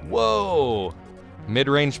 Whoa!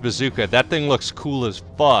 Mid-range bazooka. That thing looks cool as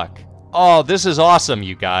fuck. Oh, this is awesome,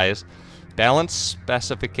 you guys. Balance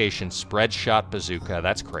specification, spread shot bazooka.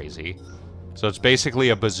 That's crazy. So it's basically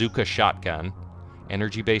a bazooka shotgun.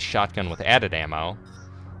 Energy-based shotgun with added ammo.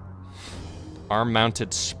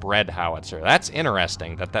 Arm-mounted spread howitzer. That's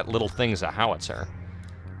interesting that that little thing's a howitzer.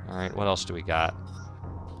 Alright, what else do we got?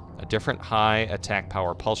 A different high attack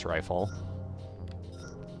power pulse rifle.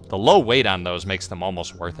 The low weight on those makes them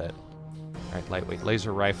almost worth it. Alright, lightweight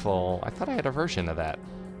laser rifle. I thought I had a version of that.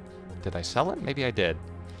 Did I sell it? Maybe I did.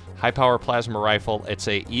 High power plasma rifle. It's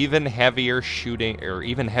a even heavier shooting, or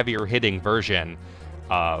even heavier hitting version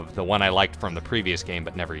of the one I liked from the previous game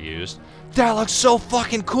but never used. That looks so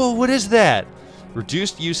fucking cool! What is that?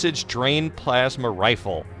 Reduced usage drain plasma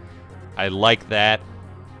rifle. I like that.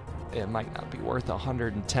 It might not be worth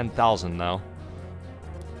 110,000 though.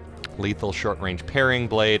 Lethal short-range parrying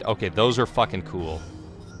blade. Okay, those are fucking cool.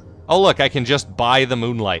 Oh look, I can just buy the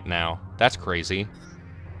Moonlight now. That's crazy.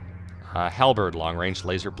 Halberd long-range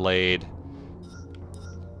laser blade.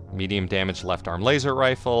 Medium damage left arm laser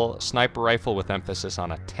rifle. Sniper rifle with emphasis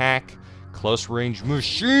on attack. Close range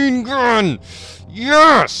machine gun!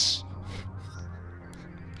 Yes!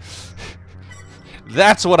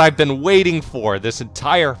 That's what I've been waiting for this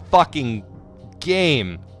entire fucking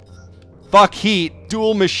game. Fuck heat,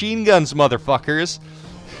 dual machine guns, motherfuckers.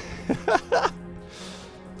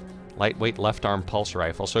 Lightweight left arm pulse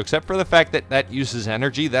rifle. So except for the fact that that uses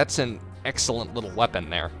energy, that's an excellent little weapon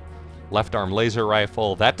there. Left arm laser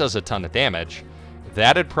rifle, that does a ton of damage.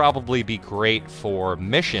 That'd probably be great for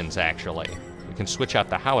missions, actually. We can switch out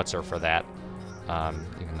the howitzer for that,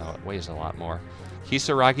 even though it weighs a lot more.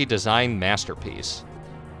 Kisaragi design masterpiece.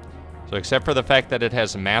 So except for the fact that it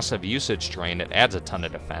has massive usage drain, it adds a ton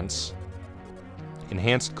of defense.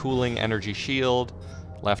 Enhanced cooling energy shield,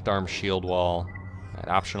 left arm shield wall,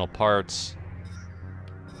 optional parts.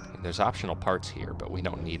 There's optional parts here, but we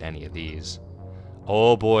don't need any of these.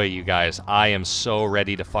 Oh boy, you guys, I am so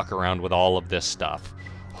ready to fuck around with all of this stuff.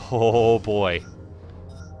 Oh boy.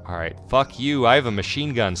 Alright, fuck you, I have a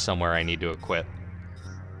machine gun somewhere I need to equip.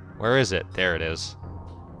 Where is it? There it is.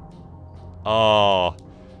 Oh.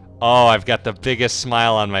 Oh, I've got the biggest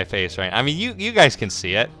smile on my face right now. I mean, you guys can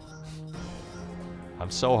see it.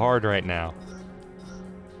 I'm so hard right now.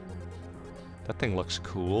 That thing looks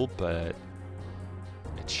cool, but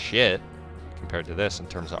it's shit compared to this in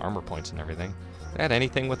terms of armor points and everything. Add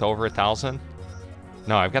anything with over 1,000?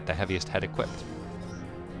 No, I've got the heaviest head equipped.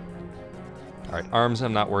 Alright, arms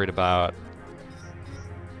I'm not worried about.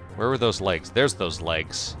 Where were those legs? There's those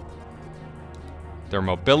legs. Their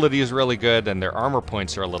mobility is really good, and their armor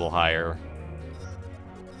points are a little higher.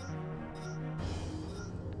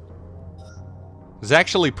 There's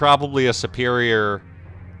actually probably a superior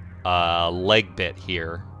leg bit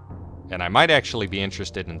here. And I might actually be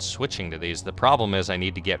interested in switching to these. The problem is I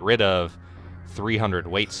need to get rid of 300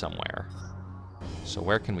 weight somewhere. So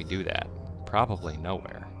where can we do that? Probably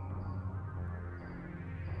nowhere.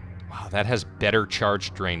 Wow, that has better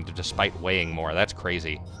charge drain despite weighing more. That's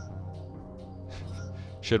crazy.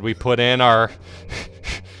 Should we put in our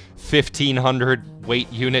 1,500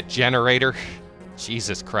 weight unit generator?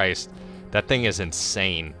 Jesus Christ. That thing is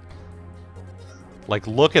insane. Like,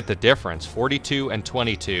 look at the difference. 42 and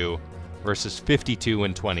 22 versus 52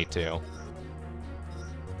 and 22.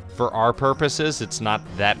 For our purposes, it's not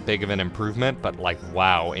that big of an improvement, but like,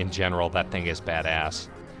 wow, in general, that thing is badass.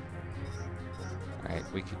 Alright,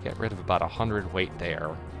 we could get rid of about 100 weight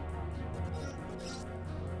there.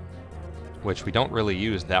 Which we don't really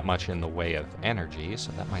use that much in the way of energy,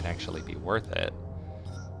 so that might actually be worth it.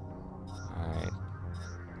 Alright.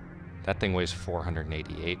 That thing weighs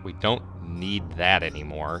 488. We don't need that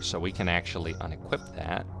anymore, so we can actually unequip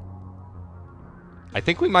that. I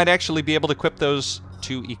think we might actually be able to equip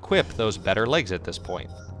those better legs at this point.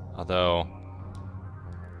 Although,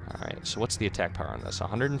 alright, so what's the attack power on this?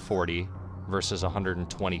 140 versus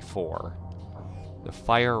 124. The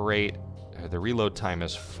fire rate, or the reload time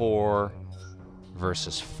is 4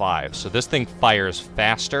 versus 5. So this thing fires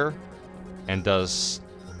faster and does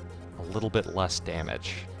a little bit less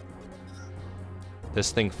damage.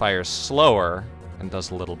 This thing fires slower and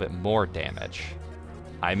does a little bit more damage.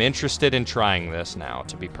 I'm interested in trying this now,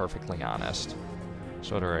 to be perfectly honest.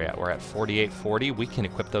 So what are we at? We're at 4840. We can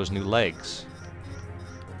equip those new legs.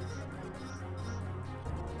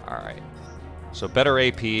 Alright. So better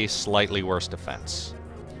AP, slightly worse defense.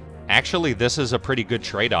 Actually, this is a pretty good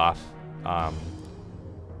trade-off,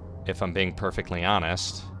 if I'm being perfectly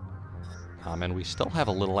honest. And we still have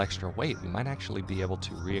a little extra weight. We might actually be able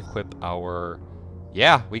to re-equip our...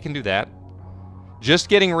 Yeah, we can do that. Just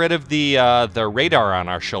getting rid of the radar on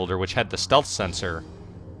our shoulder, which had the stealth sensor,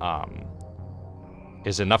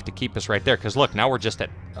 is enough to keep us right there. Because look, now we're just at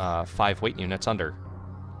 5 weight units under.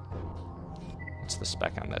 What's the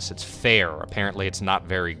spec on this? It's fair. Apparently it's not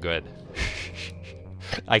very good.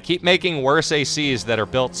 I keep making worse ACs that are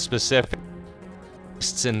built specific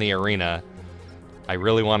in the arena. I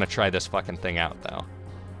really want to try this fucking thing out, though.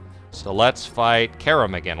 So let's fight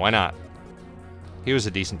Karam again. Why not? He was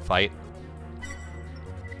a decent fight.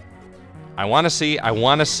 I want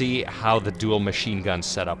to see how the dual machine gun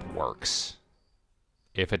setup works.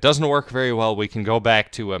 If it doesn't work very well, we can go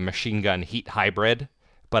back to a machine gun heat hybrid,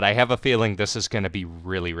 but I have a feeling this is going to be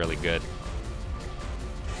really, really good.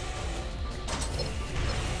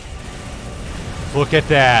 Look at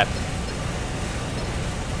that.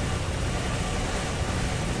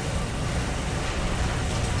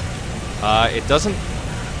 It doesn't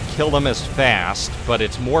kill them as fast, but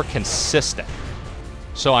it's more consistent.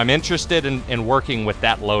 So I'm interested in working with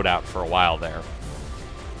that loadout for a while there.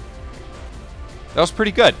 That was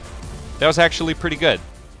pretty good. That was actually pretty good.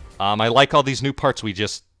 I like all these new parts we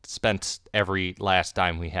just spent every last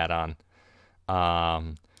dime we had on.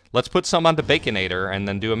 Let's put some onto Baconator and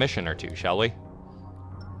then do a mission or two, shall we?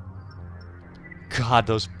 God,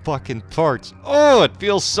 those fucking parts. Oh, it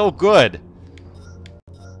feels so good.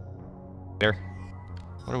 There.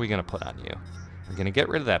 What are we gonna put on you? We're gonna get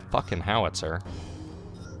rid of that fucking howitzer.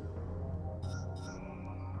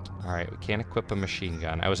 Alright, we can't equip a machine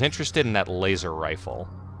gun. I was interested in that laser rifle.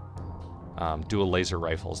 Dual laser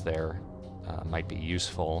rifles there might be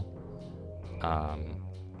useful. Alright,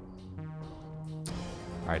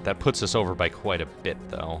 that puts us over by quite a bit,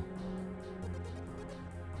 though.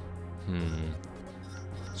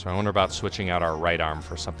 So I wonder about switching out our right arm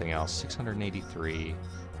for something else. 683.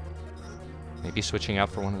 Maybe switching out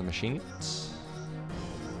for one of the machine guns?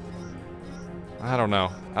 I don't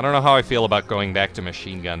know. I don't know how I feel about going back to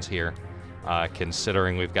machine guns here,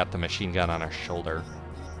 considering we've got the machine gun on our shoulder.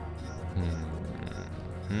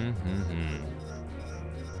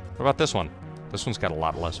 What about this one? This one's got a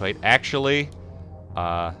lot less weight. Actually,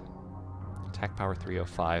 attack power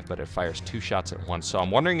 305, but it fires 2 shots at once. So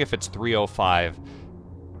I'm wondering if it's 305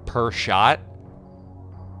 per shot.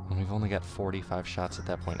 And we've only got 45 shots at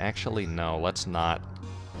that point. Actually, no, let's not.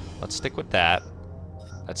 Let's stick with that.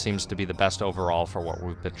 That seems to be the best overall for what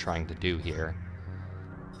we've been trying to do here.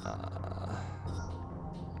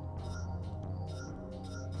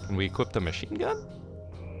 Can we equip the machine gun?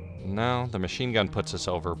 No, the machine gun puts us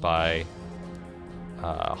over by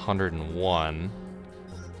 101.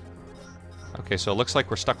 Okay, so it looks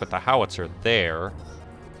like we're stuck with the howitzer there.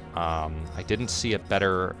 I didn't see a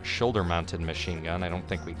better shoulder-mounted machine gun. I don't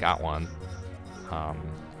think we got one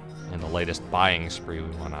in the latest buying spree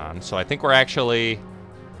we went on. So I think we're actually...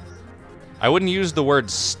 I wouldn't use the word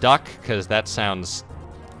stuck, because that sounds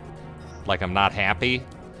like I'm not happy.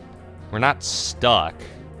 We're not stuck.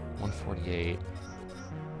 148,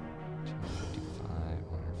 255,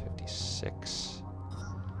 156.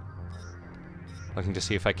 Looking to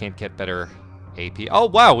see if I can't get better AP. Oh,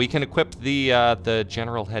 wow, we can equip the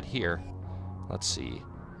general head here. Let's see.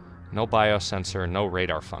 No biosensor, no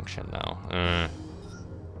radar function, though.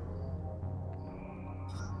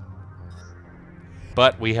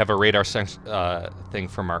 But we have a radar thing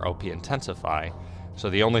from our OP Intensify, so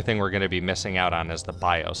the only thing we're going to be missing out on is the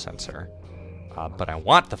biosensor. But I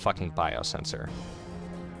want the fucking biosensor.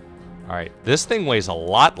 Alright, this thing weighs a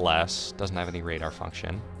lot less, doesn't have any radar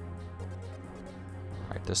function.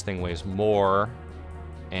 Alright, this thing weighs more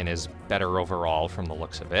and is better overall from the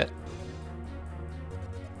looks of it.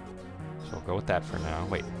 So we'll go with that for now.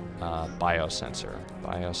 Wait, biosensor.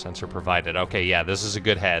 Biosensor provided. Okay, yeah, this is a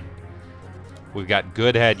good head. We've got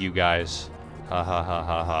good head, you guys. Ha ha ha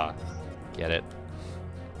ha ha. Get it?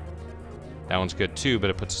 That one's good too, but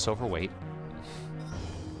it puts us overweight.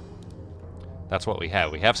 That's what we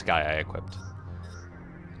have. We have Sky Eye equipped.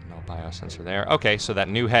 No biosensor there. Okay, so that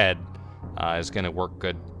new head is going to work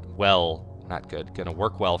good. Well, not good. Going to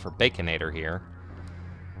work well for Baconator here.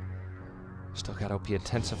 Still got OP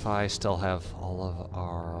Intensify. Still have all of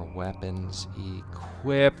our weapons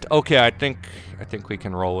equipped. Okay, I think we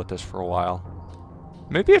can roll with this for a while.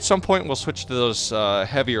 Maybe at some point we'll switch to those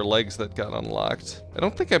heavier legs that got unlocked. I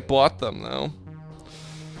don't think I bought them, though.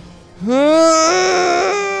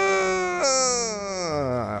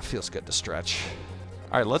 Feels good to stretch.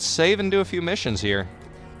 Alright, let's save and do a few missions here.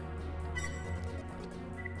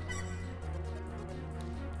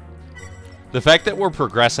 The fact that we're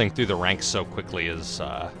progressing through the ranks so quickly is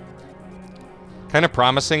kind of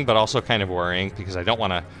promising, but also kind of worrying, because I don't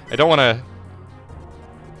want to,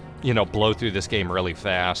 you know, blow through this game really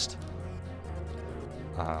fast.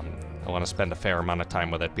 I want to spend a fair amount of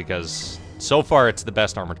time with it, because so far it's the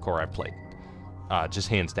best Armored Core I've played. Just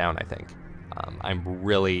hands down, I think. I'm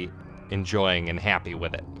really enjoying and happy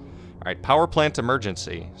with it. Alright, power plant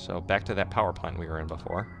emergency. So back to that power plant we were in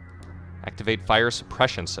before. Activate fire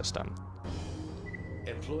suppression system.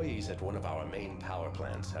 Employees at one of our main power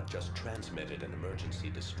plants have just transmitted an emergency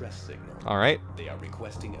distress signal. All right. They are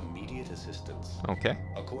requesting immediate assistance. Okay.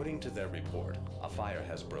 According to their report, a fire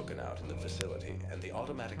has broken out in the facility, and the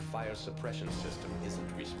automatic fire suppression system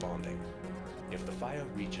isn't responding. If the fire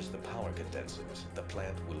reaches the power condensers, the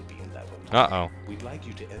plant will be leveled. Uh-oh. We'd like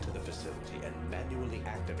you to enter the facility and manually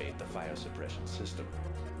activate the fire suppression system.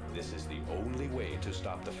 This is the only way to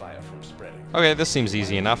stop the fire from spreading. Okay, this seems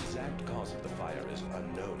easy enough. The exact cause of the fire is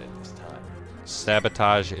unknown at this time.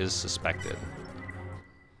 Sabotage is suspected.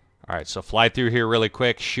 Alright, so fly through here really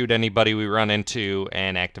quick, shoot anybody we run into,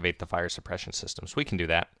 and activate the fire suppression systems. We can do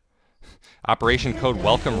that. Operation code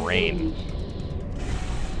Welcome Rain.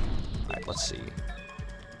 Alright, let's see.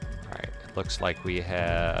 Alright, it looks like we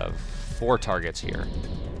have 4 targets here.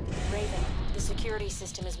 Raven, the security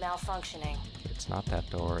system is malfunctioning. It's not that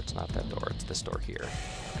door, it's not that door, it's this door here.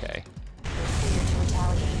 Okay. You're clear to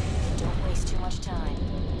retaliate. Don't waste too much time.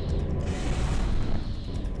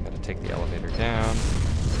 Gotta take the elevator down.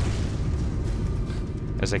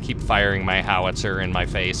 As I keep firing my howitzer in my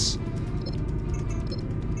face.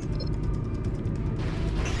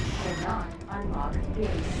 Cannot unlock gate.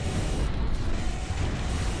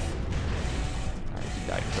 Alright,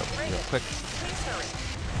 dive real quick.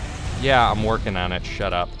 Yeah, I'm working on it,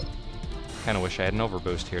 shut up. Kinda wish I had an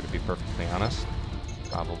overboost here, to be perfectly honest.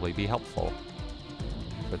 Probably be helpful.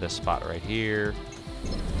 For this spot right here.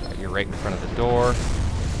 Right, you're right in front of the door.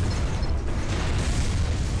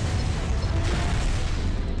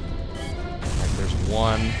 Alright, there's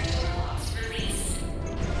one.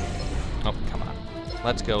 Oh, come on.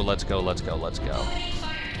 Let's go, let's go, let's go, let's go.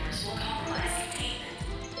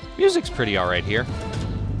 Music's pretty alright here.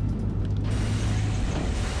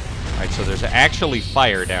 Alright, so there's actually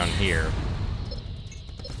fire down here.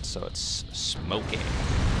 So it's smoking.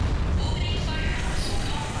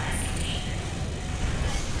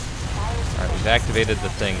 Alright, we've activated the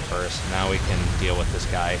thing first. Now we can deal with this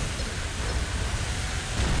guy.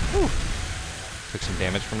 Whew. Took some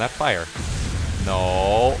damage from that fire.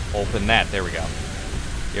 No, open that. There we go.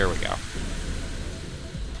 Here we go.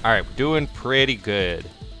 Alright, we're doing pretty good.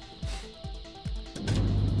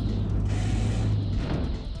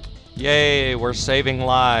 Yay, we're saving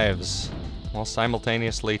lives while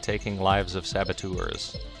simultaneously taking lives of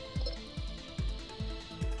saboteurs.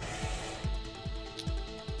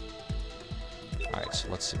 Alright, so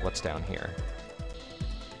let's see what's down here.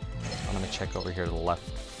 I'm gonna check over here to the left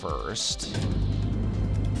first.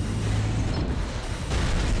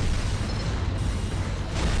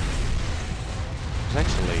 There's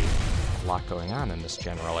actually a lot going on in this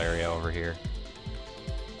general area over here.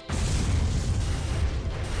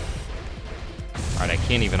 Alright, I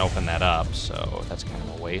can't even open that up, so that's kind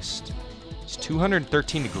of a waste. It's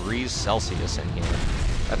 213 degrees Celsius in here.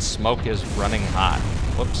 That smoke is running hot.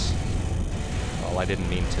 Whoops. Well, I didn't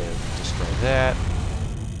mean to destroy that.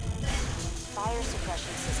 Fire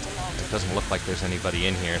suppression system active. It doesn't look like there's anybody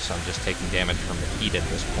in here, so I'm just taking damage from the heat at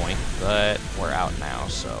this point. But we're out now,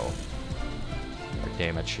 so our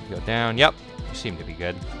damage should go down. Yep, you seem to be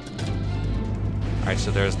good. Alright,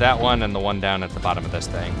 so there's that one and the one down at the bottom of this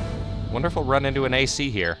thing. Wonder if we'll run into an AC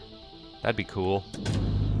here. That'd be cool.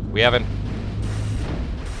 We haven't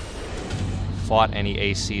fought any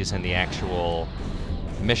ACs in the actual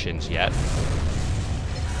missions yet.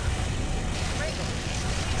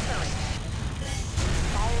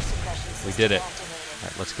 We did it.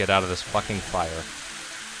 Alright, let's get out of this fucking fire.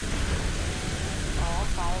 All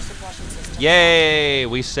fire suppression systems. Yay!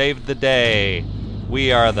 We saved the day.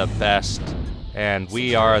 We are the best. And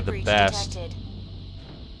we are the Breach best. detected.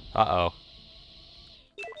 Uh-oh.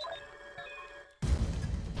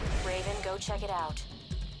 Raven, go check it out.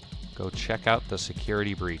 Go check out the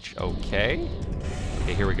security breach. Okay.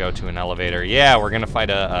 Okay, here we go to an elevator. Yeah, we're gonna fight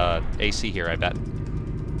a AC here, I bet.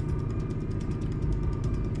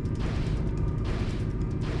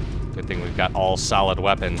 Good thing we've got all solid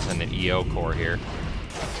weapons and an EO core here.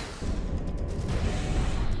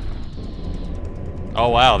 Oh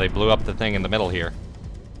wow, they blew up the thing in the middle here.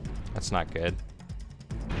 That's not good.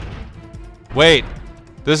 Wait,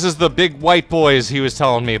 this is the big white boys he was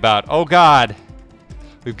telling me about. Oh god.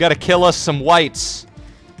 We've got to kill us some whites.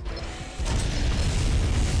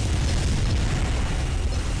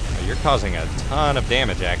 Oh, you're causing a ton of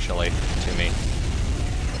damage, actually, to me.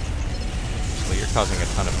 Actually, you're causing a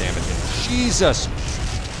ton of damage. Jesus!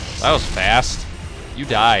 That was fast. You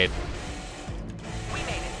died. We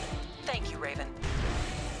made it. Thank you, Raven.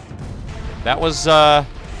 That was, Target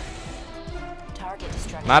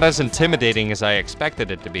destruction. not as intimidating as I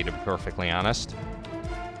expected it to be perfectly honest.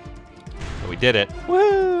 But we did it.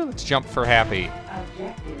 Woo! Let's jump for happy.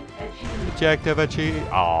 Objective Ejectivity.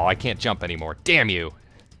 Oh, I can't jump anymore. Damn you.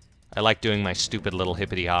 I like doing my stupid little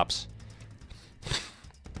hippity hops.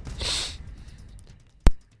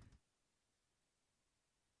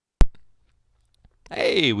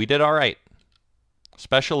 Hey, we did all right.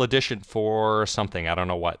 Special edition for something. I don't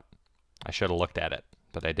know what. I should have looked at it,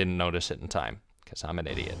 but I didn't notice it in time because I'm an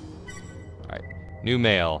idiot. All right. New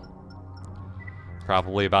mail.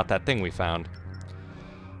 Probably about that thing we found.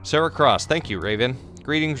 Sarah Cross. Thank you, Raven.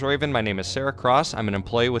 Greetings, Raven. My name is Sarah Cross. I'm an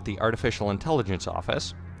employee with the Artificial Intelligence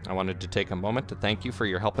Office. I wanted to take a moment to thank you for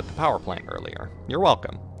your help at the power plant earlier. You're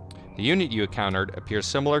welcome. The unit you encountered appears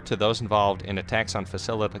similar to those involved in attacks on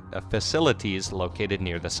facilities located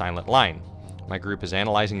near the Silent Line. My group is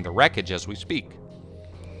analyzing the wreckage as we speak.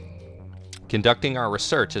 Conducting our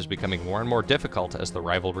research is becoming more and more difficult as the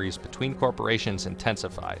rivalries between corporations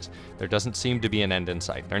intensifies. There doesn't seem to be an end in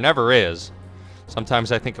sight. There never is.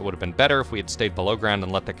 Sometimes I think it would have been better if we had stayed below ground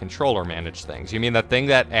and let the controller manage things. You mean that thing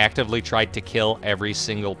that actively tried to kill every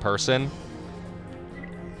single person?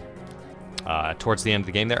 Towards the end of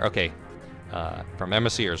the game there? Okay. From Emma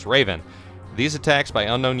Sears. Raven. These attacks by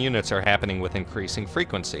unknown units are happening with increasing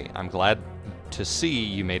frequency. I'm glad to see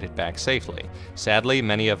you made it back safely. Sadly,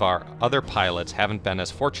 many of our other pilots haven't been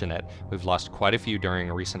as fortunate. We've lost quite a few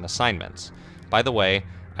during recent assignments. By the way,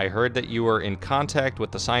 I heard that you were in contact with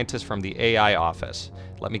the scientists from the AI office.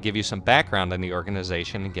 Let me give you some background on the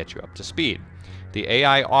organization and get you up to speed. The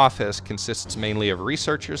AI office consists mainly of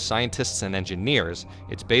researchers, scientists, and engineers.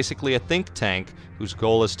 It's basically a think tank whose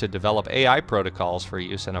goal is to develop AI protocols for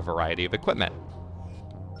use in a variety of equipment.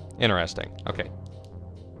 Interesting. Okay.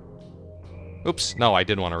 Oops, no, I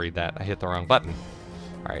didn't want to read that. I hit the wrong button.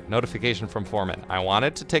 Alright, notification from Foreman. I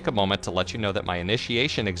wanted to take a moment to let you know that my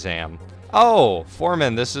initiation exam... Oh,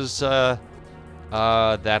 Foreman, this is that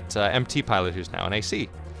MT pilot who's now an AC.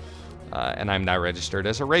 And I'm now registered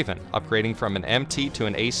as a Raven. Upgrading from an MT to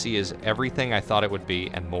an AC is everything I thought it would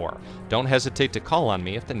be and more. Don't hesitate to call on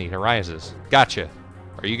me if the need arises. Gotcha.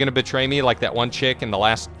 Are you going to betray me like that one chick in the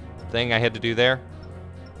last thing I had to do there?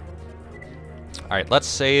 Alright, let's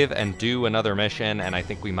save and do another mission, and I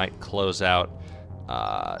think we might close out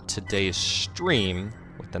today's stream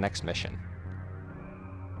with the next mission.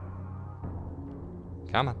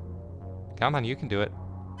 Come on. Come on, you can do it.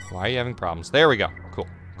 Why are you having problems? There we go. Cool.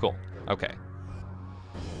 Cool. Okay.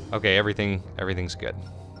 Okay, everything's good.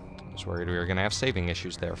 I was worried we were going to have saving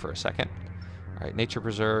issues there for a second. Alright, nature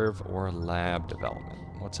preserve or lab development.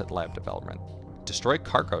 What's at lab development? Destroy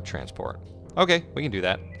cargo transport. Okay, we can do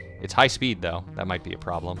that. It's high speed, though. That might be a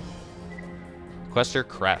problem. Quester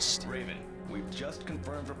Crest. Raven, we've just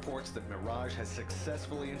confirmed reports that Mirage has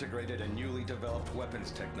successfully integrated a newly developed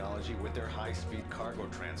weapons technology with their high-speed cargo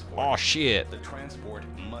transport. Oh, shit. The transport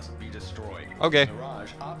must be destroyed. Okay.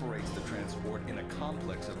 Mirage operates the transport in a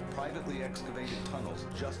complex of privately excavated tunnels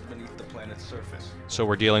just beneath the planet's surface. So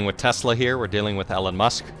we're dealing with Tesla here. We're dealing with Elon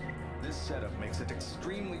Musk. This setup makes it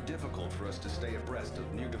extremely difficult for us to stay abreast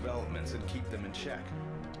of new developments and keep them in check.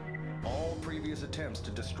 All previous attempts to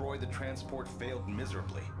destroy the transport failed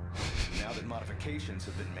miserably. Now that modifications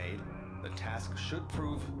have been made, the task should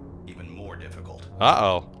prove even more difficult.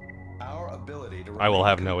 Uh-oh. Our ability to I will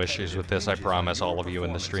have no issues with this, I promise all of you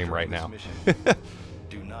in the stream right now.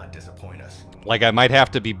 Do not disappoint us. Like, I might have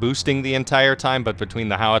to be boosting the entire time, but between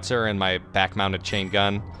the howitzer and my back-mounted chain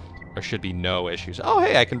gun, there should be no issues. Oh,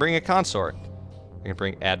 hey, I can bring a consort. I can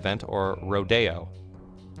bring Advent or Rodeo.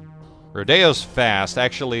 Rodeo's fast.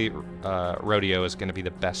 Actually, Rodeo is going to be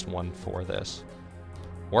the best one for this.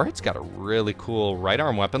 Or it's got a really cool right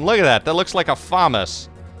arm weapon. Look at that. That looks like a FAMAS.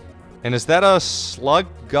 And is that a slug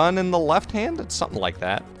gun in the left hand? It's something like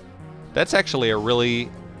that. That's actually a really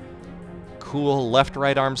cool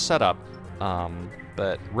left-right arm setup.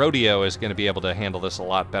 But Rodeo is going to be able to handle this a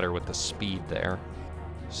lot better with the speed there.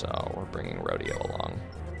 So we're bringing Rodeo along.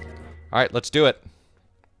 All right, let's do it.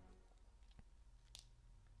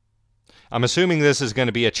 I'm assuming this is going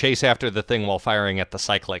to be a chase after the thing while firing at the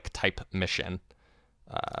cyclic type mission.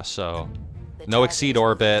 So, no exceed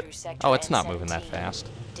orbit. Oh, it's not moving that fast.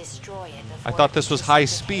 I thought this was high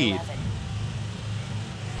speed.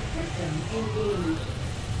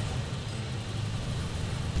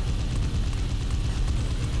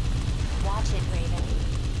 Watch it, Raven.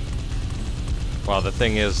 Well, the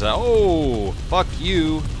thing is, oh, fuck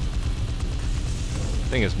you. The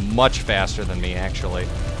thing is much faster than me, actually.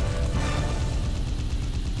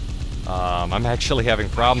 I'm actually having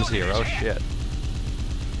problems here. Oh, shit.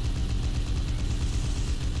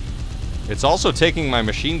 It's also taking my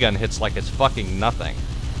machine gun hits like it's fucking nothing.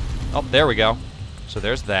 Oh, there we go. So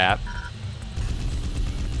there's that.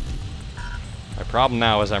 My problem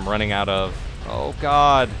now is I'm running out of... Oh,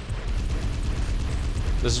 God.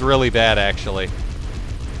 This is really bad, actually.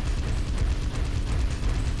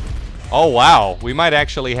 Oh, wow. We might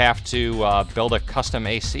actually have to build a custom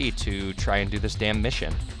AC to try and do this damn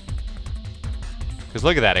mission. Because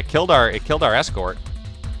look at that. It killed our escort.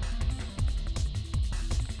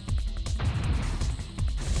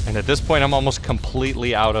 And at this point, I'm almost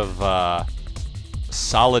completely out of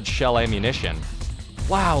solid shell ammunition.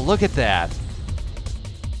 Wow, look at that.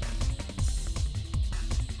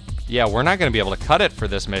 Yeah, we're not going to be able to cut it for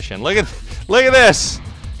this mission. Look at this.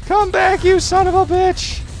 Come back, you son of a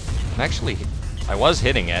bitch. Actually, I was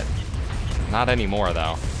hitting it. Not anymore,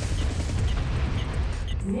 though.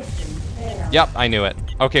 Yep, I knew it.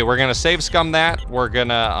 Okay, we're going to save scum that. We're going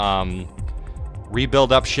to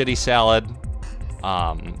rebuild up Shitty Salad.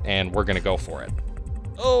 And we're going to go for it.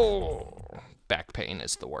 Oh, back pain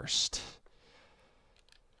is the worst.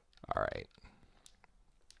 All right.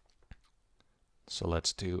 So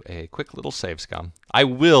let's do a quick little save scum. I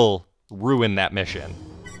will ruin that mission.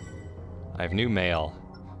 I have new mail.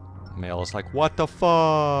 Mail is like, what the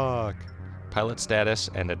fuck? Pilot status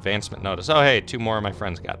and advancement notice. Oh, hey, 2 more of my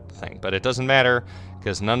friends got the thing. But it doesn't matter,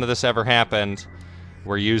 because none of this ever happened.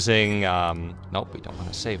 We're using, nope, we don't want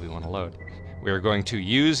to save, we want to load. We're going to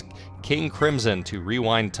use King Crimson to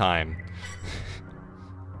rewind time.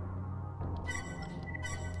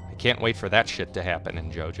 I can't wait for that shit to happen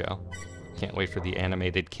in JoJo. Can't wait for the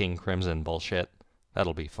animated King Crimson bullshit.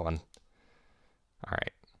 That'll be fun.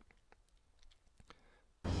 Alright.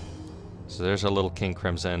 So there's a little King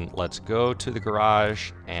Crimson. Let's go to the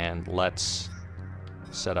garage and let's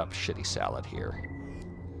set up Shitty Salad here.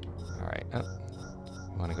 Alright. Oh.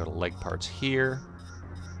 We want to go to leg parts here.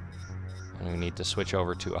 And we need to switch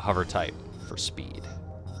over to a hover type for speed.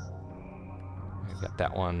 We've got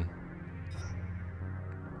that one.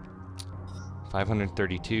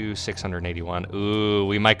 532, 681. Ooh,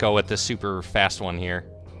 we might go with the super fast one here.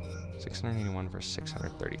 681 versus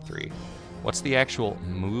 633. What's the actual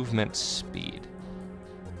movement speed?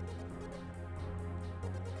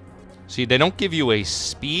 See, they don't give you a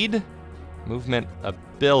speed. Movement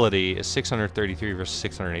ability is 633 versus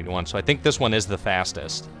 681. So I think this one is the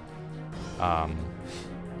fastest.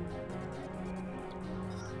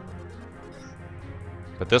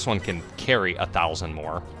 But this one can carry 1,000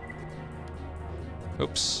 more.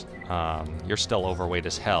 Oops. You're still overweight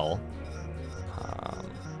as hell.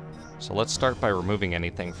 So let's start by removing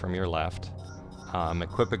anything from your left.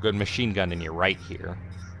 Equip a good machine gun in your right here.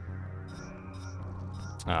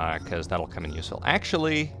 Because that'll come in useful.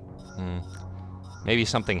 Actually, maybe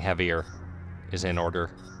something heavier is in order.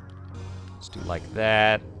 Let's do like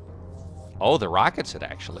that. Oh, the rockets would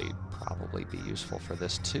actually probably be useful for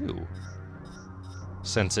this too.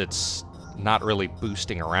 Since it's not really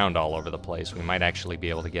boosting around all over the place, we might actually be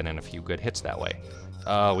able to get in a few good hits that way.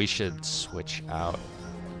 We should switch out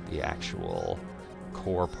the actual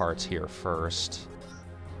core parts here first.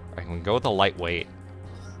 I can go with the lightweight,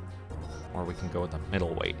 or we can go with the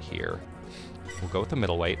middleweight here. We'll go with the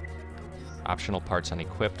middleweight. Optional parts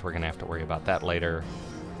unequipped, we're gonna have to worry about that later.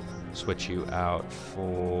 Switch you out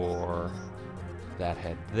for that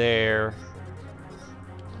head there.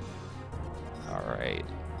 Alright.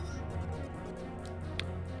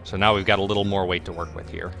 So now we've got a little more weight to work with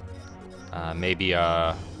here. Maybe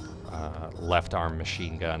a left arm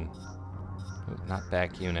machine gun. Ooh, not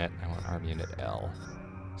back unit, I want arm unit L.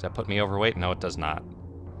 Does that put me overweight? No, it does not.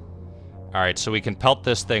 Alright, so we can pelt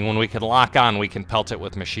this thing. When we can lock on, we can pelt it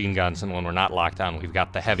with machine guns, and when we're not locked on, we've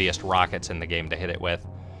got the heaviest rockets in the game to hit it with.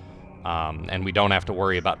 And we don't have to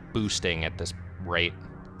worry about boosting at this rate.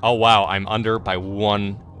 Oh wow, I'm under by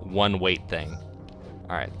one weight thing.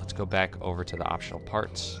 Alright, let's go back over to the optional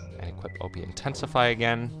parts and equip OP Intensify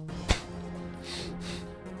again.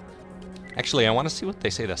 Actually, I want to see what they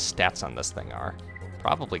say the stats on this thing are.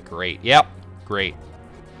 Probably great. Yep, great.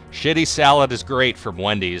 Shitty Salad is great from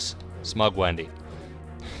Wendy's. Smug Wendy.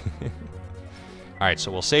 Alright,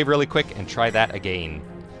 so we'll save really quick and try that again.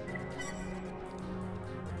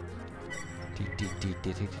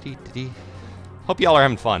 Hope y'all are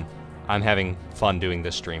having fun. I'm having fun doing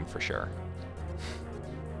this stream for sure.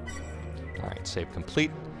 Alright, save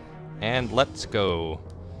complete. And let's go.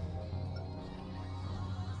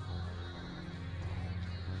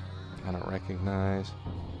 I don't recognize.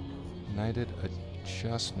 United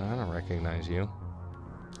Adjustment. I don't recognize you.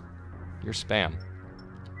 You're spam.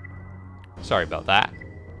 Sorry about that.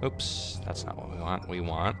 Oops, that's not what we want. We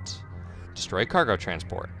want destroy cargo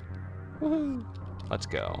transport. Woohoo! Let's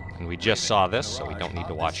go. And we just saw this, so we don't need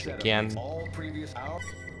to watch it again.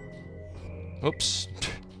 Oops.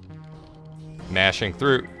 Mashing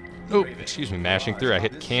through. Oh, excuse me, mashing through. I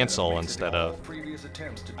hit cancel instead of...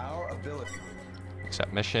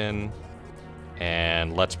 Accept mission.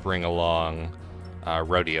 And let's bring along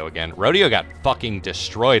Rodeo again. Rodeo got fucking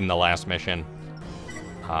destroyed in the last mission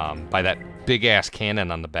by that big-ass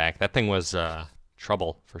cannon on the back. That thing was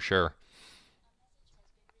trouble, for sure.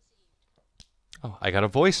 Oh, I got a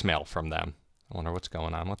voicemail from them. I wonder what's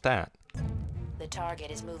going on with that. The target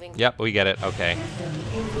is moving. Yep, we get it. Okay.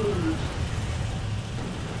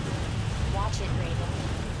 Watch it, Raven.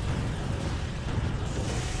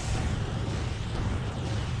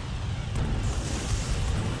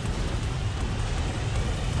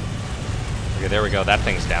 Okay, there we go. That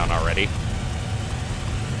thing's down already.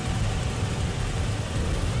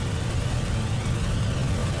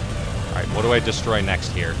 Alright, what do I destroy next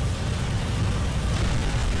here?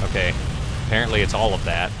 Okay. Apparently it's all of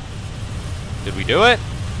that. Did we do it?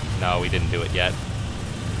 No, we didn't do it yet.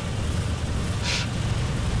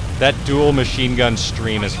 That dual machine gun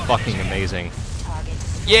stream is fucking amazing.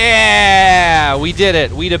 Yeah! We did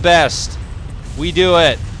it! We the best! We do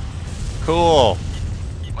it! Cool.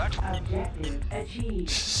 Objective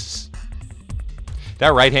achieved.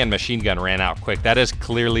 That right-hand machine gun ran out quick. That is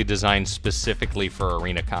clearly designed specifically for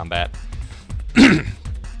arena combat.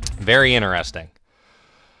 Very interesting.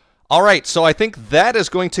 All right, so I think that is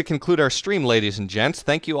going to conclude our stream, ladies and gents.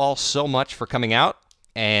 Thank you all so much for coming out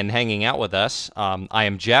and hanging out with us. I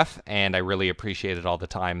am Jeff, and I really appreciated all the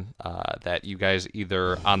time that you guys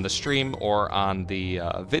either on the stream or on the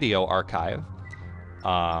video archive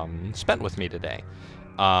spent with me today.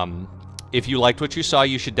 If you liked what you saw,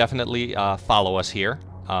 you should definitely follow us here.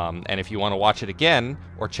 And if you want to watch it again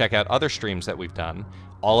or check out other streams that we've done,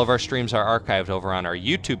 all of our streams are archived over on our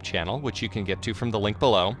YouTube channel, which you can get to from the link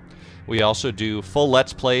below. We also do full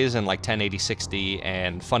Let's Plays in like 1080-60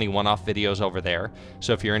 and funny one-off videos over there.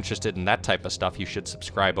 So if you're interested in that type of stuff, you should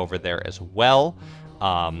subscribe over there as well.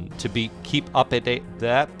 To keep updated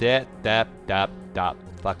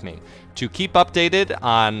To keep updated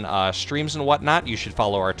on streams and whatnot, you should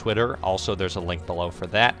follow our Twitter. Also, there's a link below for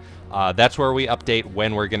that. That's where we update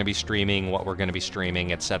when we're going to be streaming, what we're going to be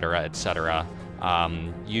streaming, etc., etc.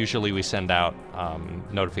 Usually we send out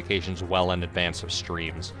notifications well in advance of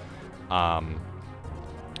streams.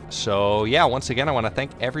 So yeah, once again, I want to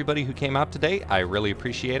thank everybody who came out today. I really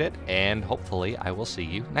appreciate it, and hopefully I will see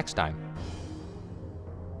you next time.